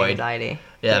try to Gives you avoid. anxiety.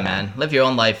 Yeah, man. Live your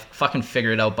own life. Fucking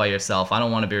figure it out by yourself. I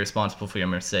don't want to be responsible for your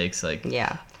mistakes. Like,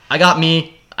 Yeah. I got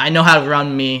me. I know how to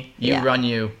run me. You Yeah. run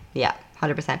you. Yeah,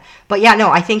 100%. But yeah,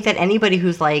 no, I think that anybody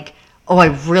who's like, oh,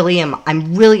 I'm really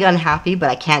unhappy,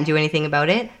 but I can't do anything about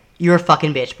it, you're a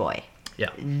fucking bitch boy. Yeah.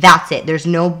 That's it. That's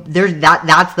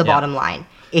the bottom line.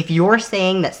 If you're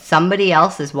saying that somebody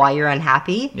else is why you're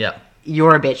unhappy, Yeah.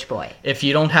 you're a bitch boy. If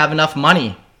you don't have enough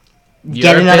money,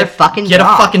 Get another fucking Get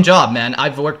job. a fucking job, man.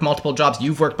 I've worked multiple jobs.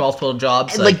 You've worked multiple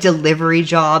jobs. Like delivery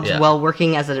jobs, Yeah. while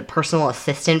working as a personal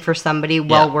assistant for somebody,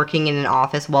 while Yeah. working in an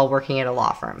office, while working at a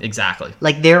law firm. Exactly.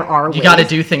 Like, there are ways. You got to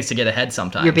do things to get ahead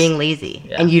sometimes. You're being lazy,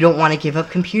 Yeah. and you don't want to give up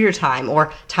computer time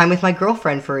or time with my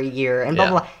girlfriend for a year, and blah,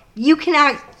 Yeah. blah, blah. You can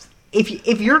act...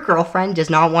 If your girlfriend does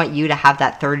not want you to have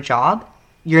that third job,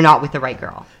 you're not with the right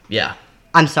girl. Yeah.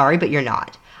 I'm sorry, but you're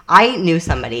not. I knew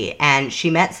somebody, and she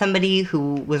met somebody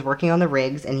who was working on the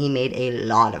rigs, and he made a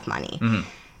lot of money. Mm-hmm.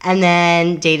 And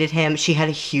then dated him. She had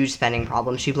a huge spending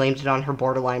problem. She blamed it on her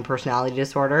borderline personality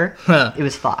disorder. It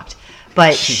was fucked.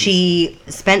 But she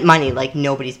spent money like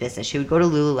nobody's business. She would go to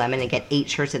Lululemon and get 8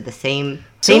 shirts of the same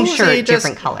shirt,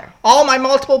 different color. All my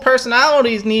multiple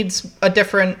personalities needs a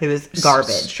different. It was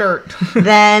garbage. Shirt.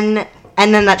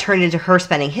 And then that turned into her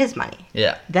spending his money.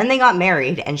 Yeah. Then they got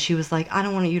married, and she was like, I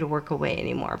don't want you to work away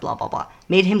anymore, blah, blah, blah.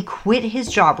 Made him quit his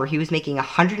job where he was making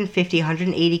 150,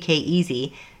 180K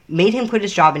easy. Made him quit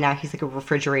his job, and now he's like a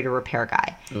refrigerator repair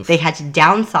guy. Oof. They had to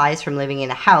downsize from living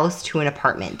in a house to an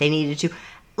apartment. They needed to...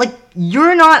 Like,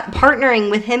 you're not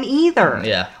partnering with him either.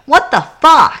 Yeah. What the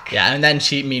fuck? Yeah, and then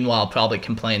she, meanwhile, probably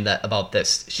complained about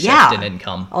this shift in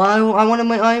income. Oh,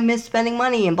 I miss spending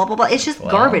money and blah, blah, blah. It's just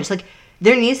garbage. Like,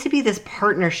 there needs to be this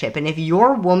partnership. And if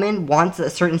your woman wants a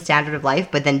certain standard of life,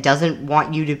 but then doesn't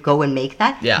want you to go and make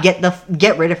that,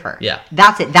 get rid of her. Yeah.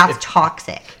 That's it. That's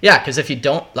toxic. Yeah, because if you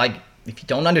don't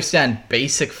understand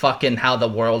basic fucking how the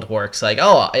world works, like,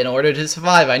 oh, in order to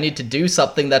survive, I need to do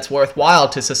something that's worthwhile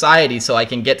to society so I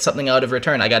can get something out of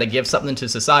return. I got to give something to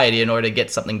society in order to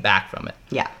get something back from it.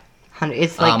 Yeah.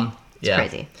 It's like, it's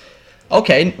crazy.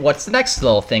 Okay, what's the next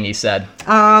little thing he said?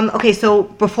 Okay, so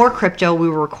before crypto, we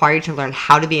were required to learn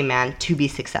how to be a man to be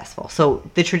successful. So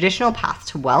the traditional path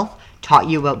to wealth taught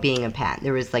you about being a man.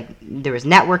 There was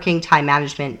networking, time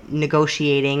management,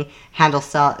 negotiating, handle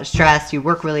stress, you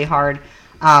work really hard.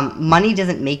 Money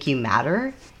doesn't make you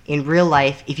matter in real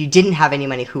life. If you didn't have any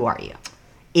money, who are you?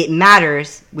 It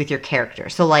matters with your character.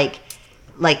 So like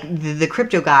the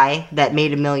crypto guy that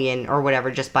made $1 million or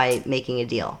whatever just by making a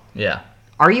deal. Yeah.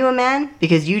 Are you a man?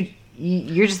 Because you're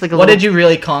just like a What did you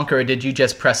really conquer, or did you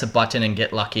just press a button and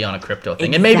get lucky on a crypto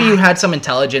thing? And maybe you had some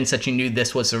intelligence that you knew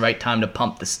this was the right time to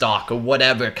pump the stock or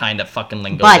whatever kind of fucking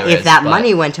lingo But there if is, that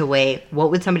money went away, what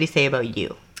would somebody say about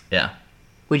you? Yeah.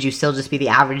 Would you still just be the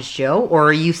average Joe? Or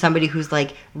are you somebody who's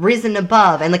like risen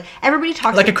above? And like everybody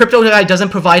talks like a crypto guy doesn't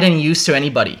provide any use to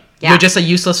anybody. Yeah. You're just a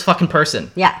useless fucking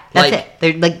person. Yeah, that's like, it.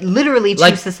 They're like literally to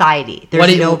like, society.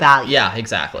 There's no value. Yeah,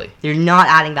 exactly. They're not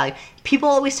adding value. People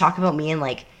always talk about me and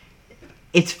like,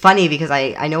 it's funny because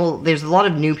I know there's a lot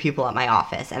of new people at my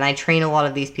office and I train a lot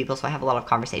of these people, so I have a lot of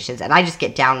conversations and I just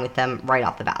get down with them right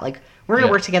off the bat. Like, we're going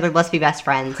to work together. Let's be best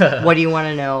friends. What do you want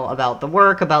to know about the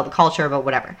work, about the culture, about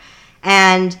whatever?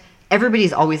 And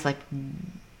everybody's always like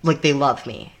they love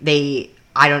me.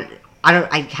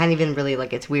 I can't even really,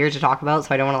 like, it's weird to talk about,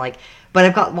 so I don't want to, like, but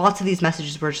I've got lots of these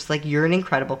messages where it's just like, you're an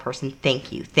incredible person.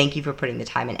 Thank you. Thank you for putting the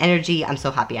time and energy. I'm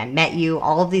so happy I met you.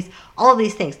 All of these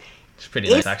things. It's pretty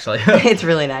nice, actually. It's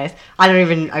really nice.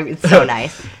 It's so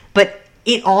nice. But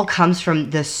it all comes from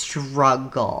the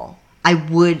struggle. I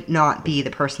would not be the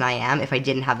person I am if I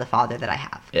didn't have the father that I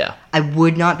have. Yeah. I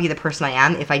would not be the person I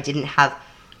am if I didn't have,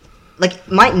 like,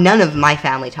 none of my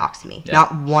family talks to me. Yeah.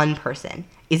 Not one person.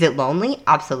 Is it lonely?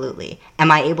 Absolutely. Am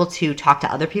I able to talk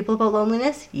to other people about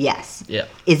loneliness? Yes. Yeah.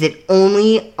 Is it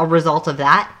only a result of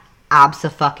that?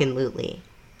 Abso-fucking-lutely.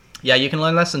 Yeah, you can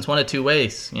learn lessons one of two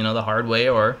ways. You know, the hard way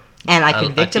or... And I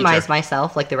could victimize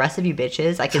myself like the rest of you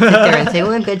bitches. I could sit there and say,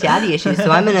 well, I've got daddy issues, so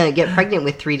I'm going to get pregnant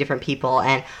with 3 different people.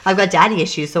 And I've got daddy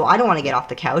issues, so I don't want to get off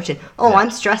the couch. And,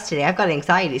 I'm stressed today. I've got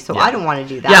anxiety, so I don't want to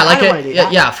do that. Yeah,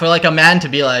 like yeah, for like a man to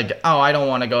be like, oh, I don't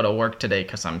want to go to work today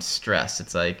because I'm stressed.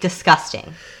 It's like...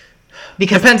 disgusting.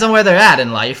 Because depends on where they're at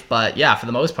in life, but yeah, for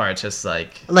the most part, it's just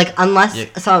like... Like,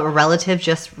 unless a relative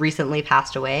just recently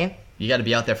passed away... You got to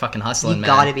be out there fucking hustling, man.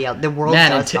 You got to be out. The world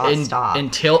does not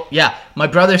stop. My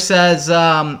brother says,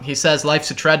 he says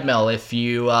life's a treadmill. If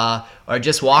you are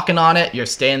just walking on it, you're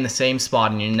staying in the same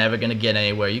spot and you're never going to get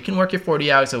anywhere. You can work your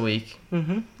 40 hours a week.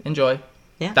 Mm-hmm. Enjoy.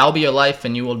 Yeah. That'll be your life,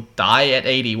 and you will die at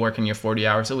 80 working your 40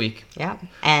 hours a week. Yeah.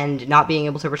 And not being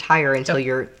able to retire until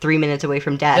you're 3 minutes away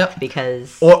from death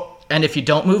because... And if you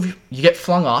don't move, you get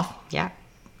flung off. Yeah.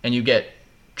 And you get...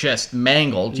 just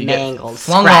mangled. You get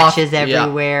flung scratches off.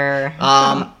 Everywhere.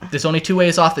 Yeah. There's only 2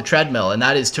 ways off the treadmill, and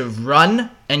that is to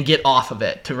run and get off of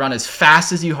it. To run as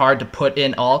fast as you hard to put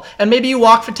in all. And maybe you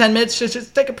walk for 10 minutes,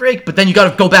 just take a break, but then you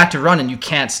got to go back to running. You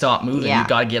can't stop moving. Yeah. You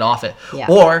got to get off it. Yeah.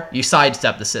 Or you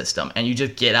sidestep the system and you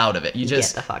just get out of it. You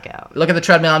just get the fuck out. Look at the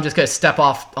treadmill. I'm just going to step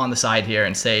off on the side here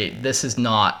and say, this is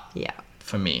not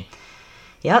for me.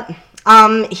 Yep.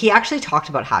 He actually talked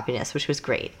about happiness, which was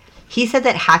great. He said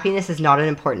that happiness is not an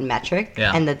important metric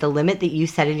and that the limit that you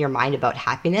set in your mind about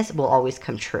happiness will always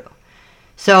come true.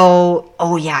 So,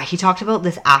 he talked about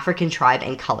this African tribe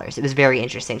and colors. It was very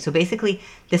interesting. So basically,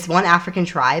 this one African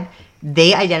tribe,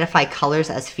 they identify colors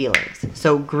as feelings.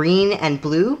 So green and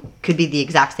blue could be the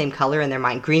exact same color in their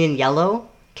mind. Green and yellow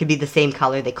could be the same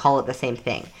color. They call it the same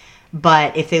thing.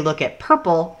 But if they look at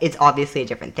purple, it's obviously a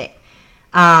different thing.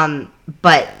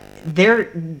 But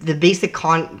the basic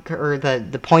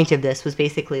the point of this was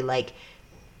basically like,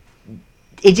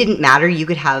 it didn't matter. You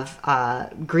could have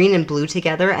green and blue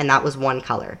together, and that was one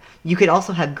color. You could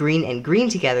also have green and green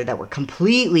together that were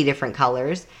completely different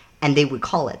colors, and they would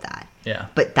call it that. Yeah.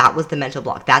 But that was the mental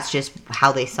block. That's just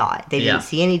how they saw it. They didn't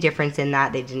see any difference in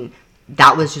that.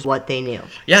 That was just what they knew.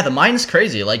 Yeah, the mind's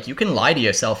crazy. Like, you can lie to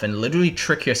yourself and literally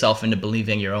trick yourself into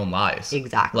believing your own lies.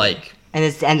 Exactly. Like...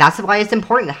 And that's why it's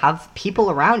important to have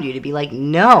people around you to be like,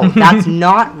 no, that's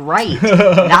not right.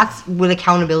 That's what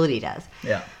accountability does.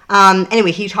 Yeah.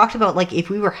 Anyway, he talked about, like, if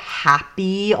we were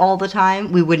happy all the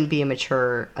time, we wouldn't be a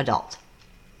mature adult.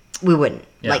 We wouldn't.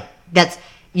 Yeah. Like,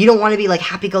 you don't want to be, like,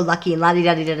 happy-go-lucky and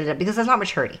la-di-da-di-da-da-da, because that's not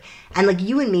maturity. And, like,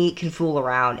 you and me can fool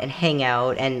around and hang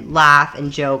out and laugh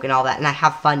and joke and all that, and I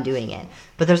have fun doing it.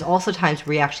 But there's also times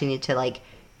where we actually need to, like,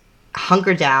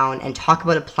 hunker down and talk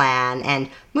about a plan and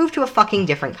move to a fucking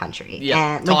different country.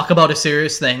 Yeah, and, talk about a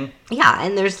serious thing. Yeah,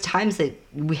 and there's times that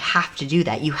we have to do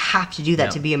that. You have to do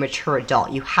that to be a mature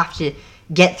adult. You have to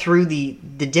get through the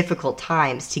difficult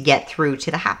times to get through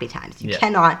to the happy times. You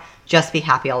cannot just be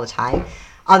happy all the time.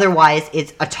 Otherwise,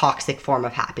 it's a toxic form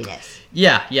of happiness.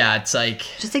 Yeah, it's like...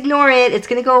 just ignore it. It's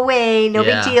going to go away. No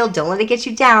big deal. Don't let it get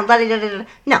you down.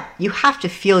 No, you have to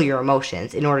feel your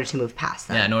emotions in order to move past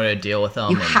them. Yeah, in order to deal with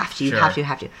them. You have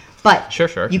to. But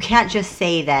sure. You can't just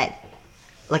say that,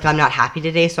 like, I'm not happy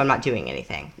today, so I'm not doing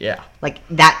anything. Yeah. Like,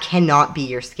 that cannot be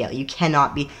your scale. You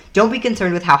cannot be... Don't be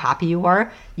concerned with how happy you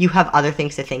are. You have other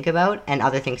things to think about and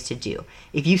other things to do.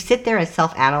 If you sit there and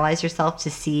self-analyze yourself to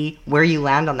see where you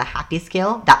land on the happy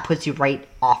scale, that puts you right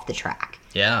off the track.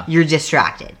 Yeah. You're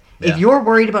distracted. Yeah. If you're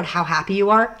worried about how happy you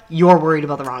are, you're worried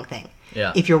about the wrong thing.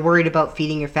 Yeah. If you're worried about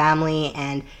feeding your family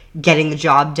and getting the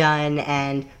job done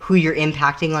and who you're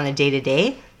impacting on a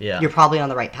day-to-day, you're probably on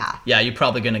the right path. Yeah, you're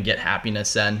probably going to get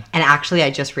happiness then. And actually, I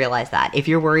just realized that. If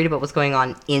you're worried about what's going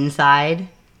on inside,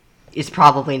 it's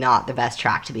probably not the best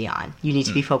track to be on. You need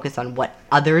to be focused on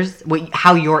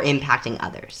how you're impacting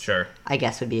others. Sure. I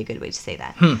guess would be a good way to say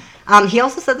that. He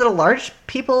also said that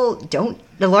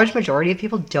the large majority of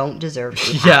people don't deserve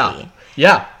to be happy.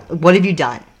 Yeah. What have you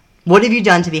done? What have you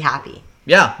done to be happy?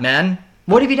 Yeah, man.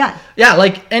 What have you done? Yeah,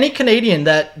 like any Canadian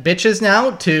that bitches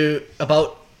now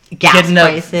about gas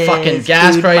prices, fucking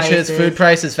gas prices, food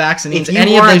prices, vaccines, if you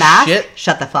any wore of a this mask, shit.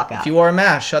 shut the fuck up. If you wore a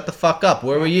mask, shut the fuck up.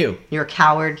 Where were you? You're a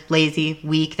coward, lazy,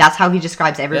 weak. That's how he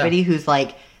describes everybody who's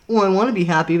like, oh, I want to be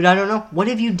happy, but I don't know. What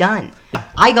have you done?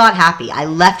 I got happy. I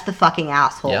left the fucking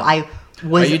asshole. Yeah. I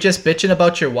was. Are you just bitching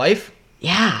about your wife?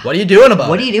 Yeah. What are you doing about it?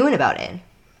 What are you doing about it?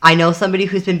 I know somebody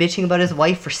who's been bitching about his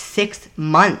wife for 6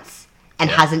 months and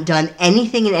hasn't done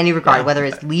anything in any regard, whether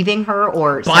it's leaving her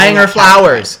or buying her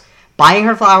flowers. Buying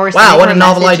her flowers. Wow, what a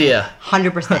novel idea.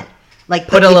 100%. Like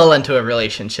put a little into a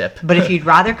relationship. But if you'd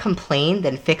rather complain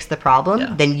than fix the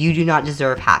problem, then you do not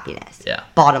deserve happiness. Yeah.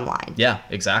 Bottom line. Yeah,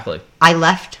 exactly. I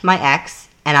left my ex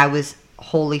and I was,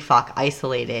 holy fuck,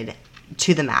 isolated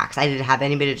to the max. I didn't have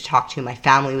anybody to talk to. My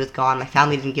family was gone. My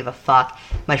family didn't give a fuck.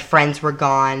 My friends were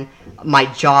gone. My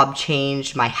job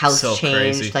changed. My house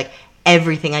changed. Crazy. Like,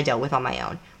 everything I dealt with on my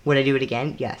own. Would I do it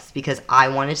again? Yes, because I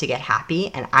wanted to get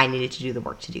happy and I needed to do the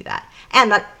work to do that.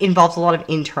 And that involves a lot of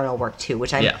internal work too,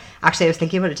 which I'm actually, I was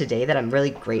thinking about it today, that I'm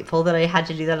really grateful that I had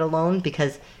to do that alone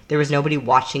because there was nobody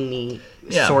watching me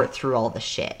sort through all the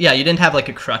shit. Yeah, you didn't have like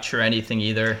a crutch or anything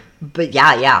either. But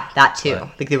yeah, that too.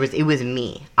 Like it was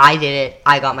me. I did it.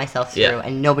 I got myself through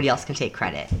and nobody else can take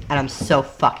credit. And I'm so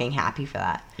fucking happy for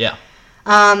that. Yeah.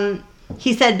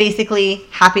 He said basically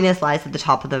happiness lies at the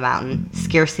top of the mountain.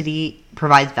 Scarcity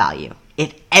provides value.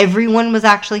 If everyone was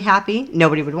actually happy,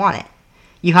 nobody would want it.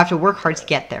 You have to work hard to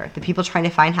get there. The people trying to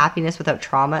find happiness without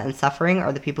trauma and suffering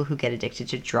are the people who get addicted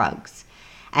to drugs.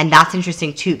 And that's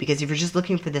interesting too, because if you're just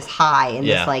looking for this high and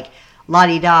this like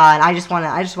la-di-da and I just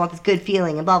want this good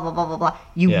feeling and blah blah blah blah blah,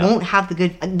 you won't have the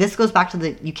good. This goes back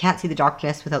to you can't see the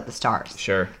darkness without the stars.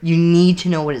 Sure. You need to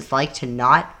know what it's like to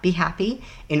not be happy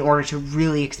in order to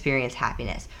really experience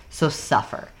happiness. So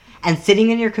suffer. And sitting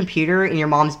in your computer in your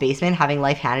mom's basement having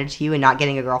life handed to you and not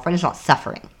getting a girlfriend is not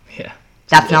suffering. Yeah.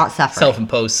 That's not suffering.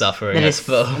 Self-imposed suffering. That is,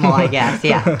 well, I guess,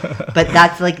 yeah. But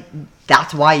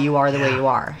that's why you are the way you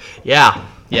are. Yeah.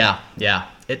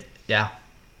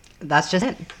 That's just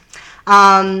it.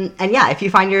 And yeah, if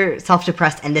you find yourself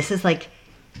depressed, and this is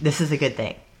a good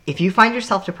thing. If you find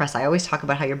yourself depressed, I always talk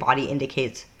about how your body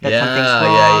indicates that something's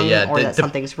wrong or that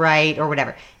something's right or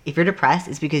whatever. If you're depressed,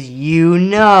 it's because you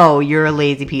know you're a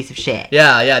lazy piece of shit.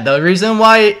 Yeah. The reason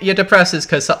why you're depressed is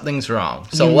because something's wrong.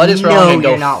 So what is wrong and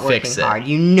go fix it. You know you're not working hard.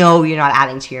 You know you're not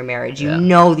adding to your marriage. You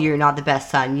know that you're not the best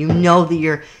son. You know that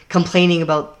you're complaining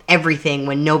about everything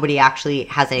when nobody actually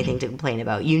has anything to complain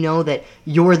about. You know that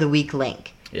you're the weak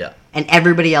link. Yeah. And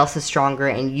everybody else is stronger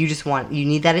and you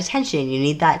need that attention. You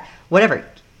need that whatever.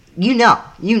 You know,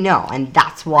 and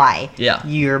that's why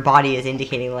your body is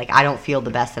indicating, like, I don't feel the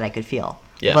best that I could feel.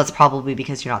 Yeah. Well, that's probably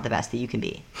because you're not the best that you can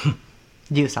be.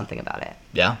 Do something about it.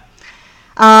 Yeah.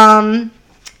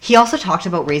 He also talked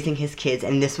about raising his kids,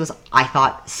 and this was, I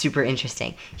thought, super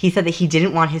interesting. He said that he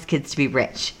didn't want his kids to be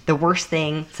rich. The worst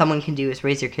thing someone can do is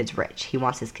raise your kids rich. He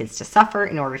wants his kids to suffer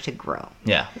in order to grow.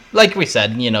 Yeah. Like we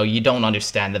said, you don't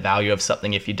understand the value of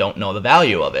something if you don't know the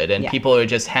value of it. And people who are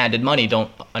just handed money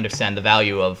don't understand the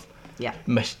value of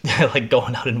like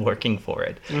going out and working for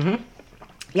it. Mm-hmm.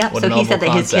 Yeah, so he said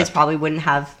that his kids probably wouldn't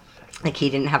have... Like,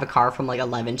 he didn't have a car from,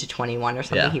 11 to 21 or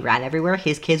something. Yeah. He ran everywhere.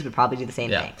 His kids would probably do the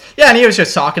same thing. Yeah, and he was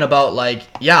just talking about,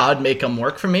 I'd make them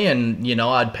work for me, and,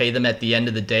 I'd pay them at the end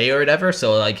of the day or whatever.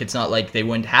 So, it's not like they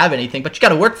wouldn't have anything, but you got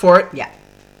to work for it. Yeah,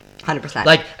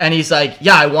 100%. And he's like,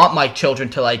 yeah, I want my children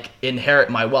to, inherit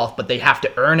my wealth, but they have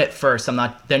to earn it first.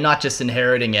 They're not just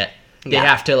inheriting it. They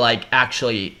have to,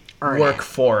 actually work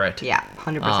for it. Yeah,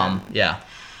 100%. Yeah.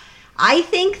 I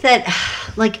think that,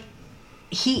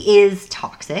 he is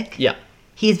toxic. Yeah.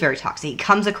 He's very toxic. He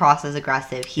comes across as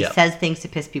aggressive. He says things to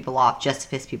piss people off, just to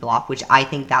piss people off, which I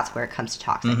think that's where it comes to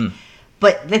toxic. Mm-hmm.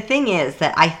 But the thing is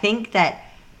that I think that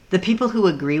the people who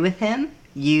agree with him,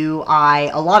 a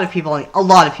lot of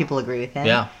people agree with him.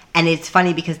 Yeah. And it's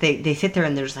funny because they sit there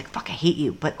and they're just like, fuck, I hate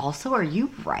you. But also, are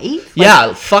you right?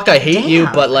 Fuck, I hate you.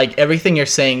 But, everything you're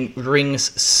saying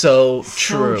rings so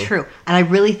true. So true. And I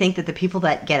really think that the people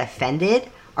that get offended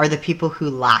are the people who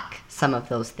lack some of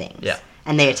those things. Yeah.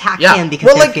 And they attack him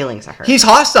because their feelings are hurt. He's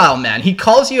hostile, man. He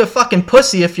calls you a fucking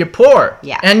pussy if you're poor.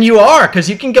 Yeah. And you are, because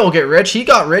you can go get rich. He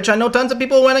got rich. I know tons of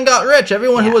people who went and got rich.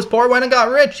 Everyone who was poor went and got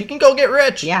rich. You can go get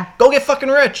rich. Yeah. Go get fucking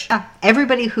rich. Yeah.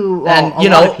 Everybody who...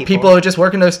 people who are just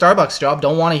working their Starbucks job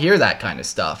don't want to hear that kind of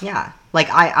stuff. Yeah.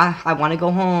 I want to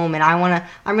go home and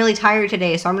I'm really tired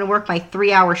today, so I'm going to work my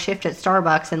 3-hour shift at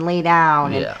Starbucks and lay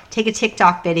down and take a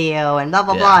TikTok video and blah,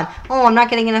 blah, blah. And, I'm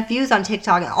not getting enough views on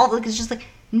TikTok. And all it's just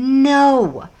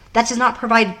no, that does not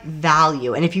provide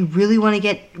value. And if you really want to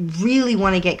get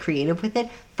creative with it,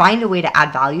 find a way to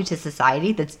add value to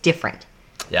society that's different.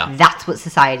 Yeah. That's what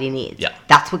society needs. Yeah.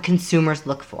 That's what consumers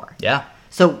look for. Yeah.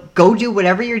 So go do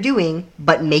whatever you're doing,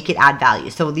 but make it add value.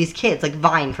 So these kids, like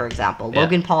Vine, for example,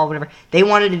 Logan Paul, whatever, they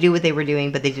wanted to do what they were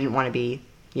doing, but they didn't want to be,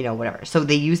 whatever. So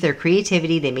they used their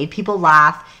creativity. They made people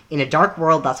laugh in a dark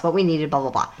world. That's what we needed, blah,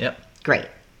 blah, blah. Yep. Great.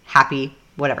 Happy,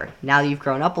 whatever. Now you've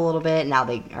grown up a little bit. Now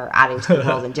they are adding to the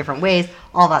world in different ways,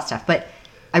 all that stuff. But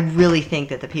I really think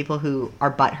that the people who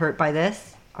are butthurt by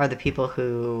this are the people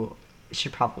who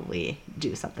should probably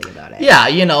do something about it. Yeah,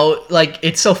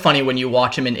 it's so funny when you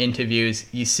watch them in interviews,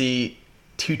 you see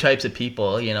two types of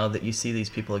people, that you see these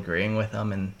people agreeing with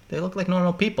them and they look like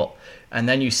normal people. And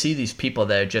then you see these people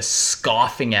that are just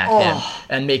scoffing at him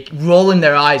and rolling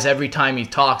their eyes every time he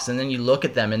talks. And then you look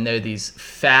at them and they're these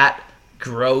fat,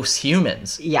 gross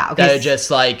humans. Yeah, okay. That are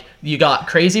just like, you got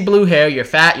crazy blue hair, you're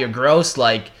fat, you're gross,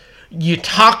 like, you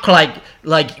talk like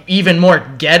even more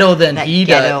ghetto than he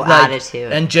does. Ghetto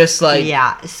attitude. And just like...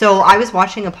 Yeah. So I was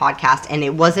watching a podcast, and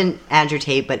it wasn't Andrew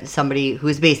Tate, but somebody who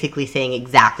was basically saying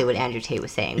exactly what Andrew Tate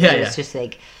was saying. Yeah, it was just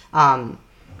like, I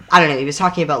don't know, he was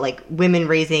talking about like women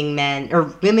raising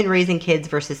kids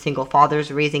versus single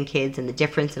fathers raising kids and the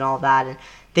difference and all that. And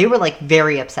they were like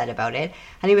very upset about it.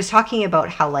 And he was talking about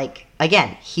how, like,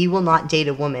 again, he will not date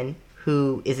a woman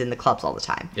who is in the clubs all the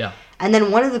time. Yeah. And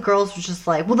then one of the girls was just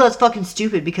like, well, that's fucking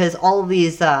stupid because all of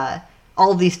these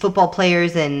football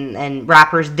players and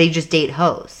rappers, they just date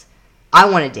hoes. I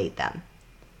want to date them.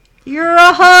 You're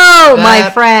a hoe, my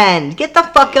friend. Get the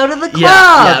fuck out of the club.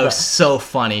 Yeah, it was so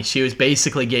funny. She was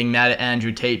basically getting mad at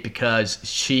Andrew Tate because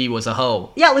she was a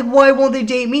hoe. Yeah, like, why won't they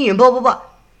date me and blah, blah, blah.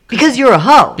 Because you're a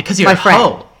hoe. Because you're my a friend.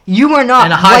 hoe. You are not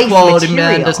and a wife high-quality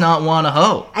material. man does not want a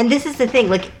hoe. And this is the thing.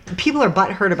 Like, people are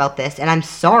butthurt about this, and I'm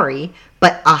sorry,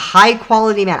 but a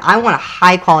high-quality man. I want a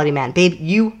high-quality man. Babe,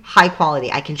 you high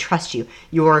quality. I can trust you.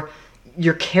 Your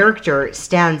character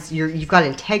stands... You've got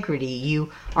integrity.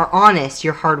 You are honest.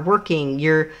 You're hardworking.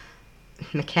 You're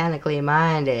mechanically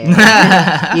minded.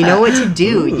 You know what to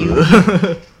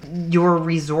do. You're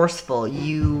resourceful.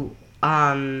 You...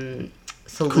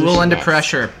 Cool under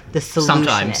pressure. The solutionist.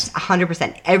 Sometimes.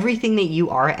 100%. Everything that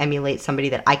you are emulates somebody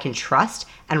that I can trust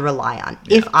and rely on.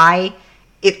 Yeah.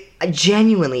 If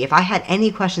I had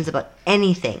any questions about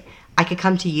anything, I could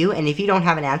come to you, and if you don't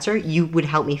have an answer, you would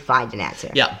help me find an answer.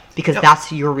 Yeah. Because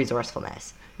that's your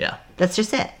resourcefulness. Yeah. That's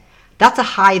just it. That's a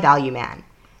high value man.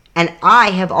 And I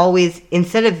have always,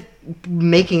 instead of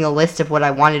making a list of what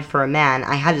I wanted for a man,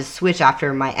 I had to switch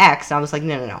after my ex, and I was like,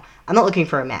 no. I'm not looking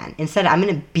for a man. Instead, I'm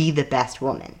going to be the best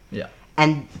woman. Yeah.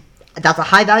 And that's a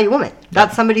high value woman.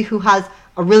 That's somebody who has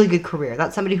a really good career.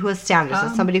 That's somebody who has standards.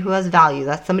 That's somebody who has value.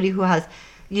 That's somebody who has,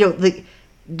 the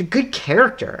good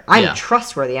character. I'm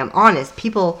trustworthy. I'm honest.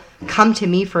 People come to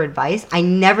me for advice. I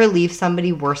never leave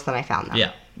somebody worse than I found them.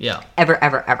 Yeah. Yeah. Ever,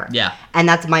 ever, ever. Yeah. And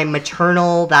that's my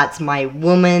maternal, that's my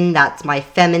woman, that's my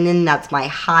feminine, that's my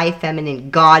high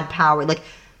feminine God power. Like,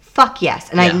 fuck yes.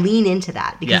 And I lean into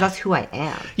that because that's who I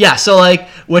am. Yeah. So, like,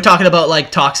 we're talking about,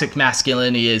 like, toxic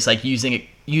masculinity is, like,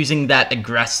 using that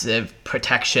aggressive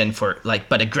protection for, like,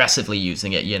 but aggressively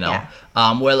using it, Yeah.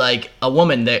 Where, like, a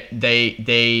woman,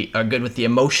 they are good with the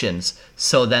emotions.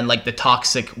 So then, like, the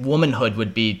toxic womanhood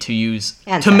would be to use...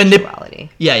 And sexuality.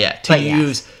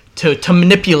 To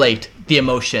manipulate the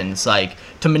emotions, like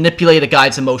to manipulate a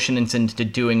guy's emotions into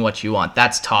doing what you want.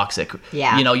 That's toxic.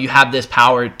 Yeah. You have this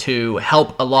power to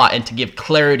help a lot and to give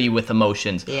clarity with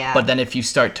emotions. Yeah. But then if you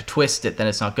start to twist it, then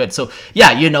it's not good. So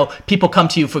people come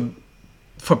to you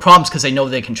for problems because they know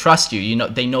they can trust you.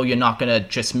 They know you're not gonna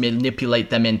just manipulate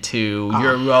them into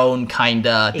your own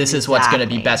kinda. This is what's gonna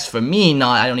be best for me.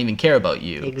 Not I don't even care about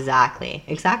you. Exactly.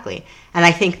 And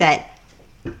I think that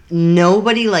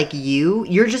nobody like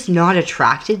you're just not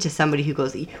attracted to somebody who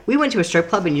goes, we went to a strip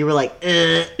club and you were like,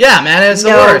 ugh. Yeah, man, it's the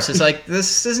worst. It's like,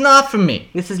 this is not for me.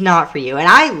 This is not for you. And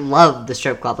I love the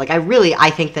strip club. Like,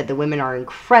 I think that the women are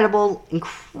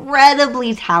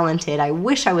incredibly talented. I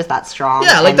wish I was that strong.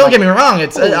 Yeah, like, don't get me wrong.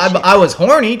 I was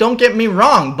horny, don't get me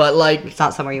wrong, but, like... It's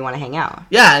not somewhere you want to hang out.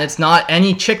 Yeah, and it's not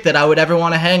any chick that I would ever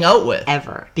want to hang out with.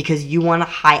 Ever. Because you want to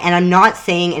hide. And I'm not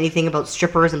saying anything about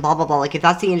strippers and blah, blah, blah. Like, if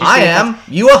that's the industry... I am.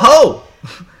 You a hoe.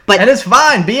 And it's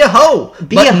fine. Be a hoe.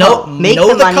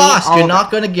 Know the cost. You're not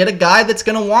going to get a guy that's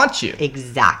going to want you.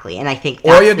 Exactly. And I think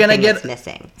that's the thing that's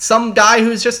missing. Some guy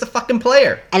who's just a fucking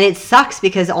player. And it sucks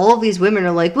because all of these women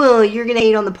are like, well, you're going to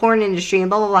hate on the porn industry and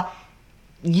blah, blah, blah.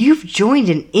 you've joined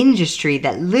an industry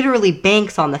that literally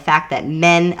banks on the fact that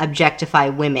men objectify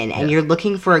women, and you're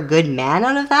looking for a good man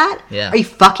out of that? Yeah. Are you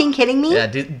fucking kidding me? Yeah,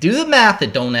 do the math.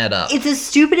 It don't add up. It's as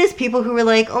stupid as people who were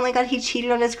like, oh my god, he cheated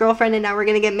on his girlfriend and now we're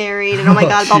going to get married, and oh my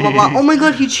god, blah, blah, blah. Oh my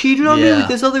god, he cheated on me with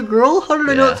this other girl? How did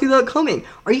I not see that coming?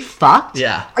 Are you fucked?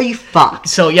 Yeah. Are you fucked?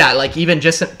 So, yeah, like, even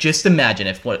just imagine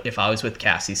if I was with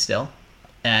Cassie still,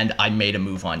 and I made a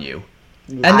move on you.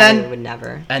 And I would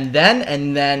never. And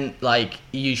then, like,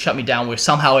 you shut me down. We're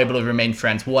somehow able to remain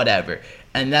friends, whatever.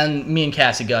 And then me and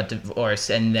Cassie got divorced,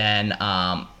 and then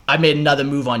I made another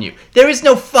move on you. There is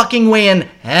no fucking way in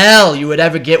hell you would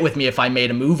ever get with me if I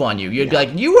made a move on you. You'd be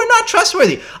like, you are not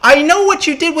trustworthy. I know what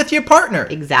you did with your partner.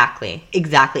 Exactly.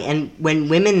 And when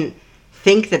women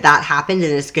think that happened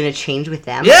and it's going to change with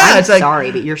them, I'm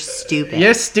sorry, but you're stupid.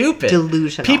 You're stupid.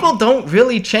 Delusional. People don't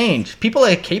really change. People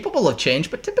are capable of change,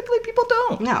 but typically people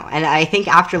don't. No, and I think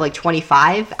after like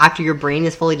 25, after your brain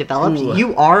is fully developed,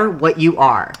 you are what you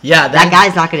are. Yeah. That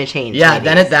guy's not going to change. Yeah, maybe.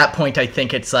 then at that point, I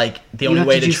think it's like the only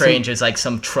way to change is like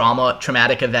some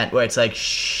traumatic event where it's like,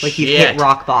 like you've hit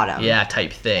rock bottom. Yeah,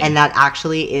 type thing. And that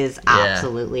actually is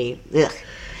absolutely... Ugh.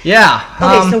 Yeah.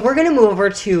 Okay, so we're going to move over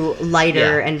to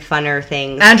lighter and funner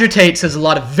things. Andrew Tate says a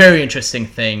lot of very interesting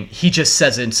thing. He just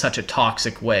says it in such a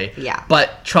toxic way. Yeah.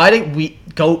 But try to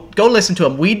go listen to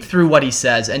him, weed through what he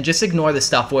says, and just ignore the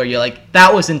stuff where you're like,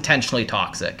 that was intentionally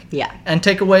toxic. Yeah. And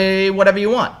take away whatever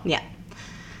you want. Yeah.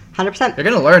 100%. You're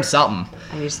going to learn something.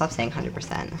 I need to stop saying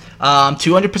 100%.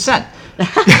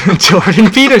 200%. Jordan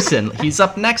Peterson. He's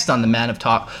up next on the Man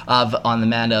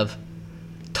of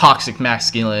Toxic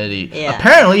Masculinity. Yeah.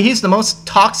 Apparently, he's the most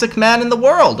toxic man in the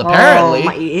world.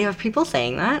 Apparently. You have people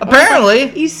saying that? Apparently.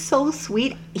 He's so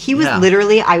sweet. He was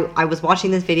literally, I was watching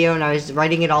this video and I was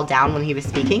writing it all down when he was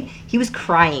speaking. He was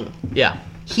crying. Yeah.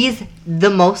 He's the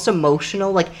most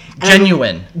emotional, like...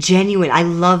 Genuine. Genuine. I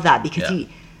love that because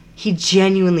he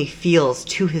genuinely feels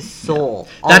to his soul.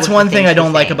 That's one thing I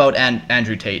don't like about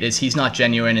Andrew Tate is he's not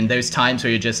genuine, and there's times where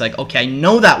you're just like, okay, I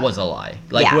know that was a lie.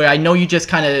 Like where I know you just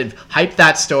kind of hype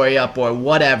that story up or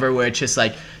whatever, where it's just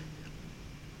like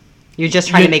you're just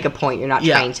trying to make a point. You're not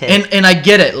trying to. And I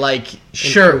get it. Like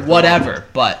sure, whatever,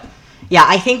 but yeah,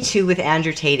 I think too with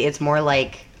Andrew Tate, it's more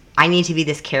like I need to be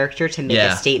this character to make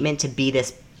a statement, to be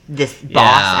this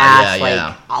boss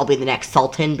ass, I'll be the next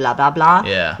sultan, blah blah blah.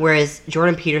 Yeah. Whereas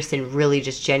Jordan Peterson really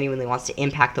just genuinely wants to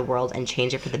impact the world and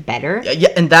change it for the better.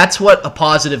 Yeah, and that's what a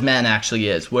positive man actually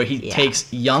is, where he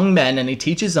takes young men and he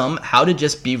teaches them how to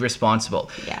just be responsible.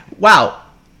 Yeah. Wow.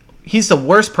 He's the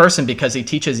worst person because he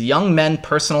teaches young men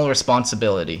personal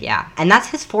responsibility. Yeah, and that's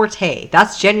his forte.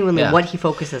 That's genuinely what he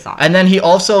focuses on. And then he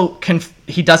also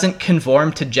he doesn't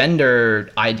conform to gender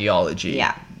ideology.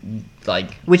 Yeah.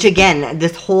 Like, which again,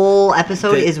 this whole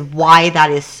episode is why that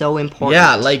is so important.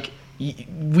 Yeah, like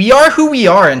we are who we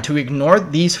are, and to ignore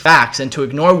these facts and to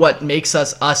ignore what makes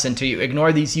us us and to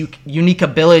ignore these unique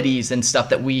abilities and stuff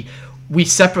that we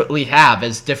separately have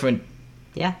as different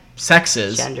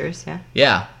sexes, genders.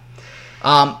 Yeah.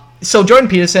 So Jordan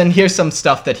Peterson, here's some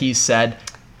stuff that he's said.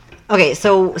 Okay,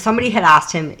 so somebody had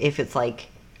asked him if it's like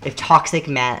if toxic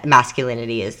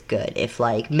masculinity is good, if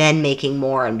like men making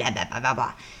more and blah blah blah blah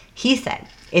blah. He said,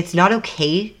 it's not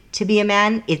okay to be a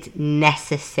man, it's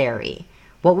necessary.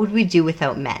 What would we do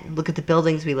without men? Look at the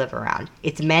buildings we live around.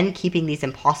 It's men keeping these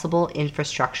impossible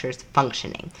infrastructures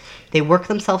functioning. They work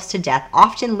themselves to death,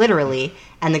 often literally,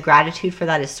 and the gratitude for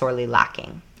that is sorely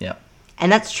lacking. Yeah.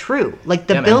 And that's true. Like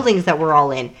the buildings that we're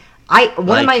all in.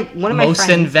 One of my most friends,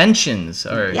 inventions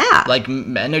are like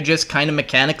men are just kind of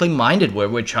mechanically minded, where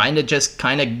we're trying to just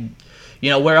kind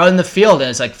of, we're out in the field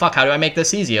and it's like, fuck, how do I make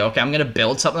this easier? Okay, I'm gonna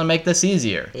build something to make this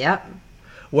easier. Yep.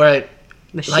 Where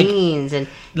machines and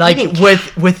like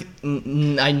with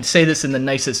I say this in the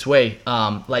nicest way,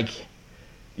 like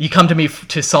you come to me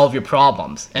to solve your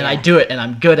problems, and I do it, and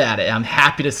I'm good at it, and I'm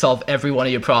happy to solve every one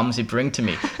of your problems you bring to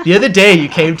me. The other day you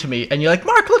came to me and you're like,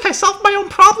 Mark, look, I solved my own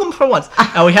problem for once.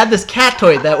 And we had this cat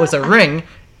toy that was a ring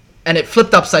and it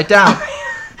flipped upside down.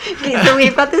 Okay, so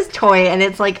we've got this toy and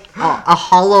it's like a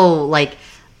hollow like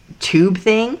tube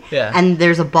thing, and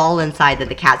there's a ball inside that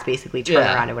the cats basically turn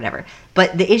around or whatever.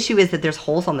 But the issue is that there's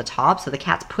holes on the top, so the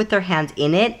cats put their hands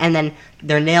in it and then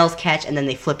their nails catch and then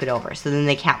they flip it over, so then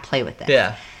they can't play with it.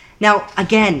 Yeah. Now,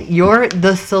 again, you're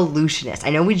the solutionist. I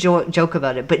know we joke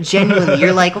about it, but genuinely,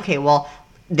 you're like, okay, well,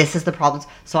 this is the problem.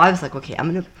 So I was like, okay,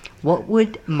 what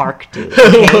would Mark do?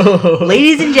 Okay?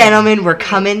 Ladies and gentlemen, we're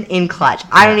coming in clutch.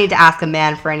 I don't need to ask a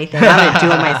man for anything. I'm going to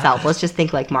do it myself. Let's just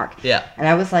think like Mark. Yeah. And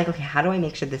I was like, okay, how do I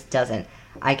make sure this doesn't?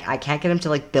 I can't get him to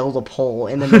like build a pole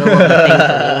in the middle of the thing for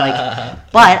me.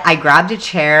 Like, but I grabbed a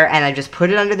chair and I just put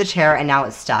it under the chair and now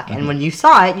it's stuck. And when you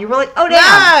saw it, you were like, oh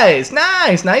damn.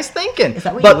 Nice thinking. Is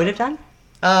that what you would have done?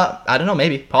 I don't know,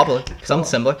 maybe, probably, something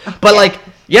similar. But like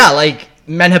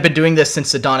men have been doing this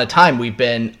since the dawn of time. We've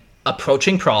been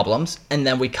approaching problems and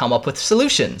then we come up with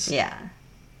solutions. Yeah.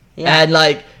 And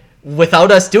like,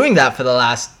 without us doing that for the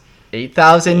last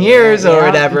 8,000 years or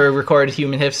whatever recorded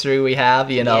human history we have,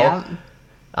 you know.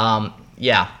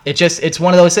 It's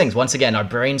one of those things. Once again, our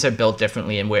brains are built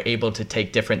differently and we're able to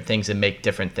take different things and make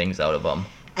different things out of them.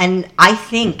 And I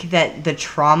think that the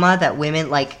trauma that women,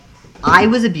 like, I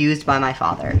was abused by my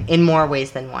father in more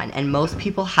ways than one, and most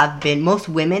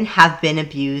women have been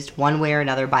abused one way or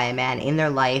another by a man in their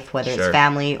life, whether it's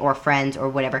family or friends or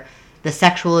whatever. The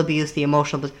sexual abuse, the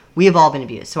emotional abuse, we have all been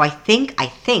abused. So I think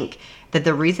that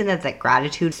the reason that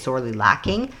gratitude is sorely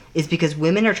lacking is because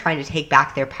women are trying to take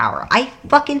back their power. I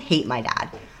fucking hate my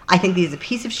dad. I think he's a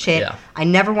piece of shit. Yeah. I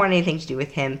never want anything to do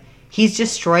with him. He's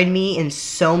destroyed me in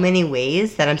so many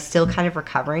ways that I'm still kind of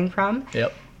recovering from.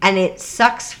 Yep. And it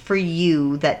sucks for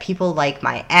you that people like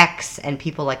my ex and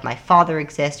people like my father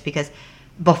exist, because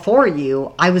before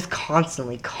you, I was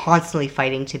constantly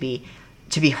fighting to be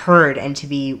heard and to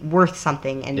be worth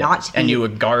something and not to be... And you were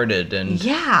guarded and...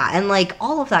 Yeah, and like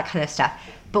all of that kind of stuff.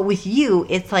 But with you,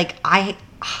 it's like I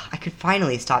could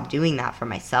finally stop doing that for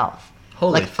myself.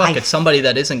 Holy fuck, it's somebody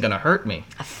that isn't going to hurt me.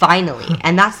 Finally.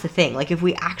 And that's the thing. Like, if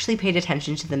we actually paid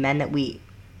attention to the men that we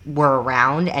were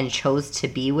around and chose to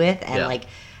be with, and like...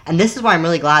 And this is why I'm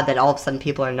really glad that all of a sudden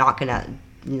people are not going to...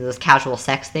 You know, this casual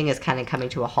sex thing is kind of coming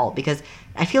to a halt, because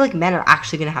I feel like men are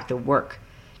actually going to have to work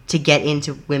to get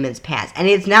into women's pants. And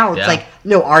it's like,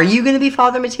 no, are you going to be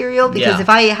father material? Because if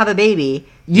I have a baby,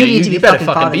 you need to be fucking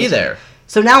father material. There.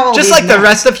 So now all just like the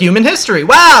rest of human history.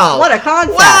 Wow. What a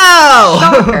concept.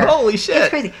 Wow. Holy shit. It's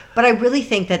crazy. But I really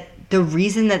think that the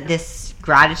reason that this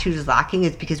gratitude is lacking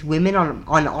is because women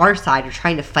on our side are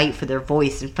trying to fight for their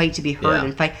voice and fight to be heard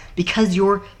and fight because you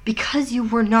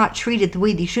were not treated the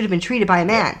way that you should have been treated by a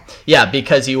man. Yeah,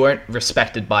 because you weren't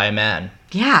respected by a man.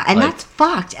 Yeah, and that's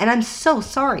fucked, and I'm so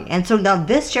sorry. And so now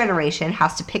this generation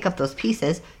has to pick up those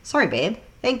pieces. Sorry, babe.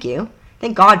 Thank you.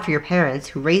 Thank God for your parents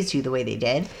who raised you the way they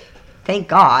did. Thank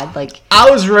God. Like, I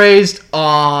was raised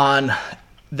on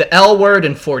the L word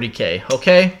and 40K,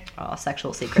 okay? Oh,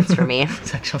 sexual secrets for me.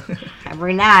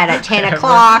 Every night at 10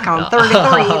 o'clock on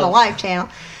 33, the live channel.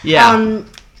 Yeah.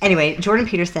 Anyway, Jordan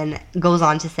Peterson goes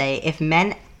on to say, if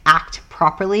men act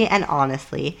properly and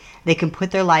honestly, they can put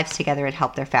their lives together and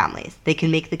help their families. They can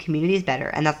make the communities better,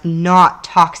 and that's not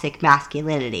toxic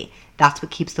masculinity. That's what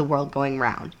keeps the world going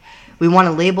round. We want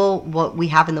to label what we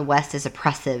have in the West as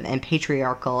oppressive and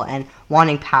patriarchal and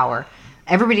wanting power.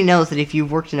 Everybody knows that if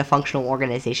you've worked in a functional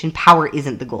organization, power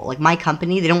isn't the goal. Like, my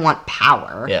company, they don't want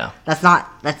power. Yeah.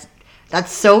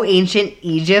 That's so ancient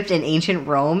Egypt and ancient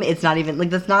Rome. It's not even, like,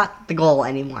 that's not the goal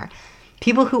anymore.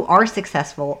 People who are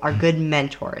successful are good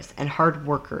mentors and hard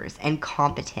workers and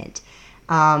competent.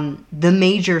 The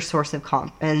major source of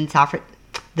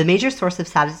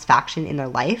satisfaction in their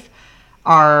life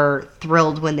are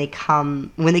thrilled when they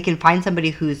can find somebody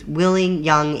who's willing,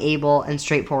 young, able, and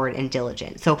straightforward and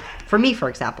diligent. So for me, for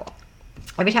example,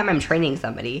 every time I'm training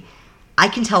somebody, I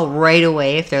can tell right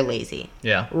away if they're lazy.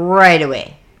 Yeah. Right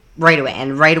away.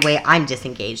 And right away, I'm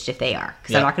disengaged if they are.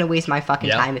 Because I'm not going to waste my fucking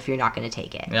time if you're not going to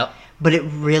take it. Yep. But it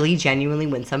really, genuinely,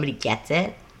 when somebody gets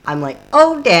it, I'm like,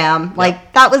 oh, damn.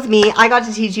 Like, that was me. I got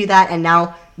to teach you that, and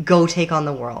now go take on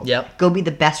the world. Yep. Go be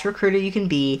the best recruiter you can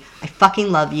be. I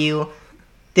fucking love you.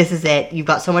 This is it. You've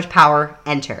got so much power.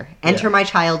 Enter my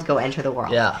child. Go enter the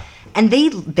world. Yeah. And they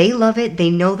love it. They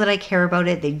know that I care about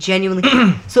it. They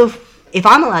genuinely. So if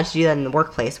I'm allowed to do that in the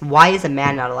workplace, why is a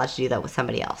man not allowed to do that with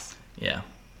somebody else? Yeah.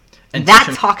 And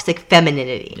that's toxic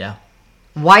femininity. Yeah.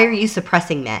 Why are you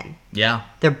suppressing men? Yeah.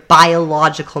 Their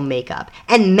biological makeup.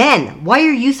 And men, why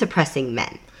are you suppressing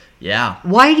men? Yeah.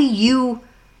 Why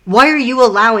are you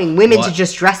allowing women to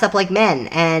just dress up like men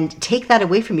and take that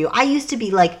away from you? I used to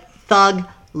be like thug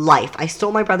life. I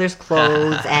stole my brother's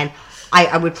clothes and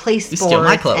I would play sports. You steal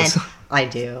my clothes. And I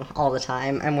do all the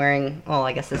time. I'm wearing, well,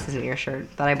 I guess this isn't your shirt,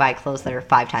 but I buy clothes that are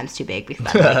 5 times too big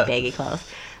because I like baggy clothes.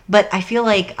 But I feel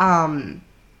like,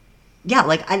 yeah,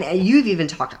 like, and you've even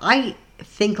talked, I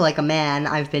think like a man,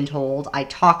 I've been told. I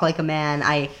talk like a man.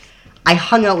 I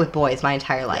hung out with boys my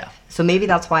entire life. Yeah. So maybe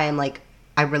that's why I'm like,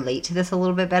 I relate to this a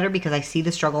little bit better, because I see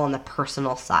the struggle on the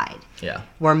personal side. Yeah.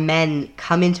 Where men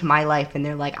come into my life and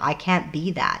they're like, I can't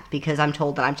be that because I'm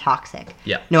told that I'm toxic.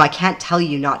 Yeah. No, I can't tell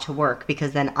you not to work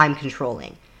because then I'm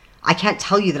controlling. I can't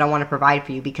tell you that I want to provide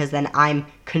for you because then I'm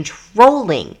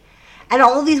controlling. And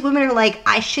all of these women are like,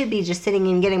 I should be just sitting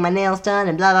and getting my nails done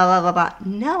and blah, blah, blah, blah, blah.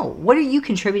 No. What are you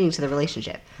contributing to the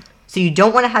relationship? So you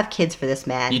don't want to have kids for this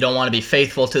man. You don't want to be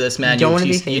faithful to this man.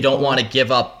 You don't want to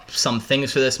give up some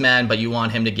things for this man, but you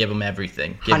want him to give him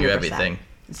everything. Give 100%. You everything.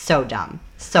 So dumb.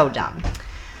 So dumb.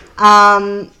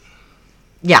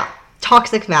 Yeah.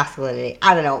 Toxic masculinity.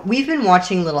 I don't know. We've been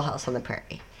watching Little House on the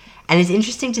Prairie. And it's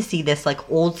interesting to see this, like,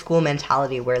 old school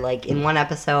mentality where, like, in one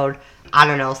episode, I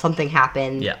don't know, something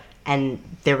happened. Yeah. And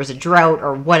there was a drought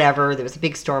or whatever. There was a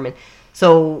big storm. And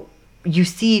so you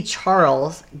see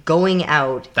Charles going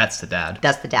out. That's the dad.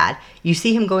 That's the dad. You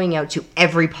see him going out to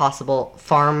every possible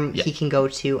farm he can go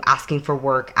to, asking for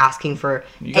work, asking for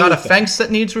You got anything. A fence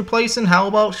that needs replacing? How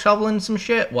about shoveling some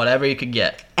shit? Whatever you could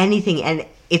get. Anything. And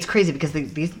it's crazy because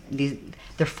these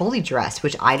they're fully dressed,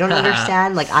 which I don't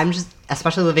understand. Like, I'm just,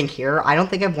 especially living here, I don't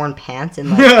think I've worn pants in,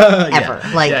 like, ever.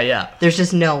 Yeah. Like, there's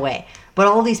just no way. But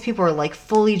all these people are, like,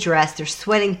 fully dressed. They're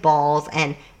sweating balls,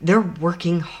 and they're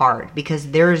working hard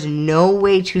because there's no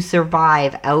way to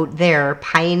survive out there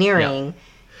pioneering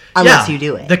unless you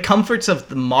do it. The comforts of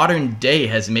the modern day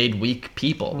has made weak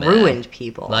people, man. Ruined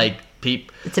people. Like,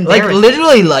 it's embarrassing. Like,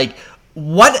 literally, like,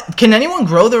 what? Can anyone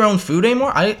grow their own food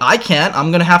anymore? I can't.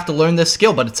 I'm going to have to learn this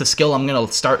skill, but it's a skill I'm going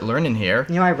to start learning here.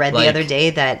 You know, I read the other day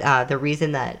that the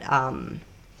reason that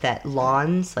that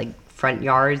lawns, like, front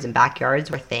yards and backyards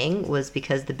were thing was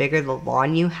because the bigger the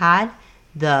lawn you had,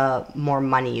 the more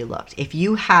money you looked. If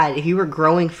you were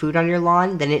growing food on your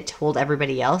lawn, then it told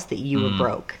everybody else that you were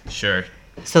broke. Sure.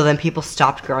 So then people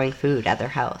stopped growing food at their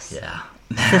house. Yeah.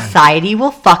 Society will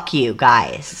fuck you,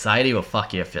 guys. Society will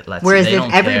fuck you if it lets Whereas you.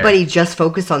 if everybody just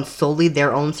focused on solely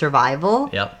their own survival,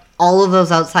 yep. all of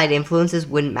those outside influences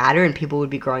wouldn't matter and people would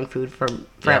be growing food for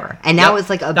forever. Yep. And now it's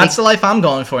like that's the life I'm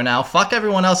going for now. Fuck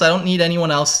everyone else. I don't need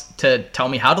anyone else to tell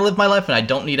me how to live my life, and I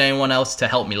don't need anyone else to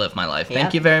help me live my life.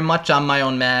 Thank you very much. I'm my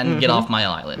own man. Mm-hmm. Get off my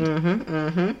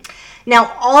island.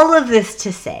 Now, all of this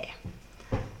to say,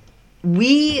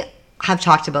 we have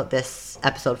talked about this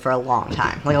episode for a long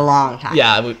time. Like, a long time.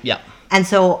 Yeah. And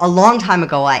so a long time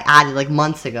ago, I added, like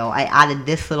months ago, I added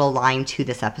this little line to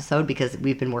this episode because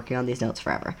we've been working on these notes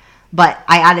forever. But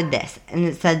I added this, and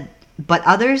it said, but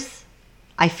others,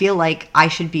 I feel like I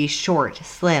should be short,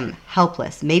 slim,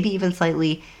 helpless, maybe even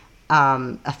slightly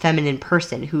a feminine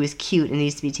person who is cute and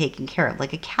needs to be taken care of,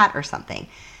 like a cat or something.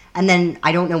 And then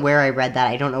I don't know where I read that.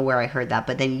 I don't know where I heard that.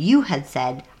 But then you had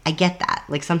said, I get that.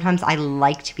 Like, sometimes I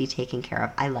like to be taken care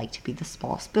of. I like to be the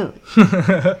small spoon.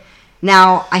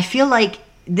 Now, I feel like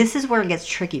this is where it gets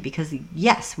tricky because,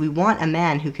 yes, we want a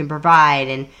man who can provide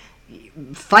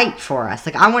and fight for us.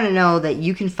 Like, I want to know that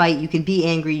you can fight, you can be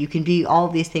angry, you can be all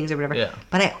of these things or whatever. Yeah.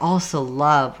 But I also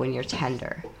love when you're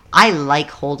tender. I like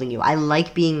holding you. I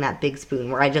like being that big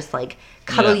spoon where I just, like,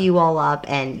 cuddle you all up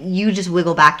and you just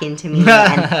wiggle back into me.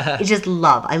 And it's just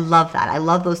love. I love that. I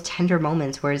love those tender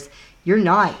moments where you're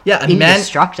not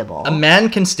indestructible. A man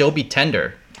can still be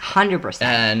tender. 100%.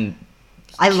 And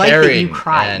I like that you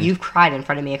cried. You've cried in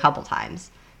front of me a couple times.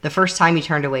 The first time you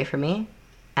turned away from me,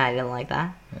 and I didn't like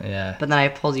that. Yeah. But then I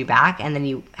pulled you back, and then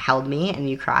you held me, and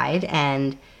you cried.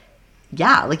 And,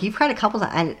 yeah, like, you've cried a couple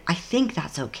times. And I think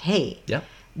that's okay. Yep.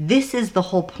 This is the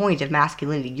whole point of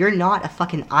masculinity. You're not a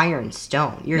fucking iron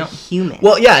stone. You're human.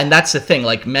 Well, yeah, and that's the thing.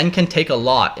 Like, men can take a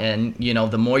lot, and, you know,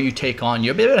 the more you take on,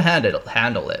 you'll be able to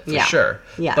handle it, for sure.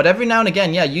 Yeah. But every now and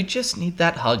again, you just need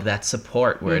that hug, that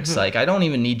support, where it's like, I don't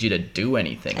even need you to do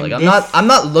anything. And like, I'm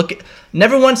not looking...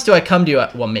 Never once do I come to you...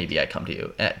 Well, maybe I come to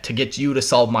you to get you to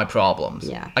solve my problems.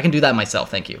 Yeah. I can do that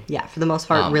myself, thank you. Yeah, for the most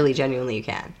part, really, genuinely, you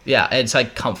can. Yeah, it's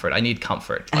like comfort. I need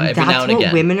comfort and every now and again.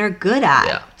 That's what women are good at.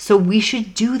 Yeah. So we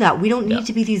should do that. We don't need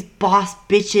to be these boss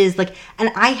bitches. Like,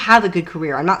 and I have a good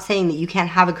career. I'm not saying that you can't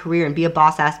have a career and be a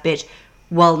boss-ass bitch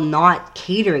while not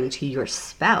catering to your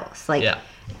spouse. Like,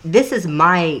 this is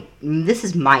my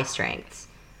strengths.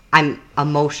 I'm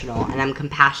emotional and I'm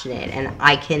compassionate and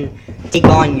I can take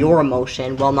on your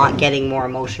emotion while not getting more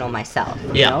emotional myself.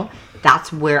 You know?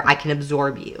 That's where I can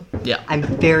absorb you. Yeah. I'm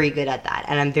very good at that,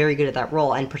 and I'm very good at that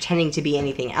role, and pretending to be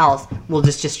anything else will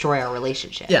just destroy our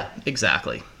relationship. Yeah,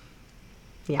 exactly.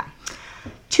 Yeah.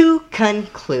 To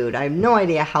conclude, I have no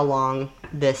idea how long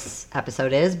this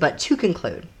episode is, but to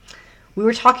conclude, we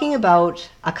were talking about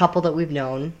a couple that we've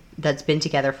known that's been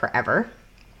together forever,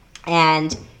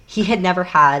 and he had never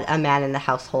had a man in the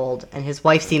household, and his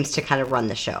wife seems to kind of run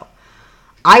the show.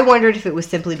 I wondered if it was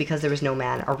simply because there was no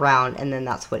man around, and then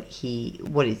that's what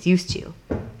he's used to.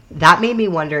 That made me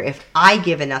wonder if I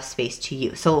give enough space to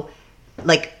you. So,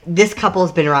 like, this couple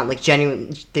has been around, like,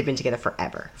 genuinely, they've been together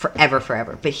forever.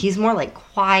 But he's more, like,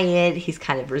 quiet. He's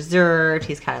kind of reserved.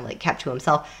 He's kind of, like, kept to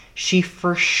himself. She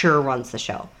for sure runs the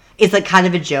show. it's like kind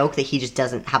of a joke that he just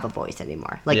doesn't have a voice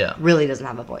anymore. Like, really doesn't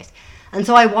have a voice. And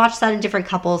so I watched that in different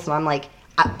couples, and I'm like,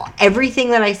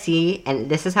 everything that I see, and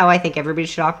this is how I think everybody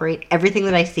should operate, everything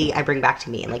that I see, I bring back to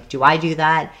me. And like, do I do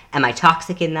that? Am I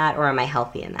toxic in that, or am I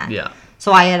healthy in that? Yeah.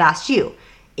 So I had asked you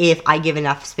if I give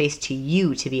enough space to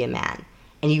you to be a man,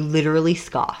 and you literally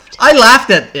scoffed. I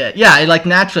laughed at it. Yeah, I like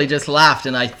naturally just laughed,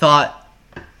 and I thought,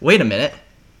 wait a minute.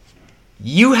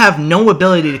 You have no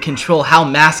ability to control how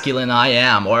masculine I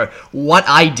am or what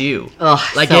I do. Ugh,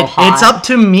 like so hot. it's up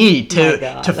to me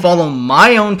to follow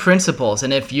my own principles.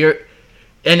 And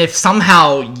if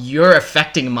somehow you're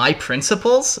affecting my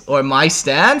principles or my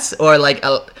stance or like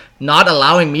not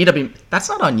allowing me to be, that's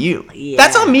not on you. Yeah.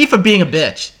 That's on me for being a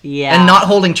bitch. Yeah. And not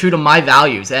holding true to my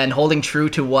values and holding true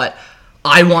to what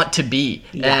I want to be.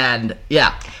 Yeah. And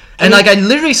yeah. And like I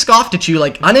literally scoffed at you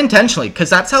like unintentionally because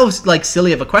that's how like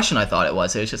silly of a question I thought it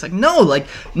was. It was just like no,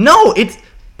 it's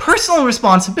personal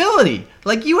responsibility.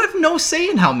 Like you have no say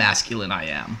in how masculine I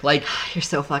am. Like you're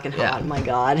so fucking hot. My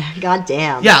God, God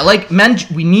damn. Yeah, like men,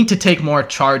 we need to take more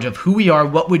charge of who we are,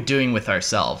 what we're doing with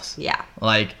ourselves. Yeah.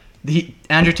 Like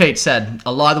Andrew Tate said,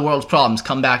 a lot of the world's problems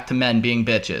come back to men being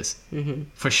bitches. Mm-hmm.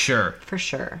 For sure. For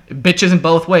sure. Bitches in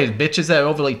both ways. Bitches that are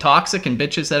overly toxic and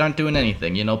bitches that aren't doing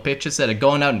anything. You know, bitches that are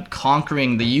going out and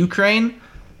conquering the Ukraine.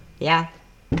 Yeah.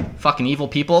 Fucking evil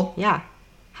people. Yeah.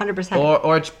 100%.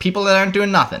 Or people that aren't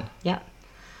doing nothing. Yeah.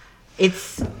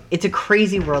 It's a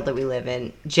crazy world that we live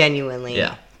in, genuinely.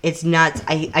 Yeah. It's nuts.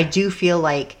 I do feel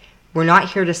like we're not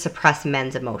here to suppress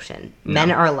men's emotion. No.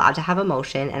 Men are allowed to have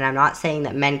emotion, and I'm not saying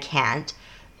that men can't,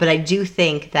 but I do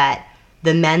think that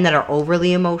the men that are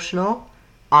overly emotional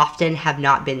often have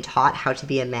not been taught how to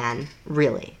be a man,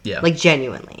 really. Yeah. Like,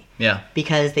 genuinely. Yeah.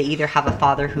 Because they either have a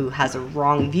father who has a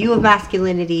wrong view of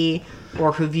masculinity,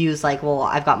 or who views like, well,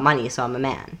 I've got money, so I'm a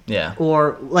man. Yeah.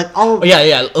 Or like all. Oh,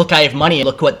 yeah. Look, I have money.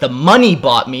 Look what the money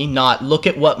bought me. Not look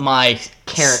at what my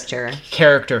character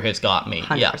has got me.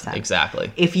 100%. Yeah,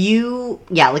 exactly. If you,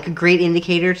 like a great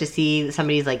indicator to see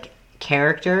somebody's like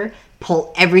character,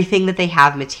 pull everything that they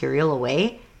have material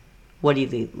away. What do you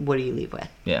leave with?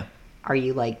 Yeah. Are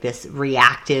you like this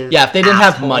reactive? Yeah, if they didn't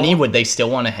have money, would they still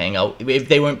want to hang out? If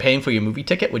they weren't paying for your movie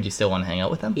ticket, would you still want to hang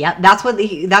out with them? Yeah, that's what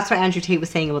Andrew Tate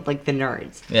was saying about like the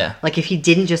nerds. Yeah. Like if he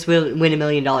didn't just win $1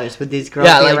 million, would these girls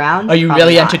be around? Are you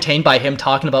really entertained by him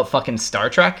talking about fucking Star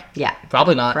Trek? Yeah.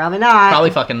 Probably not. Probably not. Probably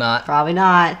fucking not. Probably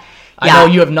not. I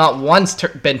know you have not once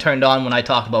been turned on when I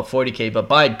talk about 40K, but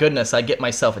by goodness, I get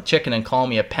myself a chicken and call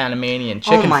me a Panamanian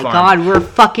chicken farm. Oh my God, we're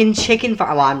fucking chicken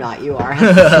farm. Well, I'm not. You are.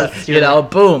 You know,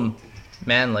 boom.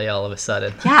 Manly all of a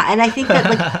sudden. Yeah, and I think that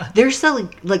like there's still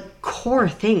like core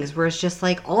things where it's just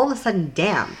like all of a sudden,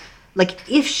 damn, like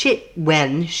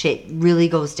when shit really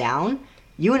goes down,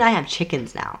 you and I have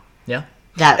chickens now. Yeah.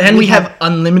 And we have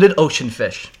unlimited ocean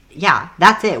fish. Yeah,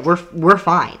 that's it. We're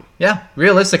fine. Yeah,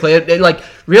 realistically,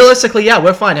 yeah,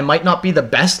 we're fine. It might not be the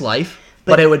best life,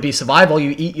 but it would be survival.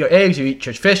 You eat your eggs, you eat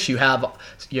your fish, you have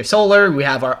your solar, we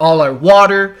have all our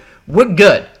water. We're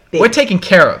good. We're taken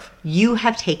care of. You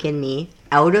have taken me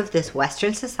out of this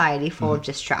Western society full of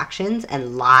distractions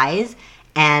and lies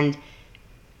and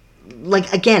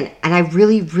like again, and I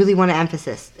really, really want to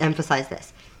emphasize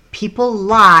this. People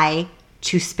lie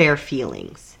to spare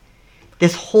feelings.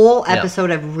 This whole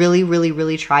episode I've really, really,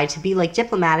 really tried to be like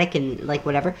diplomatic and like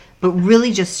whatever, but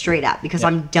really just straight up because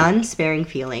I'm done sparing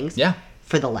feelings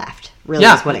for the left. Really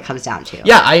is what it comes down to.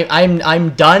 Yeah,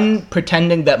 I'm done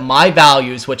pretending that my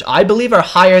values, which I believe are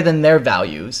higher than their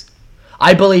values,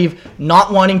 I believe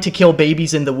not wanting to kill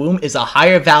babies in the womb is a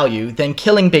higher value than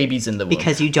killing babies in the womb.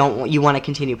 Because you want to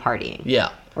continue partying.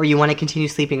 Yeah. Or you want to continue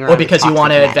sleeping around. Or because you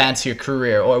want to advance your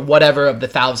career or whatever of the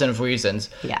thousand of reasons.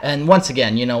 Yeah. And once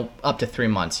again, you know, up to 3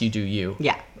 months, you do you.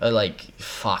 Yeah.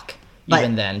 Fuck.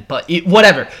 Even then. But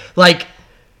whatever. Like.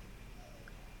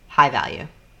 High value.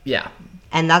 Yeah.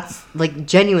 And that's, like,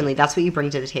 genuinely, that's what you bring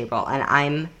to the table. And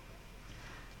I'm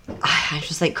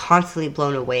just, like, constantly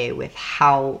blown away with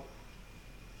how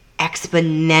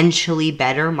exponentially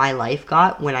better my life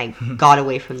got when I got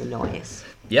away from the noise.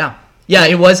 Yeah. Yeah,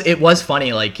 it was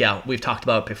funny. Like, yeah, we've talked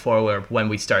about it before where when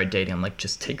we started dating, I'm like,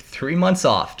 just take 3 months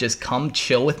off. Just come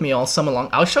chill with me all summer long.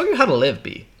 I'll show you how to live,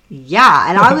 B. Yeah,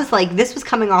 and I was like, this was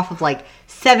coming off of, like,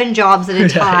 7 jobs at a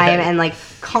time and, like,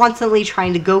 constantly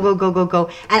trying to go.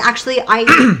 And actually,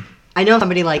 I know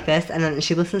somebody like this, and then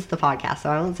she listens to the podcast, so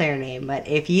I won't say her name, but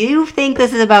if you think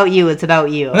this is about you, it's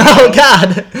about you. Okay? Oh,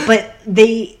 God. But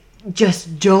they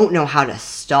just don't know how to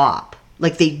stop.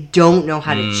 Like, they don't know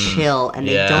how to chill, and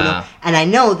they don't know. And I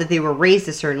know that they were raised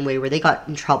a certain way where they got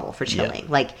in trouble for chilling.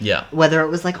 Whether it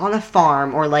was, like, on a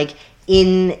farm or, like,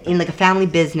 in like a family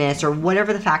business or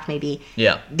whatever the fact may be,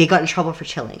 they got in trouble for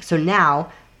chilling. So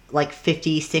now, like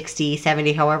 50, 60,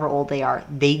 70, however old they are,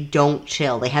 they don't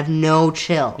chill. They have no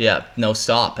chill. Yeah, no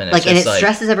stop. And it's it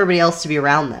stresses everybody else to be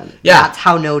around them. Yeah. That's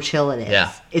how no chill it is.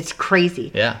 Yeah. It's crazy.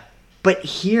 Yeah. But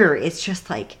here, it's just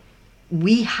like,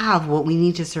 we have what we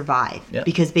need to survive. Yeah.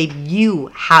 Because, babe, you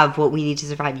have what we need to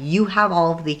survive. You have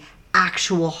all of the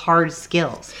actual hard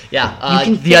skills. Yeah.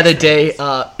 The other day,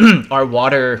 our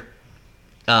water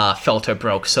filter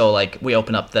broke. So, like, we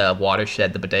open up the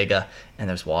watershed, the bodega, and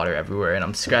there's water everywhere. And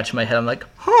I'm scratching my head. I'm like,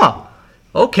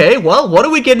 okay, well, what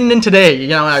are we getting in today? You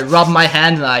know, I rub my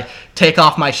hand and I take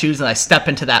off my shoes and I step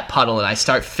into that puddle and I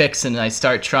start fixing and I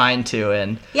start trying to.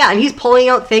 And yeah, and he's pulling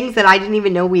out things that I didn't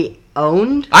even know we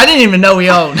owned. I didn't even know we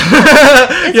owned.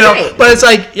 It's you know, great. But it's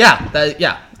like,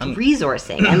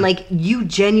 resourcing, and like, you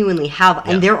genuinely have,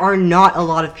 and there are not a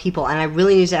lot of people, and I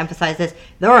really need to emphasize this,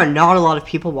 there are not a lot of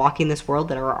people walking this world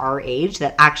that are our age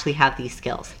that actually have these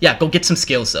skills. Yeah, go get some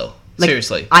skills though. Like,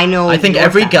 seriously. I think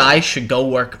every guy should go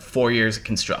work 4 years of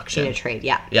construction. In a trade,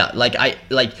 yeah. Yeah,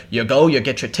 you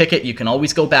get your ticket, you can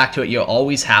always go back to it, you'll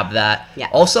always have that. Yeah.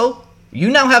 Also, you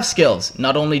now have skills.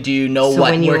 Not only do you know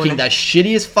what working that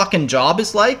shittiest fucking job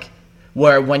is like,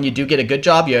 where when you do get a good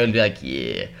job, you're like,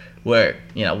 yeah. Where,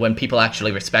 you know, when people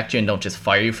actually respect you and don't just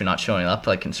fire you for not showing up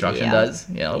like construction does,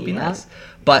 you know, it'd be nice.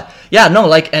 But, yeah, no,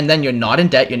 like, and then you're not in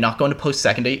debt, you're not going to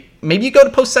post-secondary. Maybe you go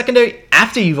to post-secondary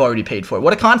after you've already paid for it.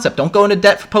 What a concept. Don't go into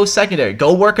debt for post-secondary.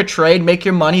 Go work a trade, make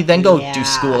your money, then go do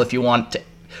school if you want to.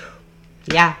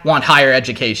 Yeah. Want higher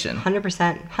education.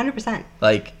 100%. 100%.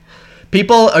 Like,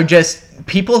 people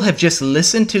have just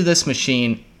listened to this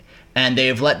machine and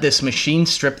they've let this machine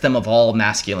strip them of all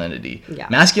masculinity. Yeah.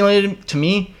 Masculinity, to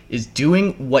me, is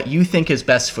doing what you think is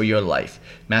best for your life.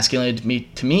 Masculinity,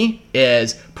 to me,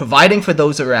 is providing for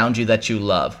those around you that you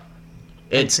love.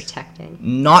 It's protecting.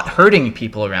 Not hurting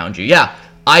people around you. Yeah,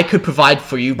 I could provide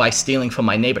for you by stealing from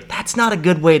my neighbor. That's not a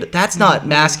good way. That's not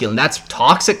masculine. That's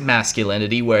toxic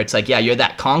masculinity, where it's like, yeah, you're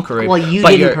that conqueror. Well, you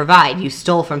didn't provide. You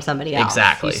stole from somebody else.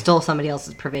 Exactly. You stole somebody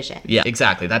else's provision. Yeah,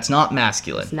 exactly. That's not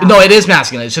masculine. No, it is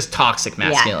masculine. It's just toxic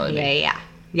masculinity.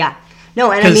 Yeah.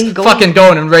 No, and I mean, fucking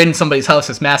going and raiding somebody's house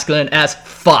is masculine as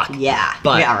fuck. Yeah.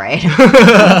 But, yeah, right.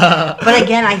 But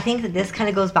again, I think that this kind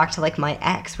of goes back to like my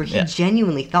ex, where he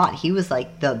genuinely thought he was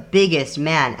like the biggest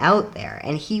man out there,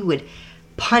 and he would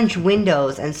punch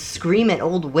windows and scream at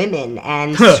old women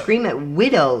and scream at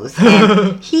widows.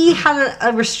 And he had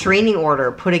a restraining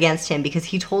order put against him because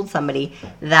he told somebody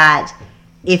that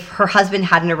if her husband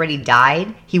hadn't already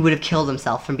died, he would have killed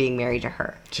himself from being married to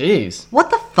her. Jeez. What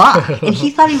the fuck? And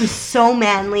he thought he was so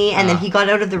manly, and then he got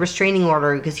out of the restraining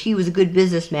order because he was a good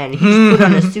businessman. And he just put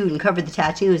on a suit and covered the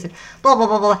tattoos and blah, blah,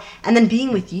 blah, blah. And then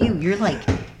being with you, you're like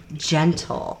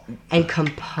gentle and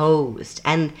composed.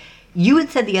 And you had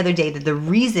said the other day that the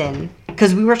reason,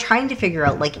 because we were trying to figure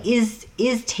out, like, is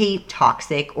Tate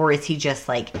toxic, or is he just,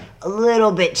 like, a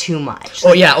little bit too much?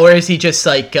 Oh, yeah, or is he just,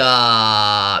 like,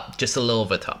 just a little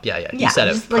bit top? Yeah, you said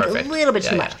just, it perfect. Like, a little bit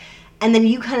too much. And then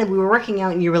we were working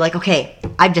out, and you were like, okay,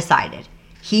 I've decided.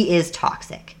 He is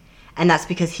toxic. And that's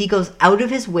because he goes out of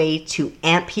his way to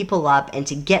amp people up and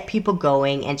to get people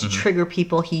going and to trigger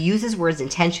people. He uses words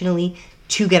intentionally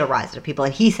to get a rise out of people,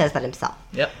 and he says that himself.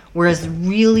 Yep. Whereas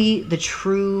really the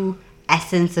true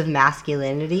essence of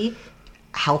masculinity,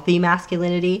 healthy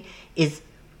masculinity, is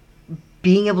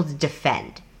being able to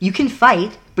defend. You can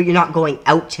fight, but you're not going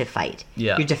out to fight.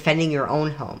 Yeah. You're defending your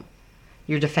own home.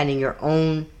 You're defending your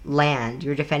own land.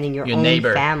 You're defending your own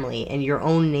neighbor. Family and your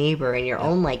own neighbor and your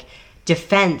own, like,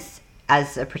 defense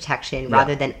as a protection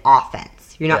rather than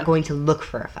offense. You're not going to look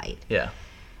for a fight. Yeah.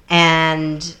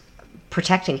 And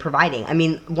protecting, providing. I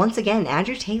mean, once again,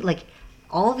 Andrew Tate, like,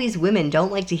 all of these women don't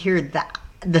like to hear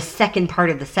the second part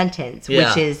of the sentence,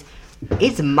 which is,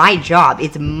 it's my job,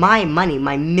 it's my money,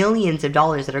 my millions of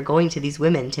dollars that are going to these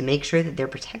women to make sure that they're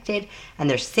protected and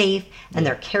they're safe and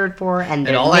they're cared for and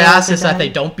all I ask is that they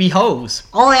don't be hoes.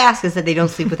 All I ask is that they don't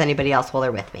sleep with anybody else while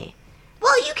they're with me.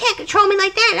 Well, you can't control me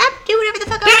like that. I'm doing whatever the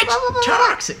fuck I want. Blah, blah, blah,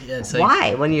 toxic. Yeah, it's like,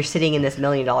 why? When you're sitting in this $1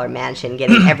 million mansion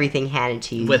getting everything handed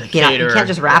to you, with a caterer. You can't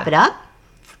just wrap it up?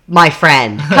 My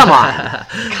friend, come on.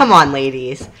 Come on,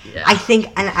 ladies. Yeah. I think,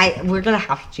 and we're going to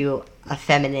have to do a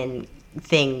feminine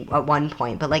thing at one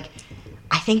point, but, like,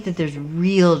 I think that there's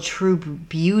real, true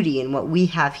beauty in what we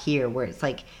have here, where it's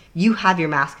like, you have your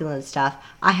masculine stuff,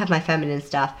 I have my feminine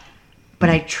stuff, but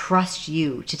I trust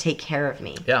you to take care of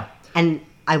me. Yeah. And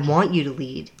I want you to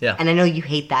lead. Yeah. And I know you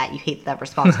hate that. You hate that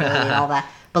responsibility and all that.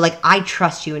 But, like, I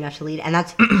trust you enough to lead. And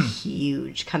that's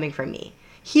huge coming from me.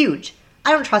 Huge.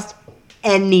 I don't trust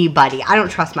anybody. I don't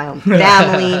trust my own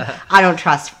family. I don't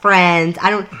trust friends.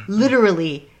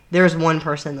 Literally, there's one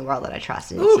person in the world that I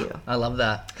trust, and it's you. I love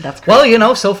that. That's crazy. Well, you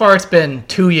know, so far it's been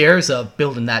 2 years of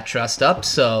building that trust up,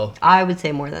 so... I would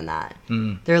say more than that.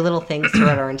 There are little things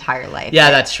throughout our entire life. Yeah,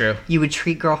 that's true. You would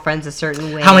treat girlfriends a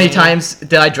certain way. How many times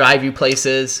did I drive you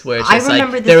places where it's just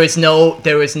there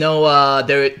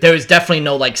was definitely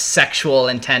no, like, sexual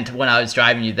intent when I was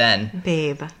driving you then.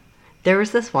 Babe, there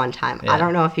was this one time. Yeah. I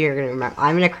don't know if you're going to remember.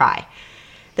 I'm going to cry.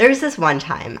 There was this one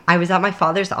time. I was at my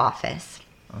father's office.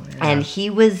 Oh, yeah. And he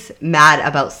was mad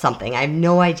about something. I have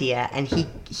no idea. And he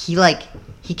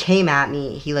came at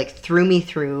me. He like threw me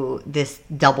through this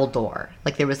double door.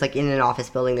 Like there was like in an office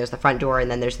building, there's the front door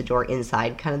and then there's the door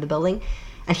inside kind of the building.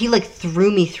 And he like threw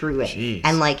me through it. Jeez.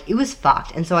 And like it was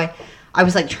fucked. And so I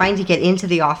was like trying to get into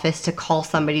the office to call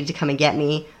somebody to come and get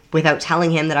me without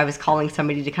telling him that I was calling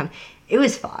somebody to come. It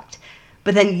was fucked.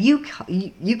 But then you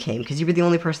came because you were the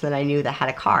only person that I knew that had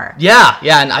a car. Yeah,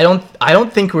 and I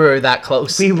don't think we were that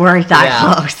close. We weren't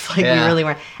that close. Like we really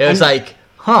weren't. It was like,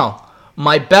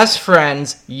 my best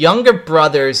friend's younger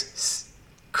brother's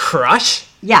crush.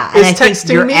 Yeah, and I think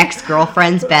your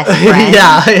ex-girlfriend's best friend.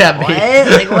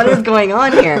 What? Like what is going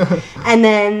on here? And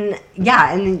then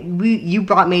you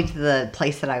brought me to the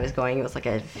place that I was going. It was like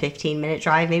a 15-minute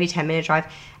drive, maybe 10-minute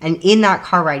drive. And in that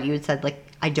car ride, you had said like,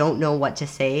 I don't know what to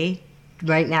say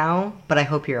right now, but I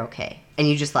hope you're okay. And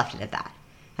you just left it at that.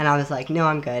 And I was like, no,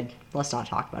 I'm good. Let's not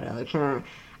talk about it. Like, And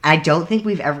I don't think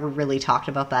we've ever really talked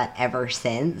about that ever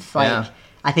since. Like,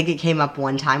 I think it came up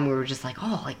one time we were just like,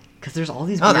 because there's all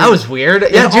these weird... that was weird.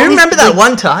 Yeah, do you remember that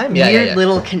one time? Weird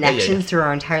little connections through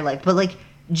our entire life. But, like,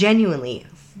 genuinely,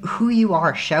 who you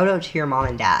are, shout out to your mom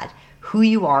and dad. Who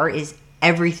you are is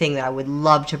everything that I would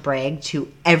love to brag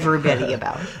to everybody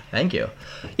about. Thank you.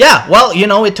 Yeah, well, you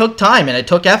know, it took time and it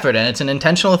took effort and it's an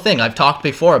intentional thing. I've talked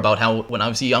before about how when I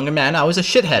was a younger man, I was a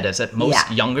shithead, as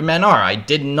most younger men are. I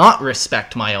did not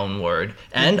respect my own word.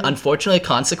 And unfortunately,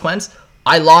 consequence,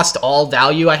 I lost all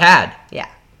value I had. Yeah.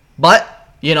 But,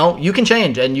 you know, you can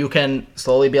change and you can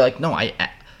slowly be like, no,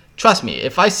 trust me.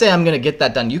 If I say I'm going to get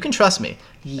that done, you can trust me.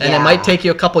 Yeah. And it might take you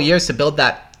a couple years to build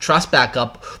that trust back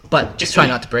up, but just try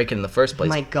not to break it in the first place.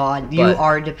 My God, you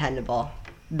are dependable.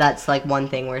 That's like one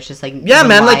thing where it's just like, yeah,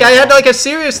 man, like I had like a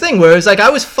serious thing where it was like I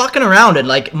was fucking around and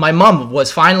like my mom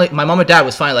and dad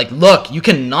was finally like, look, you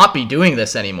cannot be doing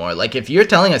this anymore. Like if you're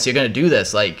telling us you're gonna do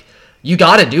this, like you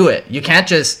gotta do it. You can't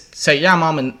just say, yeah,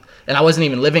 mom, and I wasn't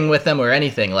even living with them or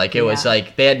anything. Like it was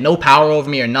like they had no power over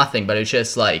me or nothing, but it was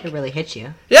just like it really hit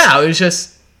you. Yeah, it was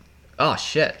just, oh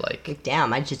shit, like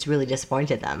damn, I just really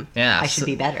disappointed them. Yeah, I should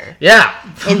be better. Yeah.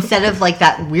 Instead of like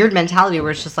that weird mentality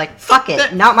where it's just like, fuck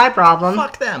it, not my problem.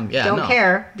 Fuck them. Yeah. Don't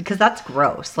care, because that's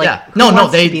gross. Like, yeah. No,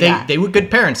 they were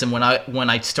good parents, and when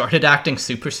I started acting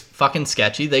super fucking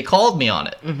sketchy, they called me on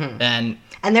it. Mm-hmm.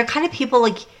 And they're kind of people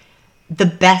like the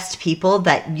best people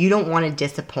that you don't want to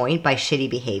disappoint by shitty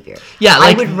behavior. Yeah,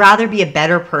 like, I would rather be a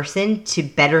better person to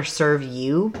better serve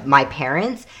you, my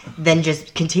parents, than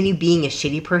just continue being a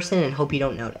shitty person and hope you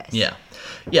don't notice. Yeah.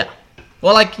 Yeah.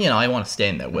 Well, like, you know, I want to stay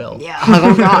in their will. Yeah.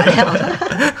 Oh, God.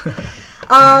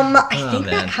 I think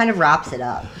that kind of wraps it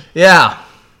up. Yeah.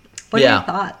 What are your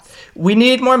thoughts? We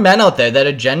need more men out there that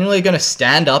are genuinely going to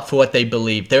stand up for what they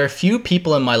believe. There are a few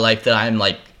people in my life that I'm,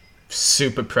 like,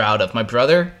 super proud of. My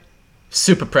brother...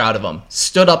 super proud of him.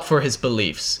 Stood up for his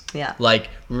beliefs. Yeah. Like,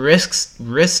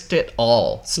 risked it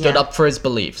all. Stood up for his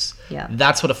beliefs. Yeah.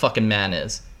 That's what a fucking man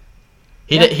is.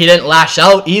 He didn't lash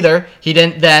out either. He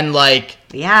didn't then, like...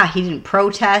 Yeah, he didn't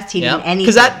protest. He didn't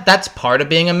anything. Because that's part of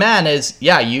being a man is,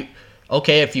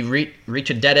 if you reach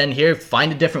a dead end here,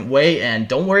 find a different way, and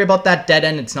don't worry about that dead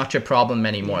end. It's not your problem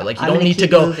anymore. Yeah, like, you don't need to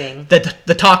go...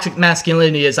 The toxic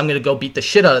masculinity is, I'm going to go beat the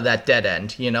shit out of that dead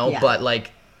end, you know? Yeah. But,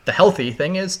 like, the healthy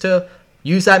thing is to...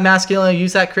 use that masculinity,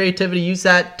 use that creativity, use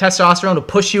that testosterone to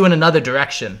push you in another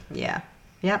direction. Yeah.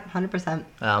 Yep, 100%.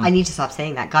 I need to stop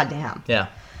saying that. Goddamn. Yeah.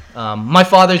 My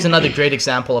father's another great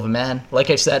example of a man.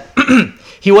 Like I said,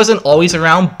 he wasn't always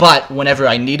around, but whenever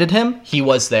I needed him, he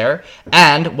was there.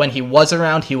 And when he was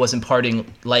around, he was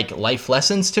imparting, like, life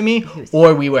lessons to me,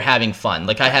 or we were having fun.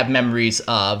 Like, I have memories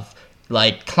of...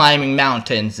 like climbing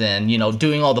mountains and, you know,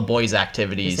 doing all the boys'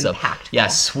 activities of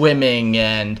swimming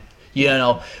and, you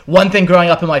know, one thing growing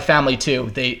up in my family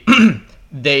too,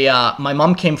 my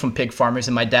mom came from pig farmers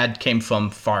and my dad came from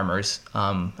farmers.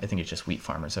 I think it's just wheat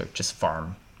farmers or just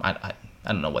farm. I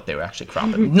don't know what they were actually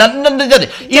cropping.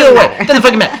 Either way, doesn't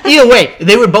fucking matter. Either way,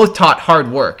 they were both taught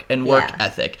hard work and work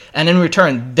ethic, and in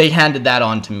return, they handed that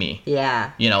on to me.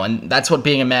 Yeah. You know, and that's what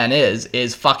being a man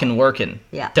is fucking working.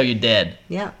 Yeah. Till you're dead.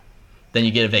 Yeah. Then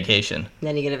you get a vacation.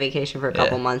 Then you get a vacation for a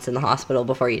couple months in the hospital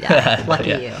before you die. Lucky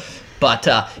you. But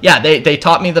they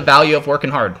taught me the value of working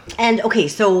hard. And okay,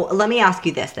 so let me ask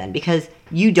you this then, because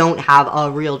you don't have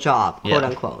a real job, quote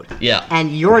unquote. Yeah.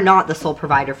 And you're not the sole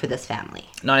provider for this family.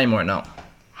 Not anymore, no.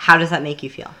 How does that make you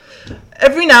feel?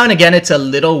 Every now and again, it's a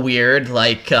little weird.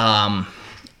 Every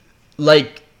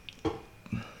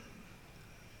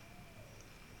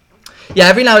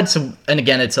now and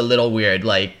again, it's a little weird.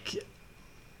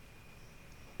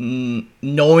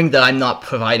 Knowing that I'm not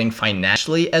providing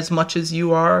financially as much as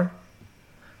you are.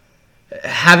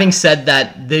 Having said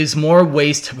that, there's more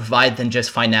ways to provide than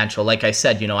just financial. Like I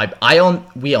said,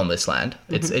 we own this land.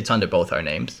 It's under both our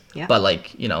names. Yeah. But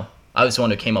I was the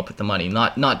one who came up with the money.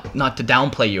 Not to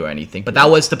downplay you or anything, but that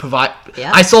was to provide.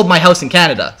 Yeah. I sold my house in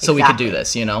Canada so we could do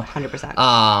this.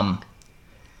 100%.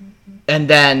 And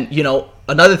then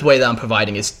another way that I'm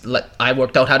providing is I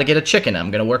worked out how to get a chicken.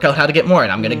 I'm going to work out how to get more,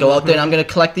 and I'm going to go out there and I'm going to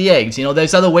collect the eggs.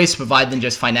 There's other ways to provide than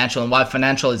just financial, and while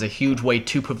financial is a huge way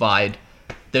to provide,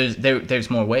 there's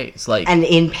more ways. And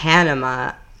in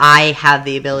Panama, I have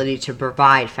the ability to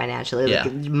provide financially.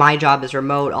 My job is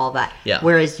remote, all that. Yeah.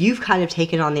 Whereas you've kind of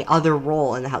taken on the other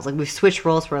role in the house. We've switched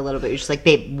roles for a little bit. You're just like,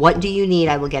 babe, what do you need?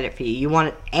 I will get it for you. You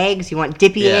want eggs? You want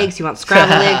dippy eggs? You want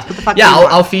scrambled eggs? What the fuck do you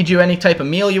want? I'll feed you any type of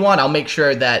meal you want. I'll make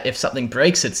sure that if something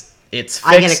breaks, it's fixed.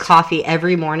 I get a coffee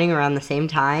every morning around the same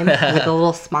time with a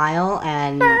little smile,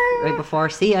 and right before,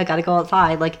 see, I got to go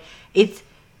outside.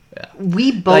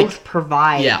 We both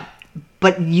provide. Yeah.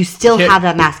 But you still have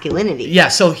that masculinity. Yeah,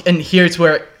 and here's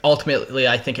where ultimately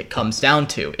I think it comes down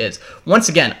to is, once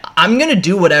again, I'm going to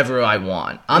do whatever I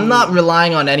want. I'm not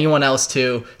relying on anyone else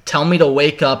to tell me to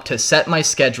wake up, to set my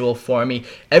schedule for me.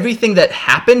 Everything that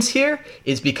happens here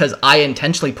is because I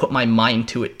intentionally put my mind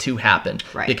to it to happen.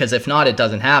 Right. Because if not, it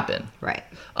doesn't happen. Right.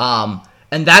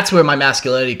 And that's where my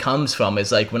masculinity comes from,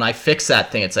 is when I fix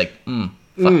that thing, it's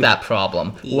fuck that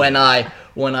problem. Yeah.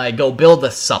 When I go build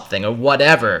something or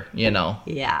whatever,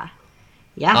 Yeah.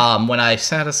 Yeah. When I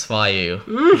satisfy you.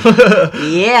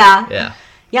 Yeah. Yeah.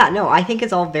 Yeah, no, I think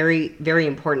it's all very, very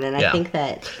important. And I think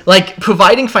that...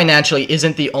 providing financially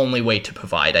isn't the only way to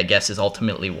provide, I guess, is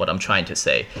ultimately what I'm trying to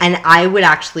say. And I would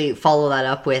actually follow that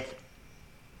up with,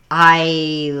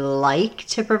 I like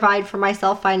to provide for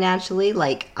myself financially.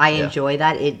 I enjoy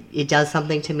that. It does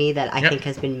something to me that I think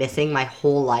has been missing my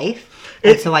whole life.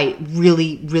 And so I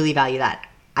really, really value that.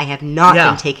 I have not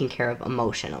been taken care of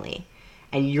emotionally.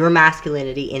 And your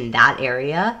masculinity in that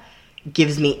area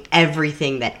gives me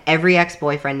everything that every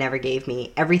ex-boyfriend never gave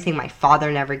me, everything my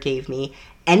father never gave me.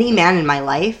 Any man in my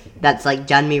life that's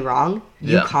done me wrong,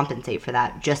 you compensate for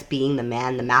that. Just being the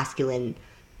man, the masculine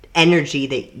energy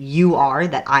that you are,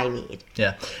 that I need.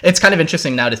 Yeah. It's kind of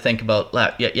interesting now to think about,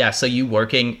 so you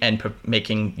working and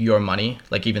making your money,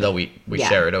 even though we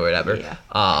share it or whatever.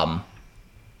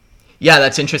 Yeah,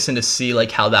 that's interesting to see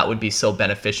how that would be so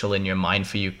beneficial in your mind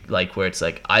for you, where it's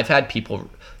I've had people,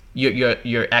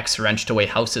 your ex wrenched away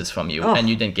houses from you and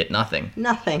you didn't get nothing.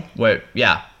 Nothing.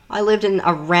 I lived in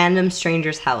a random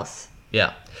stranger's house.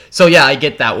 Yeah. So I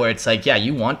get that, where it's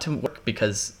you want to work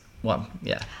because,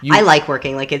 I like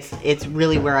working. It's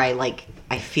really where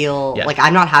I feel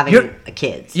I'm not having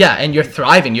kids. Yeah, and you're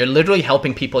thriving. You're literally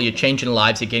helping people. You're changing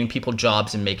lives. You're getting people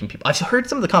jobs and making people... I've heard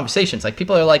some of the conversations.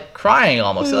 People are crying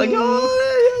almost. They're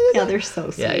oh... Yeah, they're so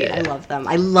sweet. Yeah. I love them.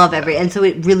 I love and so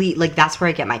it really, that's where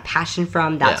I get my passion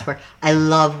from. That's where I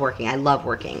love working.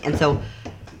 And so,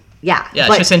 Yeah,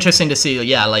 it's just interesting to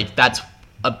see, that's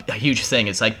a huge thing.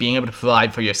 It's being able to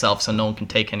provide for yourself so no one can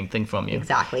take anything from you.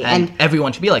 Exactly. And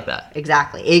everyone should be like that.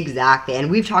 Exactly.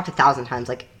 And we've talked 1,000 times,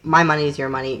 my money is your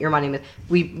money, your money.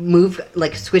 We move,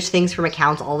 switch things from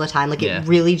accounts all the time. It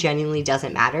really genuinely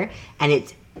doesn't matter. And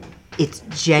it's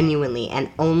genuinely, and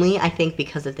only I think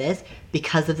because of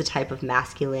the type of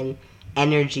masculine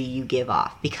energy you give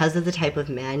off, because of the type of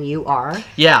man you are.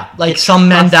 Yeah, some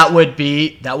men that would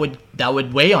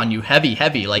weigh on you heavy.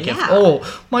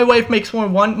 If my wife makes more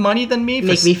money than me,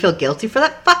 make me feel guilty for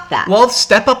that. Fuck that. Well,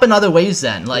 step up in other ways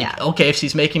then. Okay, if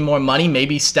she's making more money,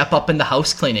 maybe step up in the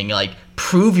house cleaning.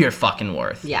 Prove your fucking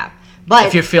worth. Yeah, but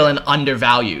if you're feeling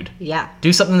undervalued,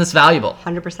 do something that's valuable.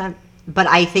 100%. But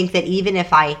I think that even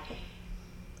if I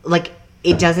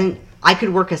it doesn't. I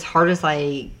could work as hard as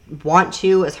I want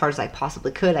to, as hard as I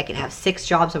possibly could. I could have 6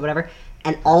 jobs or whatever.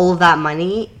 And all of that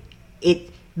money,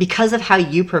 because of how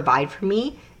you provide for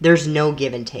me, there's no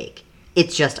give and take.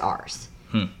 It's just ours.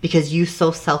 Because you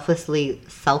so selflessly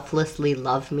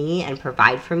love me and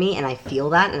provide for me, and I feel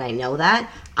that and I know that,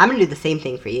 I'm going to do the same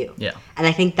thing for you. Yeah. And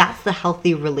I think that's the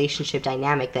healthy relationship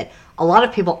dynamic that a lot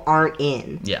of people aren't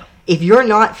in. Yeah. If you're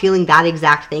not feeling that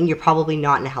exact thing, you're probably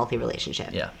not in a healthy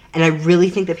relationship. Yeah. And I really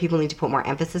think that people need to put more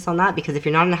emphasis on that, because if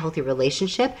you're not in a healthy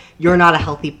relationship, you're not a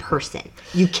healthy person.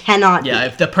 You cannot be.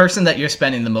 If the person that you're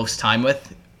spending the most time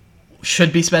with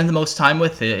should be spending the most time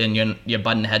with, and you're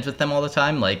butting heads with them all the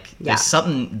time, like, there's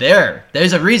something there.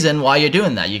 There's a reason why you're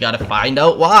doing that. You got to find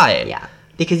out why. Yeah.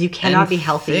 Because you cannot be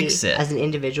healthy as an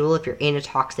individual if you're in a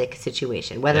toxic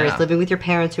situation, whether it's living with your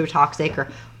parents who are toxic or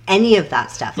any of that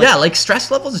stuff. Like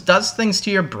stress levels does things to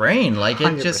your brain. Like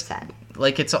 100%. It just,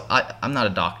 like I'm not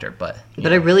a doctor, but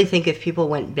I really think if people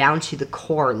went down to the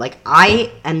core, like,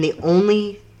 I am the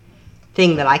only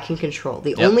thing that I can control.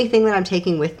 The only thing that I'm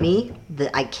taking with me, that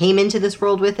I came into this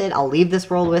world with it, I'll leave this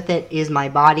world with it, is my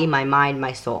body, my mind,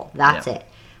 my soul. That's it.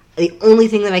 The only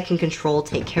thing that I can control,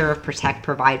 take care of, protect,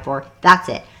 provide for, that's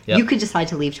it. You could decide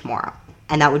to leave tomorrow,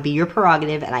 and that would be your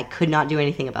prerogative, and I could not do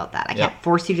anything about that. I can't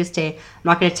force you to stay. I'm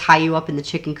not going to tie you up in the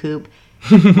chicken coop.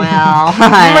 Well,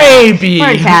 maybe.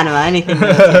 We're in Canada, anything.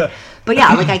 But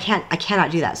yeah, like, I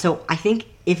cannot do that. So I think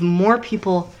if more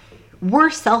people were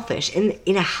selfish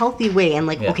in a healthy way, and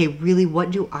like, okay, really, what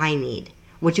do I need?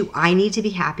 What do I need to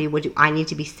be happy? What do I need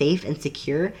to be safe and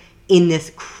secure in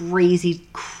this crazy,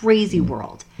 crazy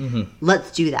world?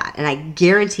 Let's do that. And I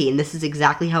guarantee, and this is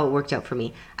exactly how it worked out for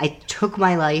me, I took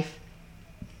my life,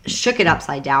 shook it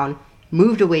upside down,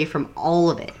 moved away from all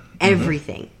of it,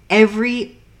 everything.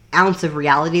 Every ounce of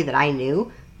reality that I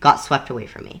knew got swept away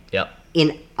from me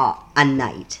in a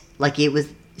night. Like, it was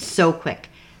so quick.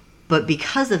 But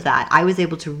because of that, I was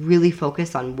able to really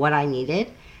focus on what I needed.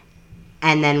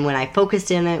 And then when I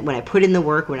focused in it, when I put in the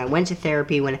work, when I went to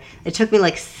therapy, when it took me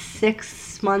like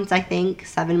 6 months, I think,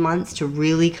 7 months to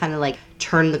really kind of like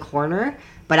turn the corner.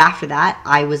 But after that,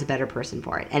 I was a better person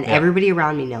for it. And everybody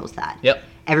around me knows that.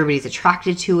 Everybody's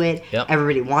attracted to it.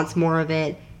 Everybody wants more of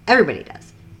it. Everybody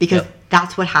does. Because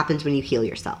that's what happens when you heal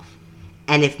yourself.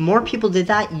 And if more people did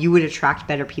that, you would attract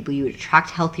better people. You would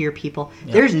attract healthier people.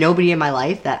 There's nobody in my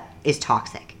life that is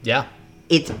toxic.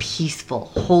 It's peaceful.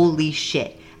 Holy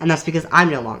shit. And that's because I'm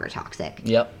no longer toxic.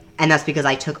 And that's because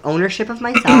I took ownership of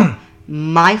myself,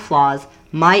 my flaws,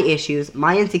 my issues,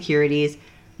 my insecurities,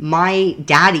 my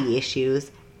daddy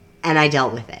issues, and I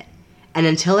dealt with it. And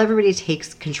until everybody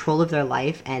takes control of their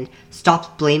life and stops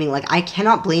blaming, like, I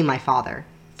cannot blame my father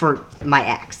for my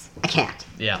ex. I can't.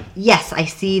 Yes, I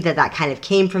see that kind of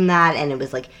came from that, and it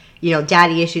was like, you know,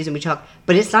 daddy issues, and we talk,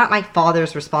 but it's not my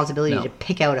father's responsibility to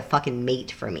pick out a fucking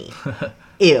mate for me.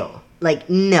 Ew. Like,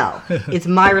 no. It's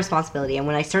my responsibility. And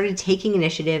when I started taking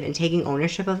initiative and taking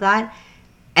ownership of that,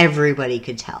 everybody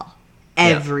could tell.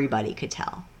 Everybody could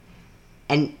tell.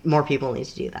 And more people need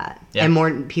to do that. And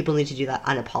more people need to do that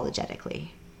unapologetically.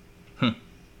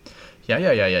 Yeah.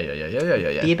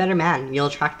 Be a better man. You'll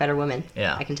attract better women.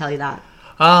 I can tell you that.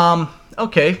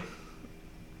 Okay.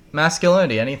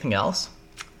 Masculinity. Anything else?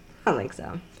 I don't think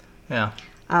so.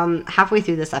 Halfway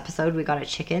through this episode, we got a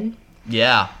chicken.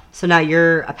 So now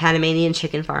you're a Panamanian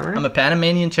chicken farmer. I'm a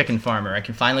Panamanian chicken farmer. I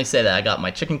can finally say that. I got my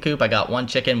chicken coop. I got one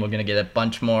chicken. We're going to get a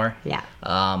bunch more.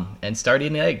 And start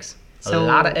eating eggs. So a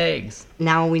lot of eggs.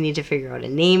 Now we need to figure out a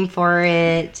name for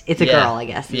it. It's a girl, I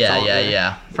guess.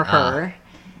 For her.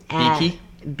 Beaky.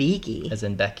 Beaky. As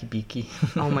in Becky Beaky.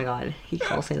 Oh my god. He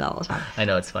calls me that all the time. I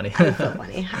know, it's funny. It's so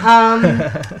funny.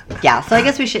 So I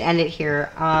guess we should end it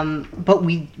here. But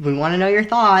we want to know your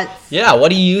thoughts. What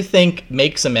do you think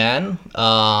makes a man?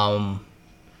 I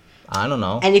don't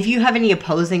know. And if you have any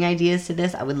opposing ideas to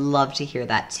this, I would love to hear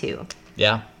that too.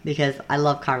 Because I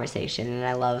love conversation, and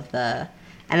I love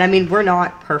and I mean, we're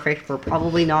not perfect. We're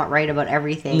probably not right about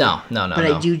everything. No. But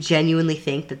I do genuinely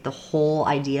think that the whole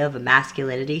idea of a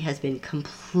masculinity has been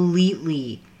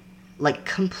completely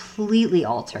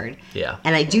altered.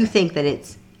 And I do think that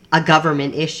it's a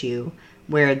government issue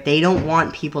where they don't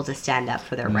want people to stand up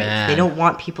for their rights. They don't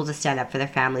want people to stand up for their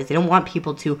families. They don't want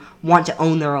people to want to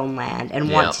own their own land and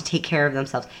want to take care of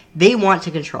themselves. They want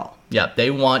to control.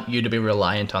 They want you to be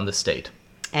reliant on the state.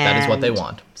 That is what they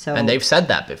want. And they've said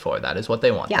that before. That is what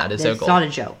they want. That is their goal. It's not a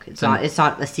joke. It's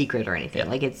not a secret or anything.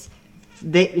 Like, it's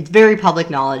very public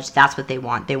knowledge. That's what they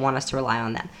want. They want us to rely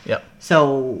on them.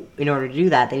 So in order to do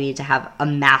that, they need to have a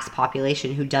mass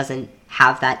population who doesn't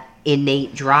have that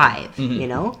innate drive, you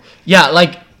know?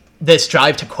 Like this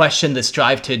drive to question, this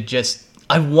drive to just...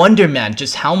 I wonder, man,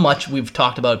 just how much we've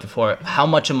talked about before, how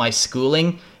much of my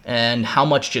schooling and how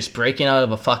much just breaking out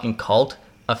of a fucking cult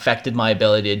affected my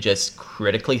ability to just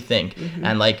critically think.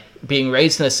 And like being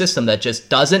raised in a system that just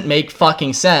doesn't make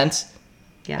fucking sense.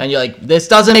 And you're like, this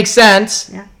doesn't make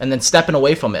sense. And then stepping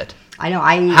away from it. I know.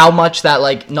 How much that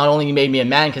like not only made me a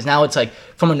man, because now it's like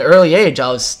from an early age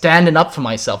I was standing up for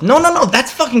myself. No,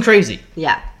 that's fucking crazy.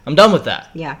 I'm done with that.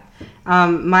 Yeah.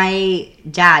 My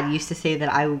dad used to say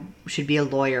that I should be a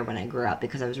lawyer when I grew up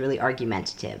because I was really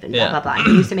argumentative and blah, blah, blah.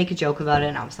 He used to make a joke about it,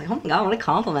 and I was like, oh my God, what a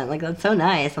compliment. Like, that's so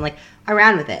nice. And, like, I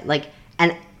ran with it. Like,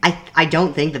 and I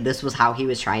don't think that this was how he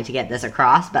was trying to get this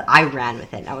across, but I ran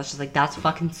with it. And I was just like, that's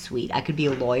fucking sweet. I could be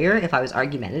a lawyer if I was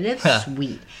argumentative.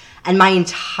 Sweet. And my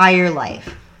entire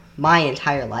life,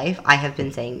 I have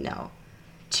been saying no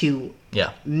to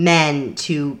men,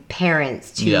 to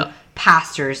parents, to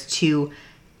pastors, to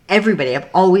everybody. I've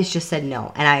always just said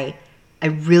no. And I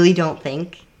really don't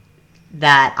think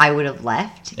that I would have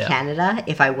left Canada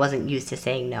if I wasn't used to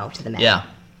saying no to the men.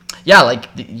 Yeah, like,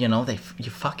 you know,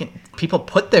 people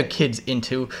put their kids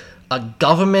into a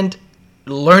government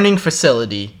learning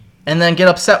facility and then get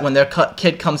upset when their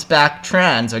kid comes back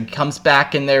trans or comes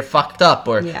back and they're fucked up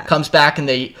or comes back and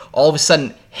they all of a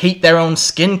sudden hate their own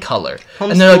skin color.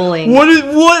 And they're like,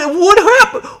 what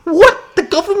happened? What? The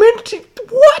government?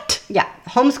 What? Yeah,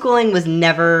 homeschooling was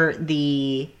never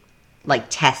the, like,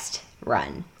 test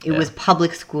run. It was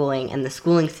public schooling, and the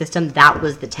schooling system, that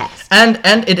was the test. And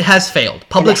it has failed.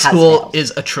 Public school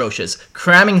is atrocious.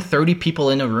 Cramming 30 people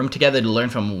in a room together to learn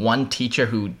from one teacher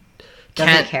who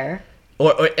doesn't care.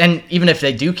 And even if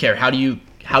they do care, how do you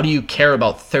care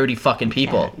about 30 fucking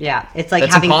people? Yeah, it's like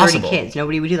having impossible. 30 kids.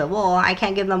 Nobody would do that. Well, I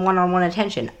can't give them one-on-one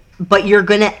attention. But you're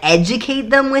going to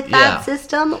educate them with that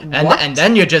system? And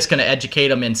then you're just going to educate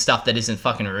them in stuff that isn't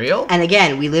fucking real? And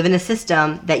again, we live in a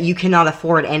system that you cannot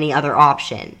afford any other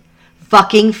option.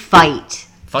 Fucking fight.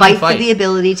 Fight for the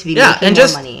ability to be making more money. And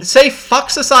just say fuck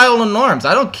societal norms.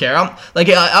 I don't care.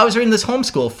 I was reading this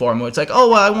homeschool forum where it's like, oh,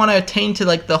 well, I want to attain to,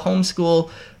 like, the homeschool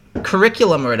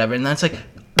curriculum or whatever. And then it's like,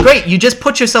 great, you just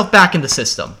put yourself back in the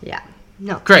system. Yeah.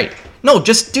 No. Great. No,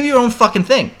 just do your own fucking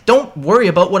thing. Don't worry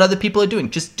about what other people are doing.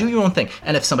 Just do your own thing.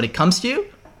 And if somebody comes to you,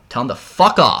 tell them to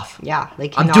fuck off. Yeah.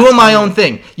 I'm doing my own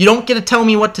thing. You don't get to tell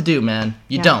me what to do, man.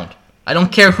 You don't. I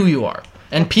don't care who you are.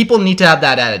 And people need to have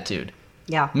that attitude.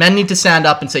 Yeah. Men need to stand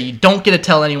up and say, you don't get to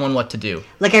tell anyone what to do.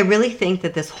 Like, I really think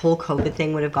that this whole COVID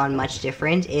thing would have gone much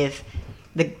different if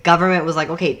the government was like,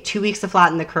 okay, 2 weeks to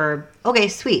flatten the curve. Okay,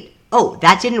 sweet. Oh,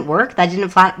 that didn't work? That didn't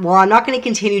flatten? Well, I'm not going to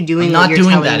continue doing what you're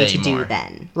telling me to do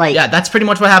then. Like, yeah, that's pretty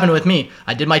much what happened with me.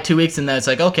 I did my 2 weeks and then it's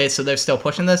like, okay, so they're still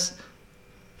pushing this?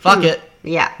 Fuck it.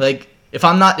 Yeah. Like, if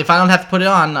I don't have to put it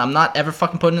on, I'm not ever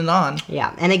fucking putting it on.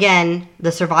 Yeah. And again, the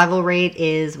survival rate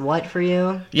is what for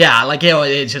you? Yeah, like, you know,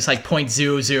 it's just like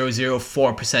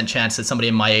 0.0004% chance that somebody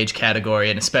in my age category,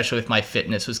 and especially with my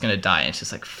fitness, was going to die. And it's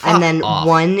just like, fuck off. And then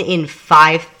 1 in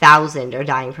 5,000 are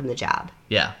dying from the jab.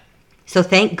 Yeah. So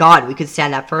thank God we could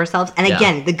stand up for ourselves. And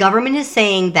again, the government is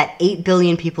saying that 8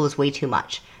 billion people is way too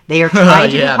much. They are trying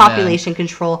to do population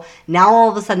control. Now all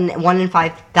of a sudden 1 in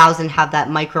 5,000 have that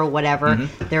micro whatever.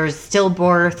 Mm-hmm. There's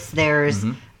stillbirths. There's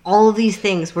all of these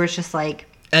things where it's just like...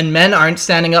 And men aren't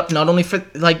standing up not only for...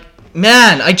 Like,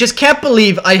 man, I just can't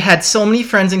believe I had so many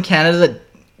friends in Canada that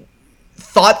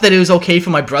thought that it was okay for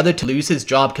my brother to lose his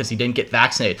job because he didn't get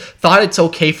vaccinated. Thought it's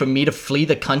okay for me to flee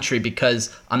the country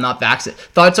because I'm not vaccinated.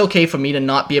 Thought it's okay for me to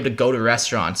not be able to go to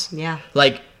restaurants. Yeah.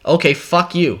 Like, okay,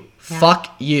 fuck you. Yeah.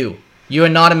 Fuck you. You are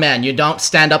not a man. You don't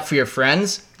stand up for your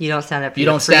friends. You don't stand up for your freedom. You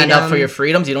don't stand up for your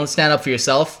freedoms. You don't stand up for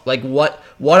yourself. Like, what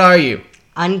are you?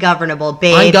 Ungovernable,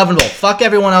 babe. Ungovernable. Fuck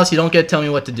everyone else. You don't get to tell me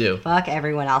what to do. Fuck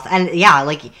everyone else. And yeah,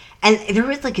 like, and there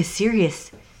was like a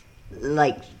serious,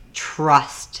 like,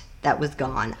 trust that was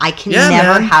gone. I can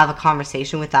never have a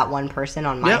conversation with that one person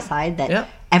on my side that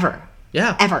ever.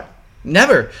 Yeah. Ever.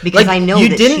 Never. Because I know you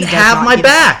that didn't have my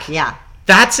back. Yeah.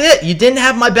 That's it. You didn't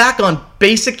have my back on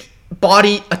basic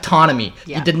body autonomy.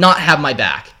 Yeah. You did not have my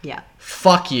back. Yeah.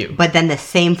 Fuck you. But then the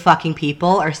same fucking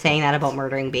people are saying that about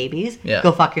murdering babies. Yeah.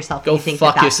 Go fuck yourself. Go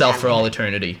fuck yourself for all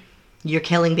eternity. You're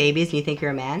killing babies and you think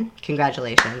you're a man?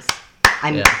 Congratulations.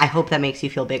 I hope that makes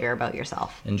you feel bigger about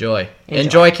yourself. Enjoy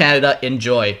Canada.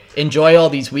 Enjoy all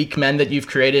these weak men that you've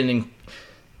created, and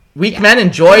men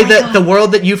enjoy the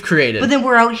world that you've created. But then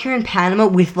we're out here in Panama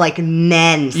with like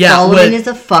men. Solomon is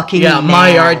a fucking man.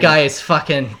 My yard guy is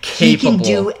fucking capable. He can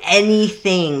do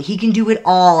anything. He can do it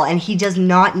all, and he does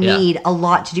not need a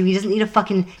lot to do. He doesn't need a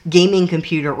fucking gaming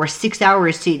computer or 6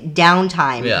 hours to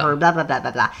downtime or blah blah blah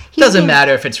blah blah. Doesn't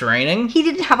matter if it's raining. He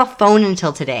didn't have a phone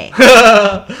until today.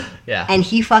 Yeah. And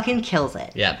he fucking kills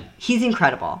it. Yeah. He's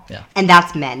incredible. Yeah. And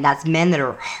that's men. That's men that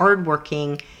are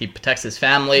hardworking. He protects his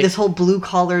family. This whole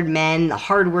blue-collared men,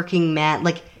 hardworking man.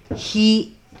 Like, he's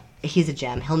a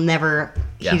gem. He'll never...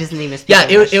 Yeah. He doesn't even speak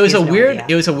English. It was a weird...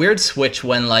 It was a weird switch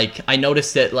when, like, I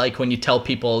noticed that, like, when you tell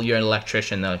people you're an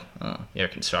electrician, they're like, oh, you're a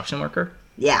construction worker?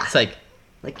 Yeah. It's like...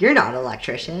 Like, you're not an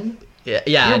electrician. Yeah.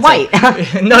 You're white.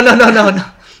 Like, no.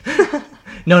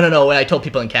 No. When I told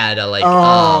people in Canada, like,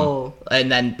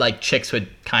 and then like chicks would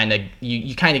kind of,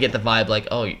 you kind of get the vibe like,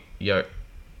 oh,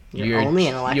 you're only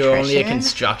an electrician? You're only a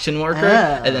construction worker.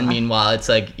 And then meanwhile, it's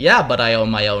like, yeah, but I own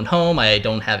my own home. I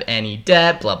don't have any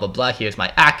debt, blah, blah, blah. Here's my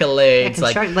accolades.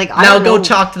 Now go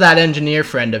talk to that engineer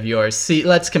friend of yours. See,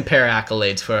 let's compare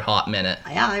accolades for a hot minute.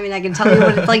 Yeah, I mean, I can tell you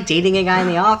what it's like dating a guy in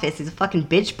the office. He's a fucking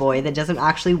bitch boy that doesn't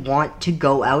actually want to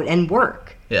go out and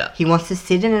work. Yeah. He wants to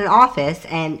sit in an office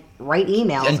and write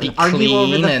emails and argue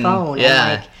over the phone.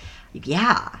 Yeah.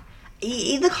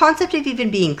 And the concept of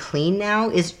even being clean now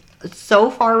is so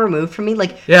far removed from me.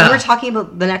 Like, when we're talking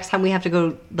about the next time we have to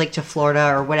go, like, to Florida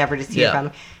or whatever to see your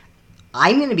family,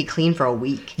 I'm going to be clean for a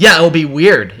week. Yeah, it'll be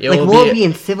weird. We'll be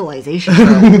in civilization for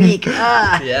a week.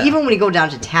 Even when we go down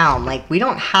to town, like, we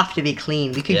don't have to be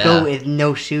clean. We could go with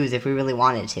no shoes if we really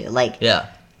wanted to. Like, it's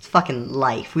fucking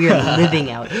life. We are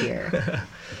living out here.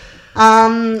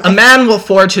 A man will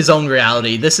forge his own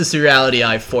reality. This is the reality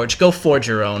I've forged. Go forge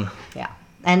your own. Yeah.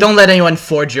 And don't let anyone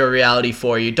forge your reality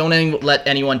for you. Don't let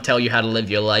anyone tell you how to live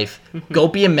your life. Go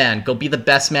be a man. Go be the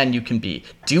best man you can be.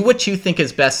 Do what you think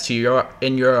is best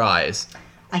in your eyes.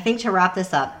 I think to wrap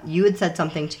this up, you had said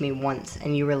something to me once,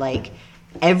 and you were like,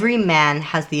 every man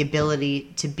has the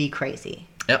ability to be crazy.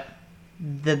 Yep.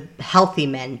 The healthy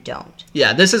men don't.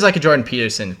 Yeah, this is like a Jordan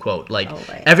Peterson quote. Like,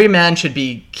 every man should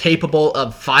be capable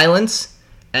of violence,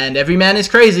 and every man is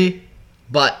crazy,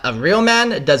 but a real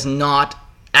man does not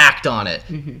act on it.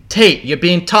 Tate, you're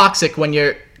being toxic when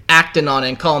you're acting on it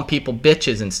and calling people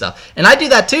bitches and stuff. And I do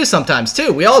that too sometimes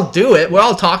too. We all do it. We're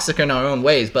all toxic in our own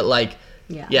ways, but like,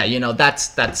 that's.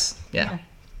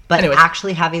 But anyways,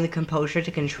 actually having the composure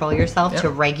to control yourself, to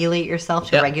regulate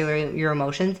yourself, to regulate your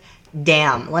emotions,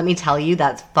 damn, let me tell you,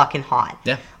 that's fucking hot.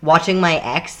 Yeah. Watching my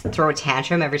ex throw a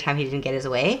tantrum every time he didn't get his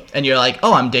way. And you're like,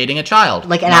 oh, I'm dating a child.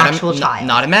 Like an actual child.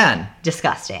 Not a man.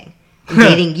 Disgusting.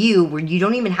 Dating you, where you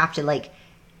don't even have to, like,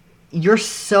 you're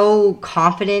so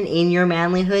confident in your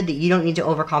manlyhood that you don't need to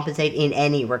overcompensate in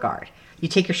any regard. You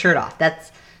take your shirt off.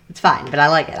 It's fine, but I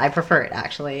like it. I prefer it,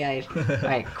 actually.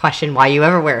 I question why you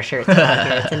ever wear shirts around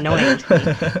here. It's annoying to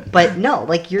me. But no,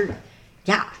 like,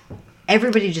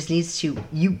 everybody just needs to,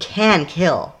 you can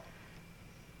kill.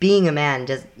 Being a man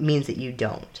means that you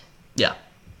don't. Yeah.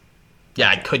 Yeah,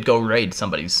 I could go raid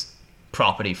somebody's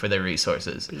property for their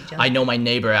resources. I know my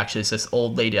neighbor actually is this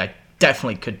old lady. I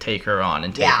definitely could take her on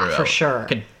and take her out. Yeah, for sure.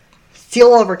 Steal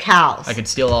all of her cows. I could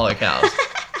steal all her cows.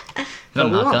 But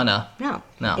I'm not gonna.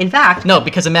 No. In fact... No,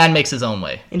 because a man makes his own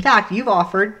way. In fact, you've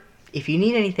offered, if you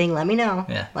need anything, let me know.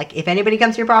 Yeah. Like, if anybody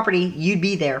comes to your property, you'd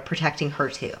be there protecting her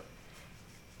too.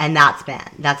 And that's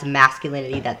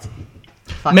masculinity. That's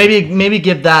fucking... Maybe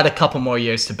give that a couple more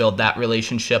years to build that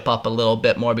relationship up a little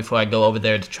bit more before I go over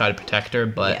there to try to protect her.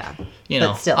 But,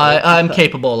 but still, I'm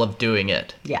capable of doing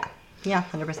it. Yeah. Yeah,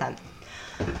 100%.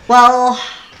 Well...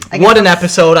 What an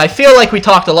episode. I feel like we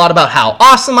talked a lot about how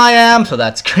awesome I am, so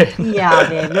that's great. Yeah,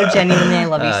 babe. No, genuinely, I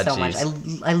love you so much.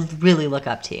 I really look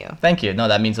up to you. Thank you. No,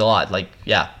 that means a lot. Like,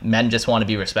 yeah, men just want to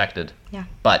be respected. Yeah.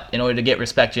 But in order to get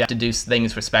respect, you have to do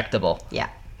things respectable. Yeah.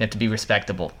 You have to be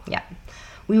respectable. Yeah.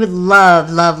 We would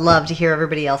love to hear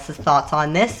everybody else's thoughts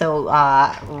on this, so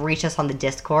reach us on the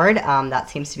Discord.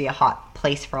 That seems to be a hot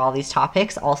place for all these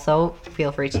topics. Also,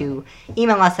 feel free to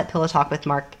email us at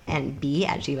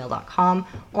pillowtalkwithmarkandb@gmail.com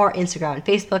or Instagram and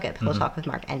Facebook at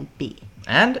pillowtalkwithmarkandb.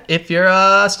 And if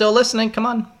you're still listening, come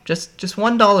on, just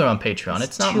 $1 on Patreon.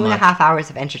 It's not 2.5 hours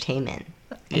of entertainment.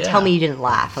 And tell me you didn't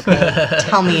laugh, okay?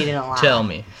 Tell me you didn't laugh. Tell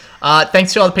me.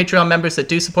 Thanks to all the Patreon members that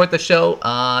do support the show.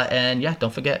 And yeah,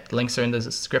 don't forget, links are in the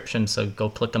description, so go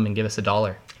click them and give us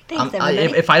 $1. Thanks,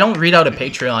 everybody. If I don't read out a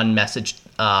Patreon message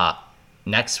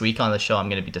next week on the show, I'm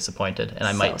going to be disappointed, and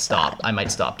I might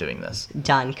stop doing this.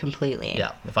 Done completely.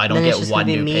 Yeah, if I don't get one new Patreon. Then it's just going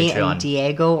to be me and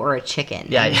Diego or a chicken.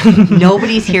 Yeah.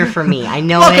 Nobody's here for me. I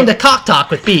know Welcome to Cock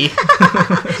Talk with B.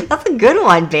 That's a good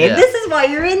one, babe. Yeah. This is why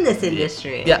you're in this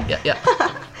industry. Yeah.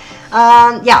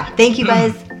 Thank you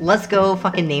guys. Let's go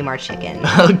fucking name our chicken.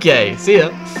 Okay, see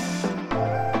ya.